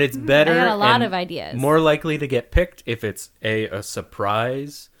one. But it's better. I got a lot and of ideas. More likely to get picked if it's a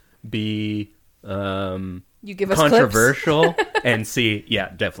surprise, B, You give us clips. controversial and see, yeah,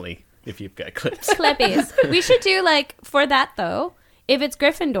 definitely, if you've got clips. Clippies. We should do, like, for that, though, if it's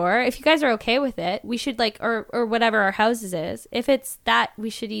Gryffindor, if you guys are okay with it, we should, like, or whatever our houses is, if it's that, we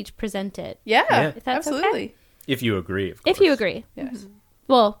should each present it. Yeah, If that's absolutely. okay. If you agree, of course. If you agree. Yes.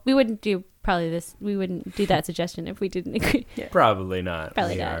 Well, we wouldn't do we wouldn't do that suggestion if we didn't agree. Probably not.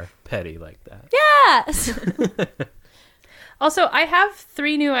 Probably we not. are petty like that. Yes! Also, I have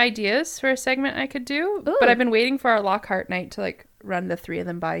 3 new ideas for a segment I could do, Ooh. but I've been waiting for our Lockhart night to like run the 3 of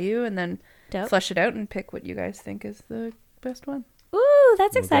them by you and then Dope. flesh it out and pick what you guys think is the best one. Ooh,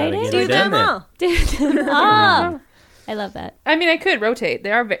 that's We gotta exciting. get Do it done them then. all. Do them all. I love that. I mean, I could rotate.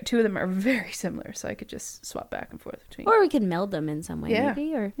 They are 2 of them are very similar, so I could just swap back and forth between. Or we could meld them in some way, Yeah.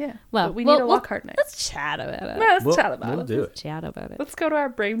 maybe. Or yeah. well, But we need a we'll- Lockhart night. Let's chat about it. Let's We'll, chat about we'll it. do it. Chat about it. Let's go to our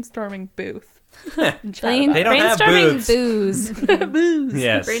brainstorming booth. And chat Brain- about They it. don't have brainstorming booths. booze.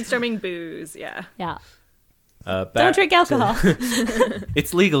 Yes. Brainstorming booze, yeah. Yeah. Back Don't drink to- alcohol.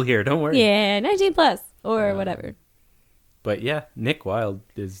 It's legal here. Don't worry. Yeah, 19 plus or whatever. But yeah, Nick Wilde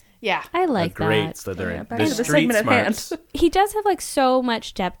is Yeah. I like a great that. Slytherin. Yeah, back the to the street segment at hand. smarts. He does have like so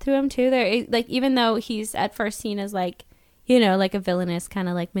much depth to him too. There, like even though he's at first seen as like, you know, like a villainous kind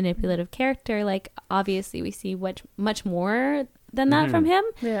of like manipulative character, like obviously we see much more than that from him.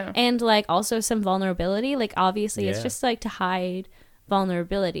 Yeah. And like also some vulnerability. Like obviously it's Yeah. just like to hide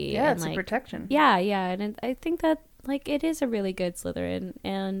vulnerability. Yeah, and, it's like, a protection. Yeah, and I think that like it is a really good Slytherin,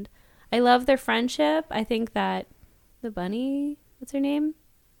 and I love their friendship. I think that the bunny, what's her name?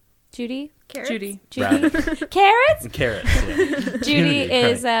 Judy. Carrots? Judy. Judy. Rabbit. Carrots. Carrots. Yeah. Judy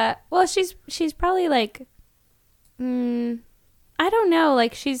is right. well, she's probably like, I don't know,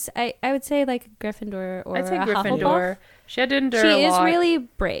 like she's I would say like Gryffindor or I'd say a Gryffindor. Hufflepuff. She had to endure She a is lot really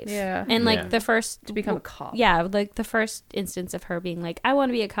brave. Yeah. And like Yeah. the first to become a cop. Yeah, like the first instance of her being like, I want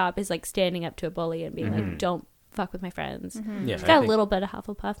to be a cop is like standing up to a bully and being like, don't fuck with my friends. Yeah, She's I got a think- little bit of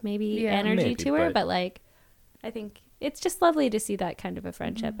Hufflepuff maybe Yeah. energy Maybe, to her, but- but like I think it's just lovely to see that kind of a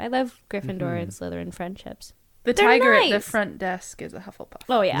friendship. I love Gryffindor and Slytherin friendships. The They're tiger at the nice. front desk is a Hufflepuff.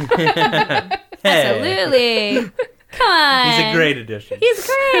 Oh yeah. Hey, Absolutely. Come on. he's a great addition. He's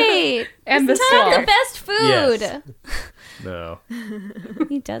great. And the He's got sloth. the best food. Yes. No.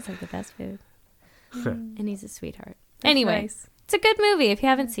 He does have the best food. And he's a sweetheart. That's Anyway, nice. it's a good movie. If you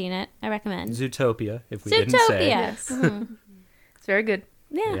haven't seen it, I recommend. Zootopia, if we didn't say. Zootopia. Mhm. It's very good.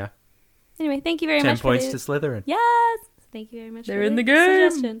 Yeah. Yeah. Anyway, thank you very 10 much points for to the... Slytherin. Yes. Thank you very much They're for in the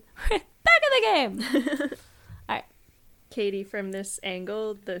game. suggestion. Back in the game. Katie, from this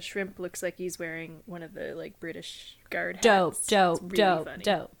angle, the shrimp looks like he's wearing one of the like British guard hats. Dope, It's dope, really dope, funny.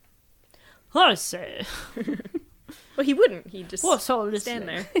 dope. I say. Well, he wouldn't. He'd just What's all this stand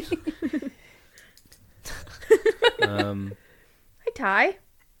there. Hi, Ty.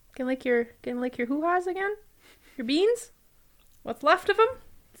 Can lick your hoo-ha's again? Your beans? What's left of them?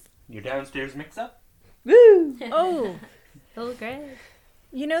 Your downstairs mix-up? Woo! Oh, Oh, great.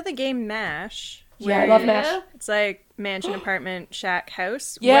 you know the game MASH? Yeah, I Where love MASH. It's like mansion, apartment, shack,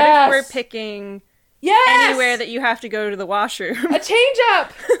 house. Yes! What if we're picking Yes! anywhere that you have to go to the washroom? A change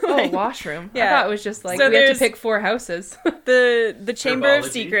up! Oh, washroom. Yeah. I thought it was just like, So we have to there's- pick 4 houses. The Chamber of Herbology.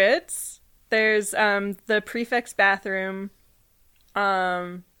 Secrets. There's the prefect's bathroom. What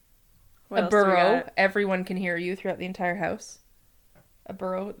A else do we burrow. got? Everyone can hear you throughout the entire house. A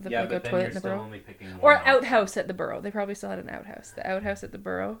burrow. Yeah, like a but then toilet you're in the still burrow. only picking one Or option. outhouse at the burrow. They probably still had an outhouse. The outhouse at the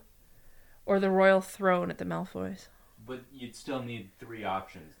burrow. Or the royal throne at the Malfoys. But you'd still need 3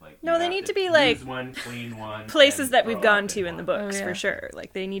 options. Like No, you they have need to be, like, use one, clean one, Places and that we've throw gone up to in the one. books Oh, yeah. for sure.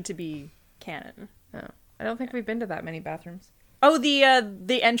 Like they need to be canon. No. I don't think we've been to that many bathrooms. Oh, the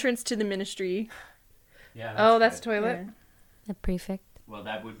entrance to the ministry. Yeah, Oh, that's good. toilet. The prefect. Well,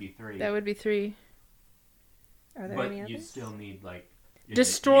 that would be 3. That would be 3. Are there but any you others? still need like is it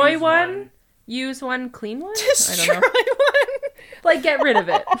Destroy use one? Use one, clean one? Destroy I don't know. one. Like, get rid of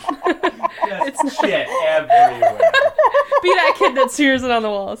it. Just shit everywhere. Be that kid that smears it on the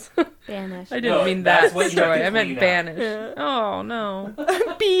walls. Banish. I didn't No, mean that's that what you have destroy. to I meant clean up. banish. Yeah. Oh, no.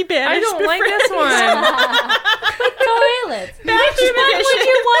 Be banished. I don't like this one. Toilets. Bathroom Which one edition. would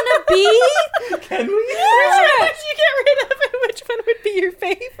you want to be? Can we? Which one would you get rid of and which one would be your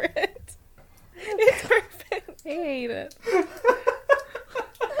favorite? It's perfect. I hate it.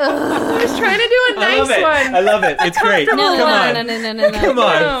 I was trying to do a I love nice it. one. I love it. It's great. No, Come on. no. Come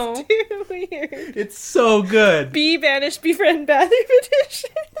on. No. Too weird. It's so good. Be banished, befriend bathroom edition.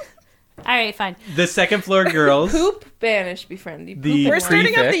 All right, fine. The second floor girls. Poop, banish, befriend. You The poop We're in starting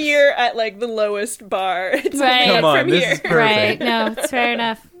off the prefects. year at like the lowest bar. It's Right. only Come up on, from this here. is perfect. Right. No, it's fair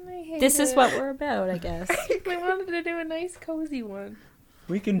enough. one. I hate This is it. what we're about, I guess. I wanted to do a nice, cozy one.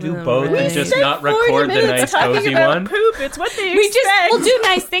 We can do All both right. and just not record the nice cozy one. Poop. It's what they We'll do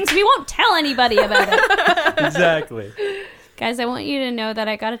nice things. We won't tell anybody about it. Exactly. Guys, I want you to know that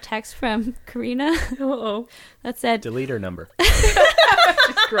I got a text from Karina Uh-oh. that said, Delete her number.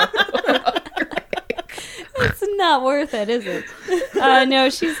 it's not worth it, is it? No,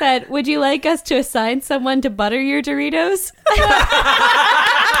 she said, would you like us to assign someone to butter your Doritos?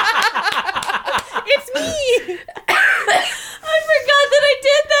 It's me! I forgot that I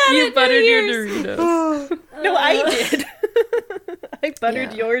did that. You at buttered New your Year's. Doritos. No, I did. I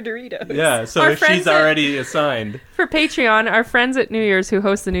buttered Yeah. your Doritos. Yeah, so Our she's friends at- already assigned. For Patreon, our friends at New Year's who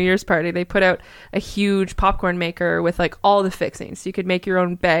host the New Year's party, they put out a huge popcorn maker with like all the fixings. So you could make your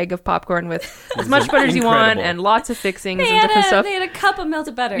own bag of popcorn with as much butter as you want Incredible. and lots of fixings They and had, different stuff. they had a cup of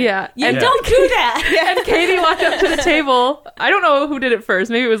melted butter. Yeah. You And- don't do that. And Katie walked up to the table. I don't know who did it first.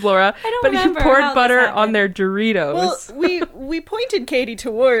 Maybe it was Laura. I don't but he remember poured how this butter happened. on their Doritos. Well, we pointed Katie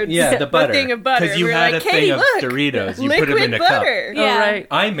towards Yeah, the butter. thing of butter. Because you we were had like, a thing Katie, of look, Doritos. You put liquid them in a cup. butter. Yeah. Oh, right.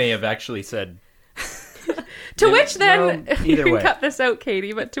 I may have actually said, To Yeah, which then, well, you either can way. cut this out,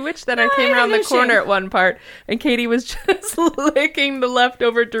 Katie, but to which then I came I around the have no corner shame. at one part, and Katie was just licking the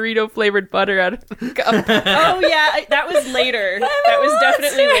leftover Dorito-flavored butter out of the cup. Oh yeah, that was later. That was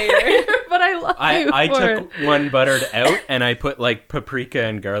definitely later. But I love you I for took it. one buttered out and I put like paprika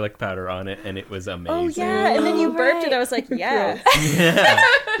and garlic powder on it, and it was amazing. Oh yeah, and then you burped right. it. I was like, yeah, Yeah.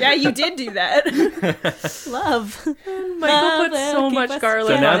 yeah, you did do that. Love. Michael put so keep much us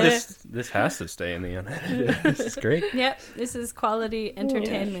garlic So now on it. this has to stay in the unedited. This is great. Yep, this is quality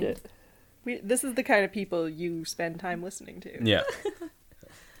entertainment. This is the kind of people you spend time listening to. Yeah.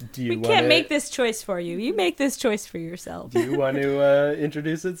 Do you We can't make this choice for you. You make this choice for yourself. Do you want to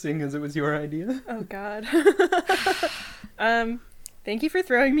introduce it, seeing as it was your idea? Oh God. Thank you for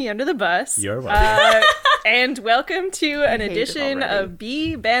throwing me under the bus. You're welcome. And welcome to an hate it edition already. of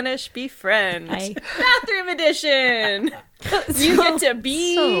Be Banish Befriend. Hi. Bathroom edition. You get to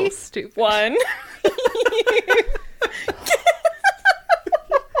be So stupid. one.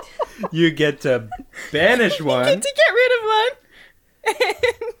 You get to banish one Get to get rid of one.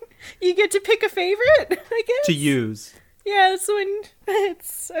 And you get to pick a favorite, I guess. to use. Yeah, that's when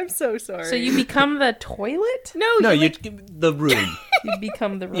I'm so sorry. So you become the toilet? No, No, you you the room. You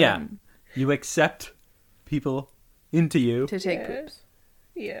become the room Yeah. You accept people into you to take Yeah. poops.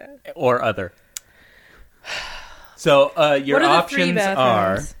 yeah. or other. So your What are the three options are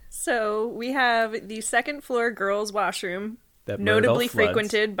bathrooms? So we have the second floor girls' washroom, that Myrtle notably floods.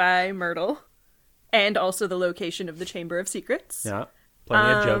 frequented by Myrtle, and also the location of the Chamber of Secrets. Yeah,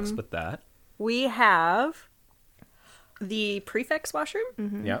 plenty of jokes with that. We have the prefect's washroom,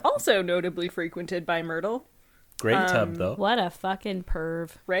 Mm-hmm. Yeah, also notably frequented by Myrtle, great tub though. What a fucking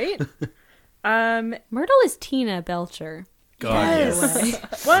perv. right? Myrtle is Tina Belcher. God, yes.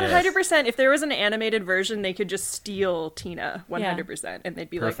 100%. If there was an animated version, they could just steal Tina 100%, and they'd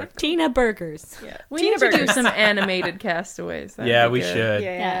be Perfect. Tina Burgers. like, yeah. We Tina need to do Burgers. some animated castaways. That'd Yeah, be we good. should.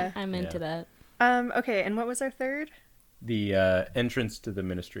 Yeah. I'm into Yeah. that. Okay, and what was our third? The entrance to the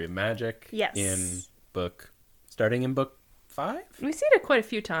Ministry of Magic. Yes. Starting in book 5. We've seen it quite a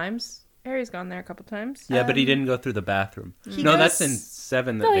few times. Harry's gone there a couple times. Yeah, but he didn't go through the bathroom. he No, goes- that's in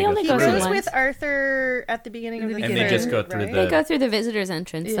 7 that No, they he go only He through. goes in goes once. with Arthur at the beginning of the And And third, they just go through right? They the go through the visitors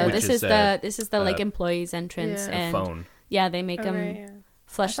entrance. Yeah. So Which this is is the like uh, employees entrance Yeah. and phone. yeah, they make Oh, them right, yeah.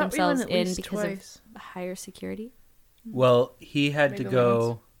 flush I thought we went themselves at in least because twice. of higher security. Well, he had to Maybe go.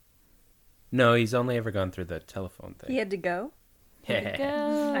 once. No, he's only ever gone through the telephone thing. He had to go. Go.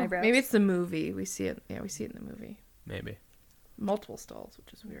 Eyebrows. Maybe it's the movie. We see it. Yeah, we see it in the movie. Maybe. Multiple stalls,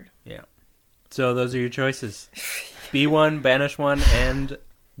 which is weird. Yeah. So those are your choices. Be one, banish one, and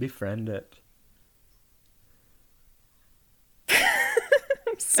befriend it.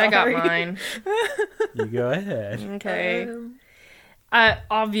 I got Sorry. mine. You go ahead. Okay.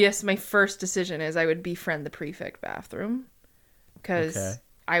 Obvious. My first decision is I would befriend the prefect bathroom because Okay.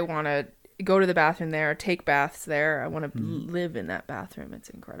 I want to go to the bathroom there, take baths there. I want to live in that bathroom. It's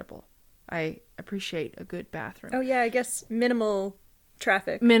incredible. I appreciate a good bathroom. Oh yeah, I guess minimal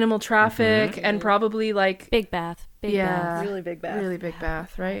traffic. Minimal traffic and probably like Big bath. Big Yeah. bath. Really big bath. really big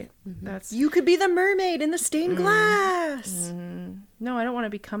bath, right? That's You could be the mermaid in the stained glass. no. I don't want to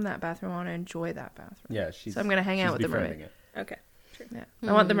become that bathroom. I want to enjoy that bathroom. Yeah, she's. So I'm gonna hang out she's with the befriending mermaid. it. Okay. Yeah,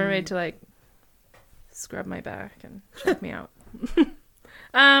 I want the mermaid to like scrub my back and check me out.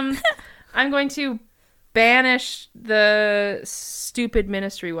 I'm going to banish the stupid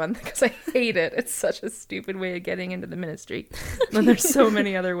ministry one because I hate it. It's such a stupid way of getting into the ministry when there's so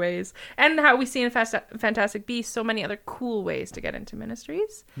many other ways. And how we see in Fantastic Beasts so many other cool ways to get into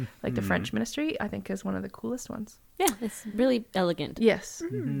ministries. Like the French ministry, I think, is one of the coolest ones. Yeah, it's really elegant. Yes.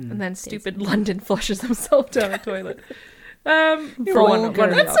 And then stupid London flushes himself down a toilet. For one of the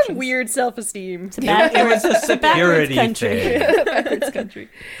That's some options. weird self-esteem. It's a bad, It was a security country. thing. Backwards country.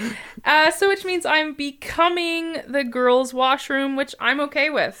 So which means I'm becoming the girls' washroom, which I'm okay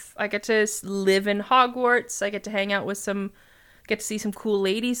with. I get to live in Hogwarts. I get to hang out with get to see some cool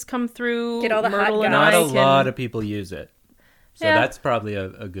ladies come through. Get all the hot Myrtle and Not I a can- lot of people use it. So Yeah. that's probably a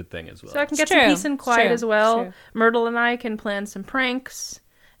good thing as well. So I can It's get some true. peace and It's quiet true. as well. It's Myrtle and I can plan some pranks,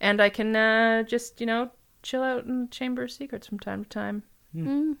 and I can just chill out in the Chamber of Secrets from time to time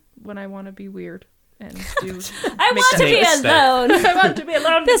when I want to be weird and do. I want to be Snake step. alone. I want to be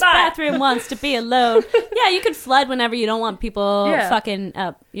alone. This bathroom wants to be alone. Yeah, you could flood whenever you don't want people Yeah. fucking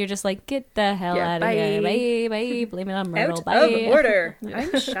up. You're just like, get the hell Yeah, out of here. Bye, bye. Blame it on Myrtle. Out Bye. of the border.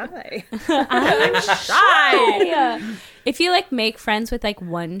 I'm shy. I'm shy. Yeah. If you make friends with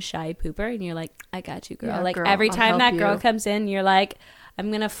one shy pooper and you're like, I got you, girl. Yeah, girl, every I'll time that help girl you. comes in, you're like,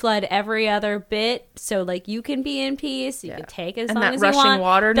 I'm gonna flood every other bit so you can be in peace. You can take as And long that as rushing you want.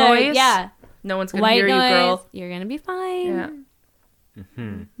 water The- noise? Yeah. No one's gonna White hear noise. you, girl. You're gonna be fine.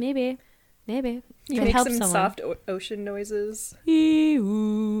 Yeah. Maybe. You Could make help some someone. soft ocean noises.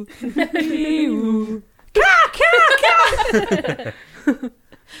 Ew. Ew.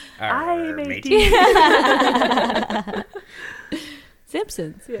 I made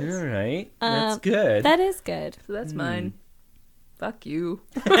Simpsons. All right. That's good. That is good. So that's mine. Fuck you.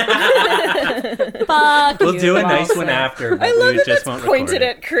 Fuck We'll you, do a nice also. one after, but I love we that just that's won't pointed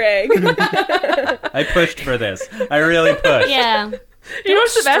record at Craig. I pushed for this. I really pushed. Yeah. You know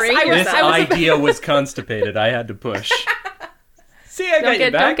what's the best? This idea was constipated. I had to push. See, I got you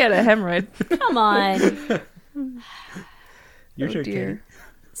Don't back. get a hemorrhoid. Come on. Your Oh, turn, dear.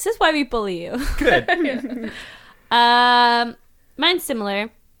 This is why we bully you. Katie. Good. Mine's similar,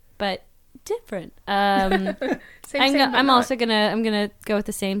 but different. Same, but I'm not. also gonna go with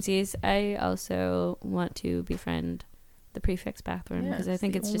the same C's. I also want to befriend the prefect's bathroom Yeah, because I it's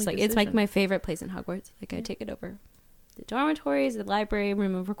think the it's just only it's decision. my favorite place in Hogwarts. I take it over the dormitories, the library,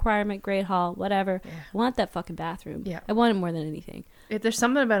 room of requirement, great hall, whatever. Yeah. I want that fucking bathroom. Yeah. I want it more than anything. There's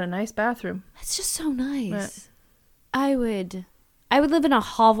something about a nice bathroom. It's just so nice. Right. I would live in a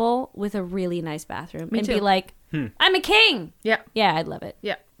hovel with a really nice bathroom Me and too. be like, I'm a king. Yeah. Yeah, I'd love it.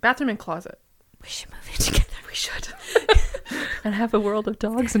 Yeah. Bathroom and closet. We should move in together. We should. And have a world of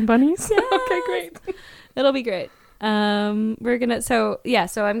dogs and bunnies. Okay, great. It'll be great. I'm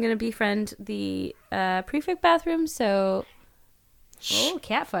gonna befriend the prefect bathroom. So,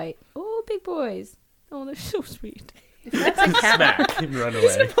 cat fight. Oh, big boys. Oh, they're so sweet. Smack and run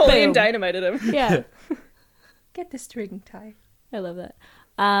away. Napoleon Boom. dynamited him. Yeah, Get the string tie. I love that.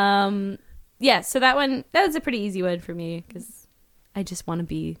 So that was a pretty easy one for me because I just want to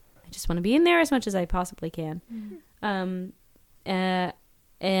be in there as much as I possibly can. And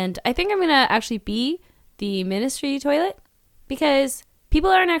I think I'm gonna actually be the ministry toilet because people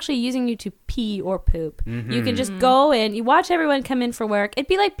aren't actually using you to pee or poop. You can just go in, you watch everyone come in for work. It'd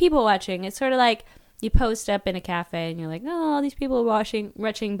be like people watching. It's sort of like you post up in a cafe and you're like, oh, all these people are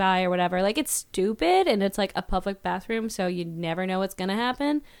rushing by or whatever. Like, it's stupid and it's like a public bathroom, so you never know what's gonna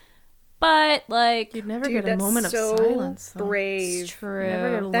happen. But You'd never Dude, get a that's moment so of silence. though. brave. it's true. Never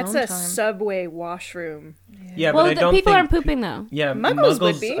get alone That's a time. subway washroom. Yeah, Well, but I the don't people think aren't pooping though. Yeah, Muggles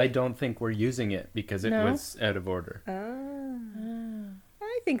would Muggles. be. I don't think we're using it because it No? was out of order.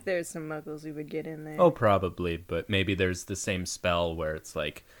 I think there's some muggles who would get in there. Oh, probably, but maybe there's the same spell where it's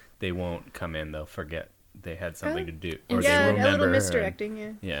like they won't come in; they'll forget they had something to do, or yeah, they a remember. little and-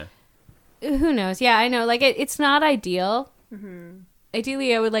 misdirecting. Yeah. Yeah. Who knows? Yeah, I know. Like, it's not ideal.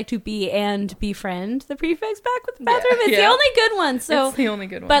 Ideally, I would like to be and befriend the prefects back with the bathroom. It's the Yeah. only good one. So, It's the only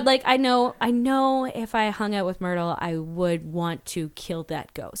good one. but like, I know if I hung out with Myrtle, I would want to kill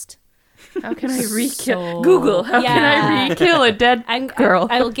that ghost. how can I re-kill? So- Google, how can I Yeah. re-kill a dead girl?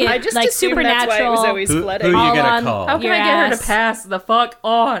 I will get I just like assumed supernatural. that's why it was always Who flooding. you all gonna on- call? How can your I get her ass. to pass the fuck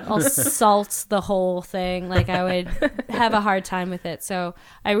on? I'll salt the whole thing. Like, I would have a hard time with it. So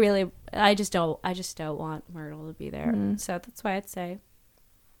I just don't want Myrtle to be there. So that's why I'd say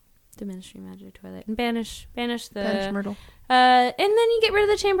the Ministry Magic Toilet and banish the Banish Myrtle. and then you get rid of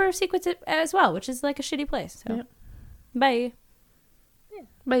the Chamber of Secrets as well, which is like a shitty place. So Yep. bye.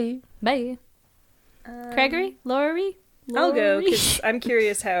 Bye. Bye. Gregory? Laurie? I'll go because I'm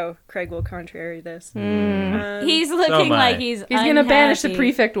curious how Craig will contrary this. He's looking am I. like he's gonna banish the unhappy.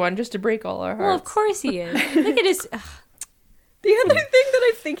 prefect one just to break all our hearts. Well, of course he is. Look at his. The other thing that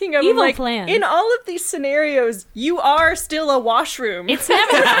I'm thinking of, I'm Evil like, plan. in all of these scenarios, you are still a washroom. It's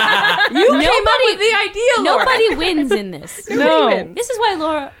never. You came up with the idea, Laura. Nobody wins in this. No. wins. This is why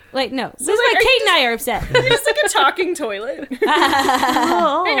Laura. Like, no. This is like, why are you Kate and I are upset. You're just like a talking toilet.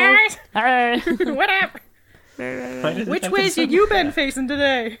 What up? Which ways have you been facing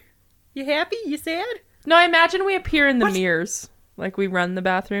today? You happy? You sad? No, I imagine we appear in the mirrors. Like we run the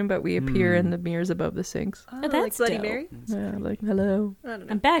bathroom, but we appear in the mirrors above the sinks. Oh, that's like Bloody dope. Mary? Yeah, like, hello. I don't know.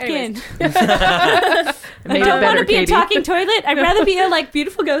 I'm back Anyways. in. I made I don't it want better, to be Katie. a talking toilet. I'd rather be a like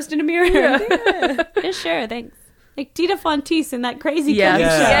beautiful ghost in a mirror. Yeah, sure. Thanks. Like Dita Fonteese in that crazy Yes. cooking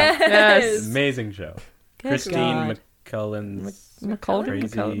Yeah. show. Yes. Amazing show. Good Christine God. McCullen's McCullough? Crazy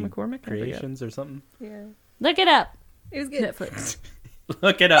McCormick? I forget. Creations or something. Yeah. Look it up. It was good. Netflix.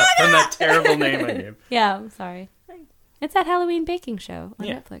 Look it up from that terrible name I gave. Yeah, I'm sorry. It's that Halloween baking show on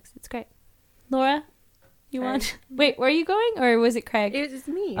Yeah. Netflix. It's great. Laura, you want? Wait, were you going or was it Craig? It was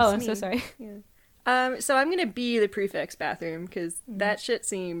me. Oh, it's I'm me. so sorry. So I'm gonna be the prefect's bathroom because that shit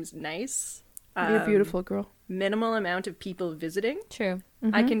seems nice. Be a beautiful girl. Minimal amount of people visiting. True.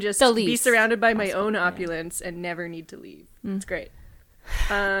 I can just The be least surrounded by my own opulence and never need to leave. It's great.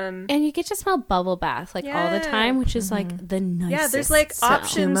 And you get to smell bubble bath like all the Yeah. time, which is like the nicest. Yeah, there's like smell.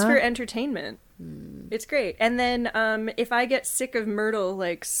 options for entertainment. It's great. And then if I get sick of Myrtle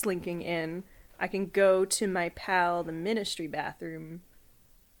like slinking in, I can go to my pal, the ministry bathroom.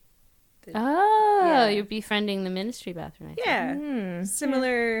 Oh, Yeah. you're befriending the ministry bathroom. I think. Yeah,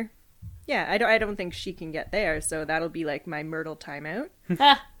 similar. Yeah, I don't think she can get there, so that'll be like my Myrtle timeout.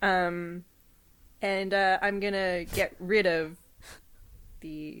 Ah, And I'm gonna get rid of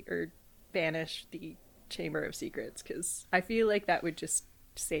banish the Chamber of Secrets because I feel like that would just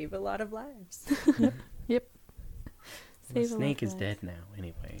save a lot of lives. Yep. The Save a snake lot is of dead now,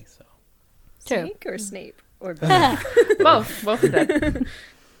 anyway. So True. Snake or Snape or both. Both are dead.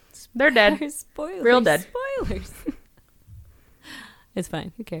 They're dead. Spoilers. Real dead. Spoilers. It's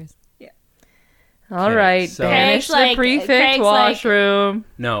fine. Who cares? All Okay, right. so- Banish the Craig's like- prefect Craig's like- washroom.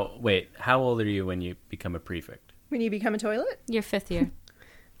 no, wait. How old are you when you become a prefect? When you become a toilet? Your fifth year.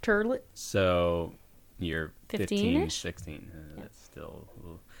 Turlet. So you're 15, 15-ish? 16. That's still.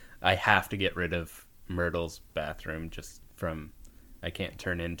 I have to get rid of Myrtle's bathroom just from. I can't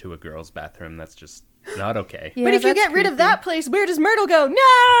turn into a girl's bathroom. That's just not okay. But if you get rid of that place, where does Myrtle go?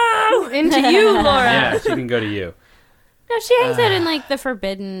 No! Into you, Laura. Yeah, she can go to you. No, she hangs out in like the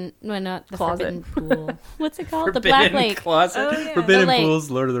forbidden, well, not the Closet. forbidden pool. What's it called? The Black Lake. Closet. Oh, yeah. Forbidden The lake.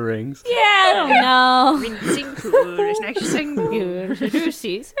 Pools, Lord of the Rings. Yeah, I don't know. Rinsing pool is next thing.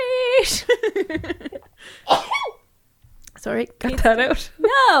 Juicy sweet. Sorry, cut that out.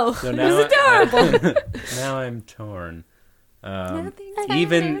 No, So it now was adorable. now I'm torn.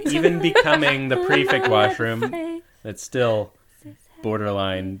 Even becoming the prefect washroom, that's still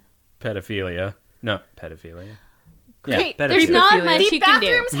borderline pedophilia. No, pedophilia. Great. Yeah, There's pedophilia. not much The you can do.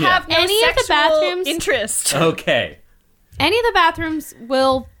 bathrooms have no Any of the sexual bathrooms- interest. Okay. Any of the bathrooms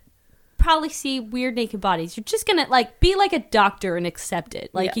will probably see weird naked bodies. You're just gonna like be like a doctor and accept it.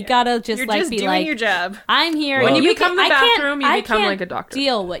 Like you gotta just You're like just be doing like, your job. I'm here. When and you become the I can't- bathroom, you I become can't like a doctor.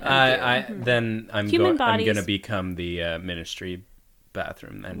 Deal what you do. Then I'm Human I'm bodies- gonna become the ministry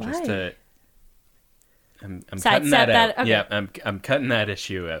bathroom then, just Why? to. I'm cutting Sidestep that out. that, okay. Yeah, I'm cutting that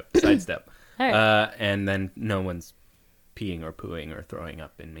issue out. Sidestep. All right. And then no one's peeing or pooing or throwing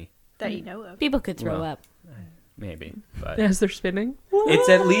up in me. That you know of. People could throw Well, up. Maybe, but As they're spinning. it's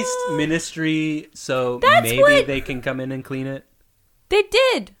at least ministry, so That's maybe what- they can come in and clean it. They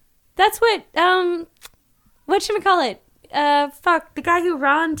did. That's what whatchamacallit? Fuck, the guy who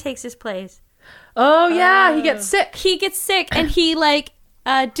Ron takes his place. Oh, yeah, he gets sick. He gets sick and he like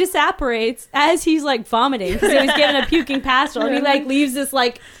disapparates as he's like vomiting because he was given a puking pastoral and he like leaves this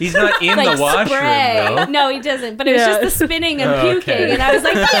like He's not in like the washroom spray. though. No, he doesn't. But it was just the spinning and Oh, puking, okay. and I was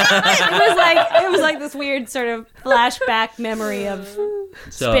like, it was like this weird sort of flashback memory of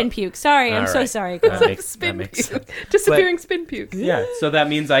So, spin puke. Sorry, I'm all so right. sorry. Spin makes puke. sense. Disappearing spin puke. Yeah, so that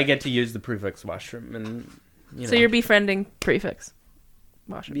means I get to use the prefix washroom, and you know. So you're befriending prefix.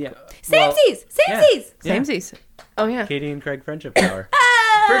 Washroom. yeah. Samesies, Samesies. Yeah. Samesies. Oh, yeah. Katie and Craig friendship hour.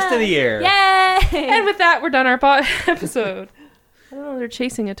 First of the year. Yay! And with that, we're done our episode. I don't know, they're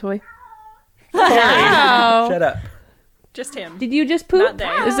chasing a toy. Wow. Shut up. Just him. Did you just poop? Not they.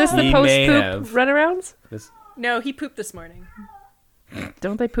 Is this the He may post-poop have. runarounds? No, he pooped this morning.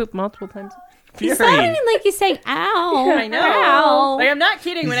 Don't they poop multiple times? He's sounding like he's saying, ow. I know. Ow. Like, I'm not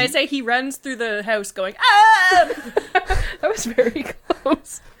kidding when I say he runs through the house going, ah! That was very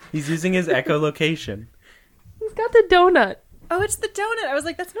close. He's using his echolocation. He's got the donut. Oh, it's the donut. I was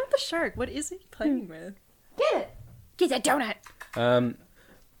like, that's not the shark. What is he playing with? Get it. Get that donut.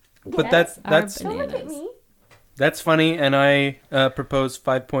 But Our that's bananas. that's funny, and I propose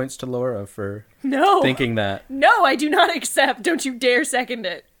 5 points to Laura for No. thinking that. No, I do not accept. Don't you dare second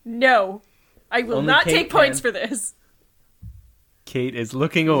it. No. I will Only not Kate take points can. for this. Kate is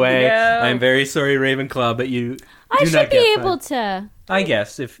looking away. No. I'm very sorry, Ravenclaw, but you I do should not be get able five. to. I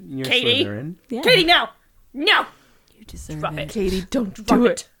guess if you're Katie? Slytherin. Yeah. Katie, no. No. You deserve Drop it. it. Katie, don't Drop do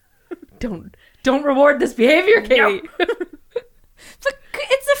it. it. Don't reward this behavior, Katie.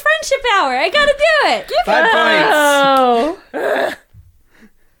 It's a friendship hour. I gotta do it. 5 points. Oh,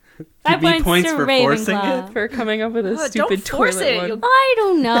 5 points to for forcing Ravenclaw. for coming up with a Oh, stupid don't force toilet it. one. You'll- I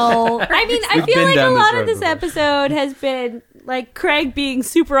don't know. I mean, I We've feel been like a down this lot road of this before. episode has been like Craig being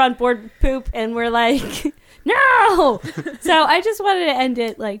super on board with poop, and we're like, no. So I just wanted to end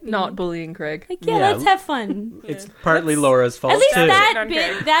it like Not bullying Craig. like yeah, Yeah. let's have fun. It's partly Laura's fault At least too.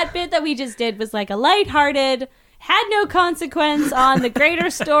 that bit that we just did was like a lighthearted, had no consequence on the greater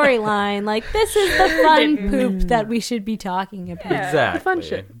storyline. Like this is the fun poop that we should be talking about. Exactly. fun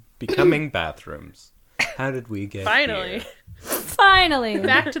shit. Becoming bathrooms. How did we get Finally. here? Finally,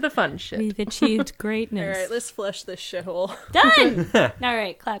 Back to the fun shit. we've achieved All greatness. right, let's flush this shithole. Done. All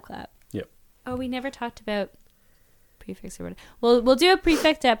right, clap, clap. Yep. Oh, we never talked about prefix or whatever. We'll do a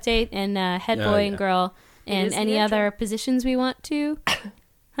prefect update and head Oh, boy yeah. and girl and is the any intro. other positions we want to.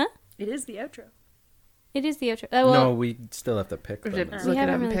 It is the outro. It is the outro. Oh, well, No, we still have to pick them. did- we look it up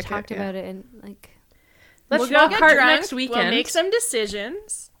haven't and really pick it, talked yeah. about it and like. Let's We'll go get Lockhart drunk, next weekend. We'll make some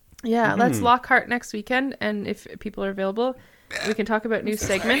decisions. Yeah, let's Lockhart next weekend, and if people are available, we can talk about new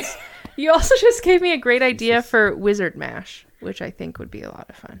segments. You also just gave me a great idea for Wizard Mash, which I think would be a lot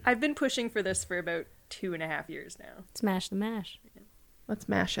of fun. I've been pushing for this for about 2.5 years now. Smash the mash. Let's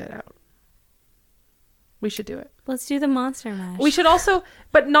mash it out. We should do it. Let's do the monster mash. We should also,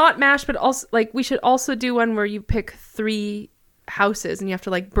 but not mash, but also like we should also do one where you pick 3 houses and you have to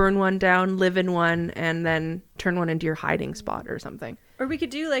like burn one down, live in one, and then turn one into your hiding spot or something. Or we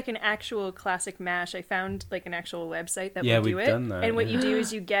could do like an actual classic mash. I found like an actual website that Yeah, will do we've it. done that, And what yeah. you do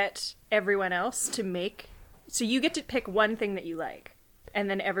is you get everyone else to make. So you get to pick one thing that you like, and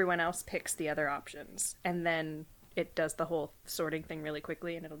then everyone else picks the other options, and then it does the whole sorting thing really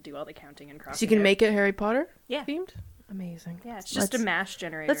quickly, and it'll do all the counting and crossing. So you can out. make it Harry Potter Yeah. themed? Amazing. Yeah, it's just a mash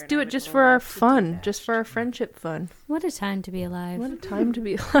generator. Let's and do I it would just for our love to do fun, that. just for our friendship fun. What a time to be alive. What a time to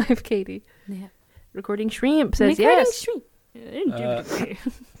be alive, Katie. Yeah. Recording Shrimp says Recording yes. stream.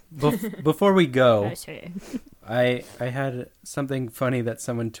 Before we go, Oh, sorry. I had something funny that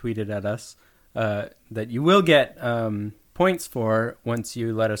someone tweeted at us that you will get points for once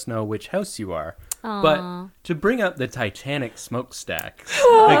you let us know which house you are. Aw. But to bring up the Titanic smokestack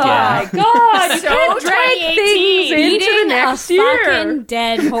Oh again, God, you So can't drag 2018. things into Beating the next a year. fucking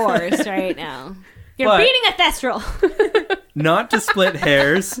dead horse right now. You're But- beating a thestral. not to split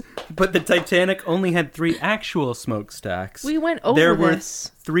hairs, but the Titanic only had 3 actual smokestacks. We went over There were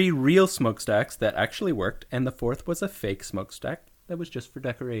this. 3 real smokestacks that actually worked, and the 4th was a fake smokestack that was just for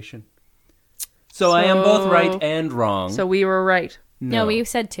decoration. So I am both right and wrong. So we were right. No, we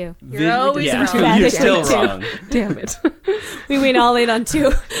said 2. You're always yeah, wrong. you're still wrong. Damn it. We went all in on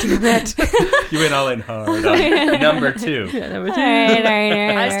 2. You went all in hard on number 2. Yeah, number 2.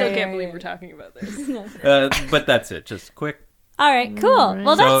 I still can't believe we're talking about this. But that's it. Just quick. All right, cool.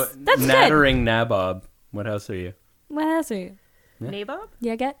 Well, So, that's good. Nattering Nabob. What house are you? What else are you? Nabob?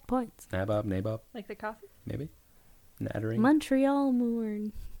 You get points. Nabob, Like the coffee? maybe? Nattering? Montreal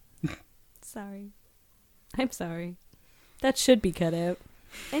morn. Sorry. I'm sorry. That should be cut out.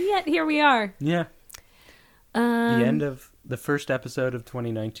 And yet, here we are. Yeah. The end of the first episode of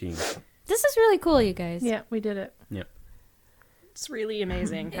 2019. This is really cool, you guys. Yeah, we did it. Yep. It's really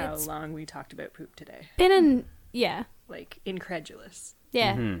amazing how long we talked about poop today. Been in, yeah. Like, incredulous.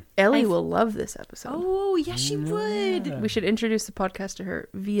 Yeah. Mm-hmm. Ellie will love this episode. Oh, yes, she would. We should introduce the podcast to her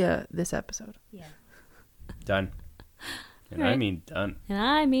via this episode. Yeah. Done. And I Right. mean done. And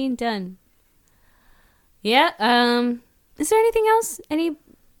I mean done. Yeah, is there anything else? Any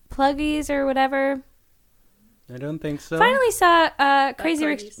pluggies or whatever? I don't think so. Finally saw Crazy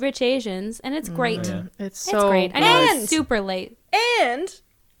pluggies. Rich Asians, and it's great. yeah. It's It's so great. I know And- it's super late. And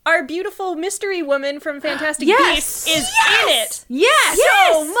our beautiful mystery woman from Fantastic Yes! Beasts is in it. Yes!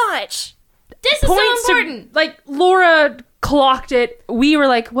 So much. This is Points so to- important. like, Laura clocked it. We were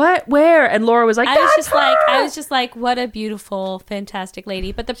like, what? Where? And Laura was like, I was that's just like, her! I was just like, what a beautiful, fantastic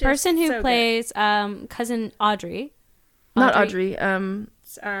lady. But the person who so good. plays cousin Audrey, Not Audrey.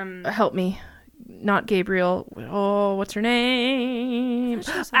 It's, Help me. not Gabriel. Oh, what's her name?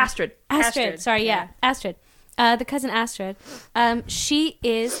 Astrid. Astrid. Sorry, yeah. Astrid. The cousin Astrid. She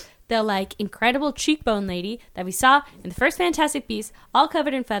is the like incredible cheekbone lady that we saw in the first Fantastic Beasts, all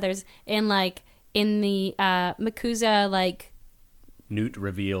covered in feathers, in the Makuza like Newt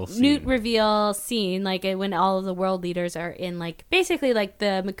reveal scene, like when all of the world leaders are in like basically like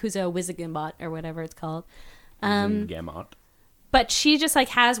the Makuza Wizzagambot or whatever it's called. Gamot. But she just like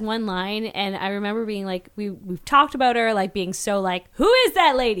has one line, and I remember being like, we've talked about her like being so like, who is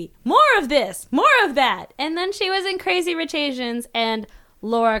that lady? More of this, more of that. And then she was in Crazy Rich Asians, and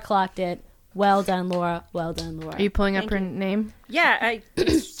Laura clocked it. Well done, Laura. Well done, Laura. Are you pulling up her name? Yeah,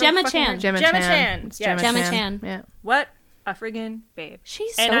 Gemma Chan. Gemma Chan. It's Yeah. Gemma Chan. Yeah. What a friggin' babe.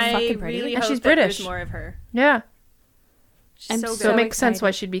 She's so And I fucking pretty. really And hope she's that British. there's more of her. Yeah. She's I'm so So it good. makes sense excited.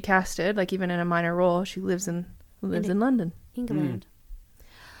 why she'd be casted, like even in a minor role. She lives in London. England.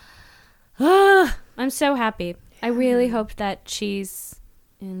 I'm so happy. I really hope that she's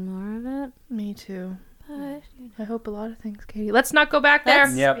in more of it. Me too. But I hope a lot of things, Katie. Let's not go back there.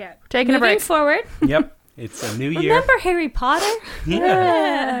 Let's- Yep. Yeah. Taking a moving break. forward, Yep. It's a new year. remember Harry Potter?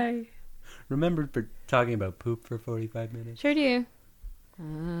 Yeah. Remember for talking about poop for 45 minutes? Sure do.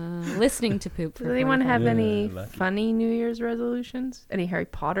 Listening to poop. For Does anyone 45 have Yeah, any lucky. funny New Year's resolutions? Any Harry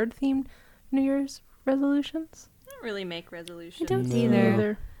Potter themed New Year's resolutions? I don't really make resolutions. I don't No.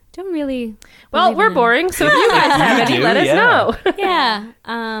 either. Don't really. Well, believe we're in them. boring, so if you guys have You any, do, let us yeah. know. Yeah.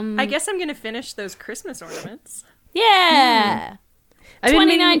 I guess I'm gonna finish those Christmas ornaments. Yeah. I've been,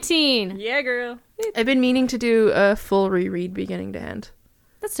 meaning, 2019. Yeah, girl. I've been meaning to do a full reread beginning to end.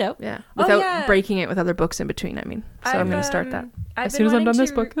 That's dope. Yeah. Oh, Without yeah. breaking it with other books in between, I mean. So I'm going to start that. I've As been soon as I'm wanting done this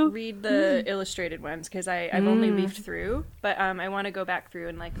to book. read the illustrated ones because I've only leafed through, but I want to go back through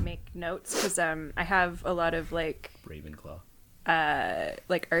and like make notes because I have a lot of like Ravenclaw.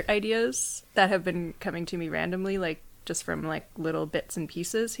 art ideas that have been coming to me randomly, like just from like little bits and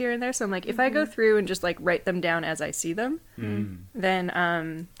pieces here and there. So I'm like, if I go through and just like write them down as I see them, then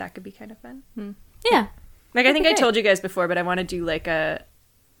that could be kind of fun. Yeah. Like I think I great. told you guys before, but I want to do like a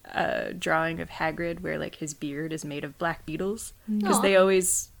drawing of Hagrid where like his beard is made of black beetles because Aw. they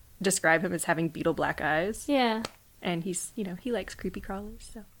always describe him as having beetle black eyes, Yeah. and he's he likes creepy crawlers.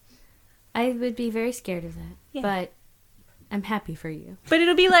 So, I would be very scared of that. Yeah. But I'm happy for you. but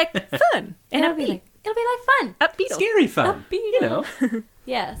it'll be like fun and It'll be upbeat. like fun. Up beetles. Scary fun. Upbeat. You know.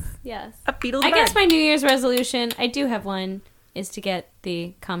 Yes. Yes. Up beetles. I guess my New Year's resolution, I do have one, is to get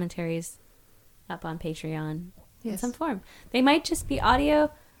the commentaries up on Patreon in Yes. some form. They might just be audio,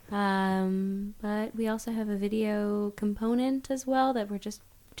 but we also have a video component as well that we're just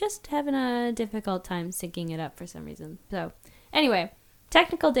having a difficult time syncing it up for some reason. So anyway,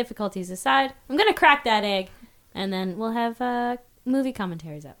 technical difficulties aside, I'm going to crack that egg, and then we'll have movie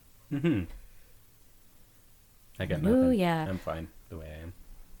commentaries up. Mm-hmm. I got Ooh, nothing. yeah. I'm fine the way I am.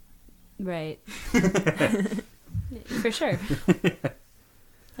 Right. For sure.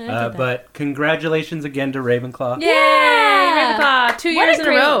 I get that. But congratulations again to Ravenclaw. Yay! Ravenclaw! 2 years what in a a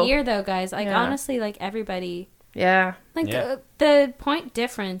great row. year, though, guys. Like, Yeah. honestly, like, everybody... Yeah. Like, Yeah. the point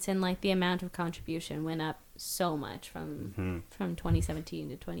difference in, like, the amount of contribution went up so much from 2017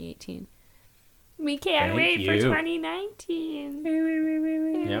 to 2018. We can't Thank wait for you. 2019.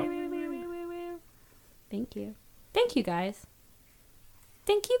 Yep. Thank you. Thank you, guys.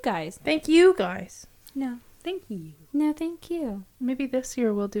 Thank you, guys. Thank you, guys. No, thank you. No, thank you. Maybe this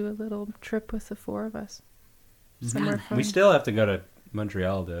year we'll do a little trip with the four of us. Somewhere fun. We still have to go to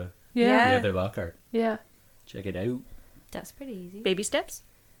Montreal to Yeah. the other Lockhart. Yeah. Check it out. That's pretty easy. Baby steps.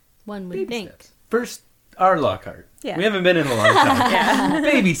 One would Baby think. steps. First, our Lockhart. Yeah. We haven't been in a long time. Yeah.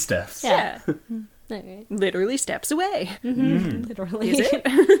 Baby steps. Yeah. Yeah. All right. Literally steps away. Literally. Is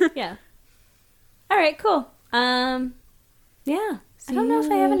it? Yeah. All right, cool. Yeah. I don't know if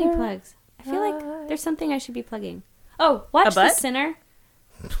I have any plugs. I feel like there's something I should be plugging. Oh, watch A The butt? Sinner.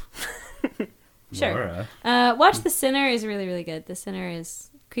 Sure. Laura. Watch The Sinner is really, really good. The Sinner is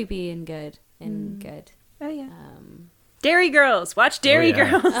creepy and good and good. Oh yeah. Dairy Girls. Watch Dairy yeah.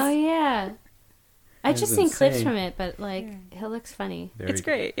 Girls. Oh yeah. I That just is seen clips insane. from it, but like it looks funny. Very It's good.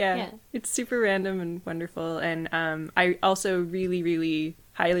 great, yeah. Yeah. It's super random and wonderful. And I also really, really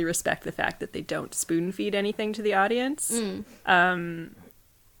highly respect the fact that they don't spoon feed anything to the audience.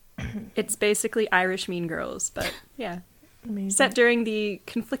 It's basically Irish Mean Girls, but yeah. Amazing. Set during the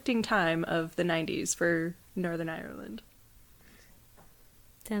conflicting time of the 90s for Northern Ireland.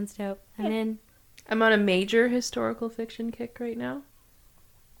 Sounds dope. I'm in. I'm on a major historical fiction kick right now.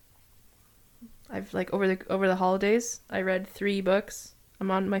 I've like over the holidays, I read 3 books.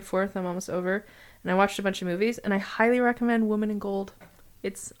 I'm on my 4th. I'm almost over, and I watched a bunch of movies. And I highly recommend Woman in Gold.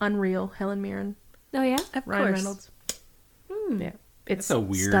 It's unreal. Helen Mirren, Oh yeah. Of Ryan course. Reynolds. Hmm. Yeah, it's It's a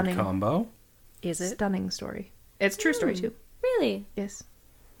weird stunning. combo. Is it? Stunning story. It's a true story too. Really? Yes.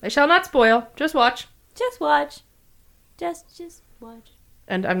 I shall not spoil. Just watch. Just watch. Just watch.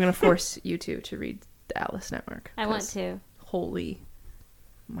 And I'm gonna force you two to read the Alice Network. I want 'cause to. Holy,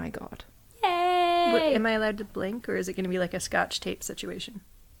 my God! Yay! Am I allowed to blink, or is it going to be like a Scotch tape situation?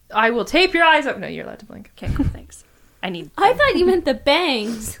 I will tape your eyes up. No, you're allowed to blink. Okay, cool. Thanks. I need. I thought you meant the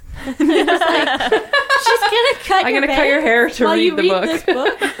bangs. I was like, she's gonna cut. I'm your gonna cut your bangs hair to while read you the book. This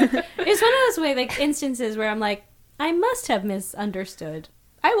book. It's one of those instances where I'm like, I must have misunderstood.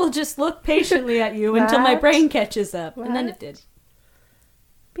 I will just look patiently at you until my What? brain catches up, and then it What? did.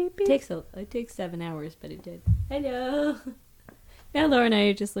 Beep, beep. It takes 7 hours, but it did. Hello. Now Laura and I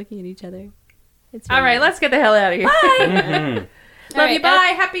are just looking at each other. It's All right, let's get the hell out of here. Mhm. Love All right, you.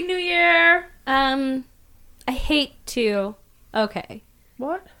 Bye. Happy New Year. I hate to. Okay.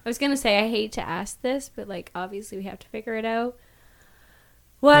 What? I was gonna say I hate to ask this, but obviously we have to figure it out.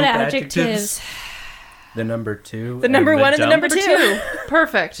 What What adjectives? The number 2. The number one and the number jump. two.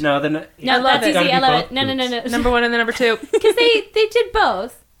 Perfect. No, No, I love that's it. easy. Gotta be I love both it. No. groups. Number 1 and the number 2. Because they did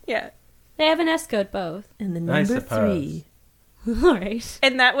both. Yeah. They have an S code both. And the I suppose. All right.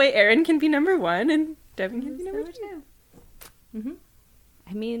 And that way, Aaron can be number 1 and Devin can be number 2.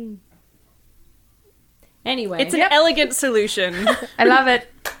 I mean, anyway, It's an elegant solution. I love it.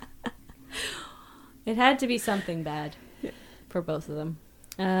 it had to be something bad for both of them.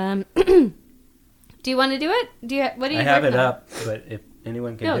 Do you want to do it? What do you? I have it working on? up, but if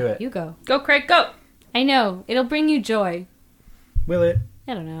anyone can No, do it. you go. Go, Craig. Go. I know it'll bring you joy. Will it?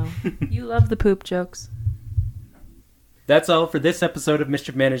 I don't know. You love the poop jokes. That's all for this episode of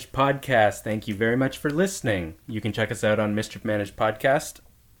Mischief Managed Podcast. Thank you very much for listening. You can check us out on Mischief Managed Podcast.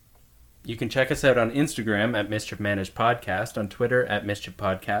 You can check us out on Instagram at Mischief Managed Podcast, on Twitter at Mischief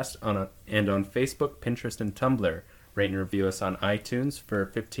Podcast, and on Facebook, Pinterest, and Tumblr. Rate and review us on iTunes for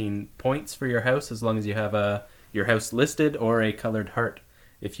 15 points for your house, as long as you have your house listed or a colored heart.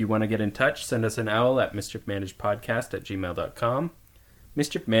 If you want to get in touch, send us an owl at mischiefmanagedpodcast@gmail.com.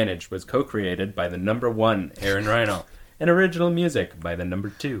 Mischief Managed was co-created by the number 1, Aaron Reinald, and original music by the number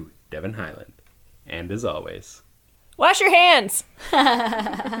 2, Devin Highland. And as always, Wash your hands.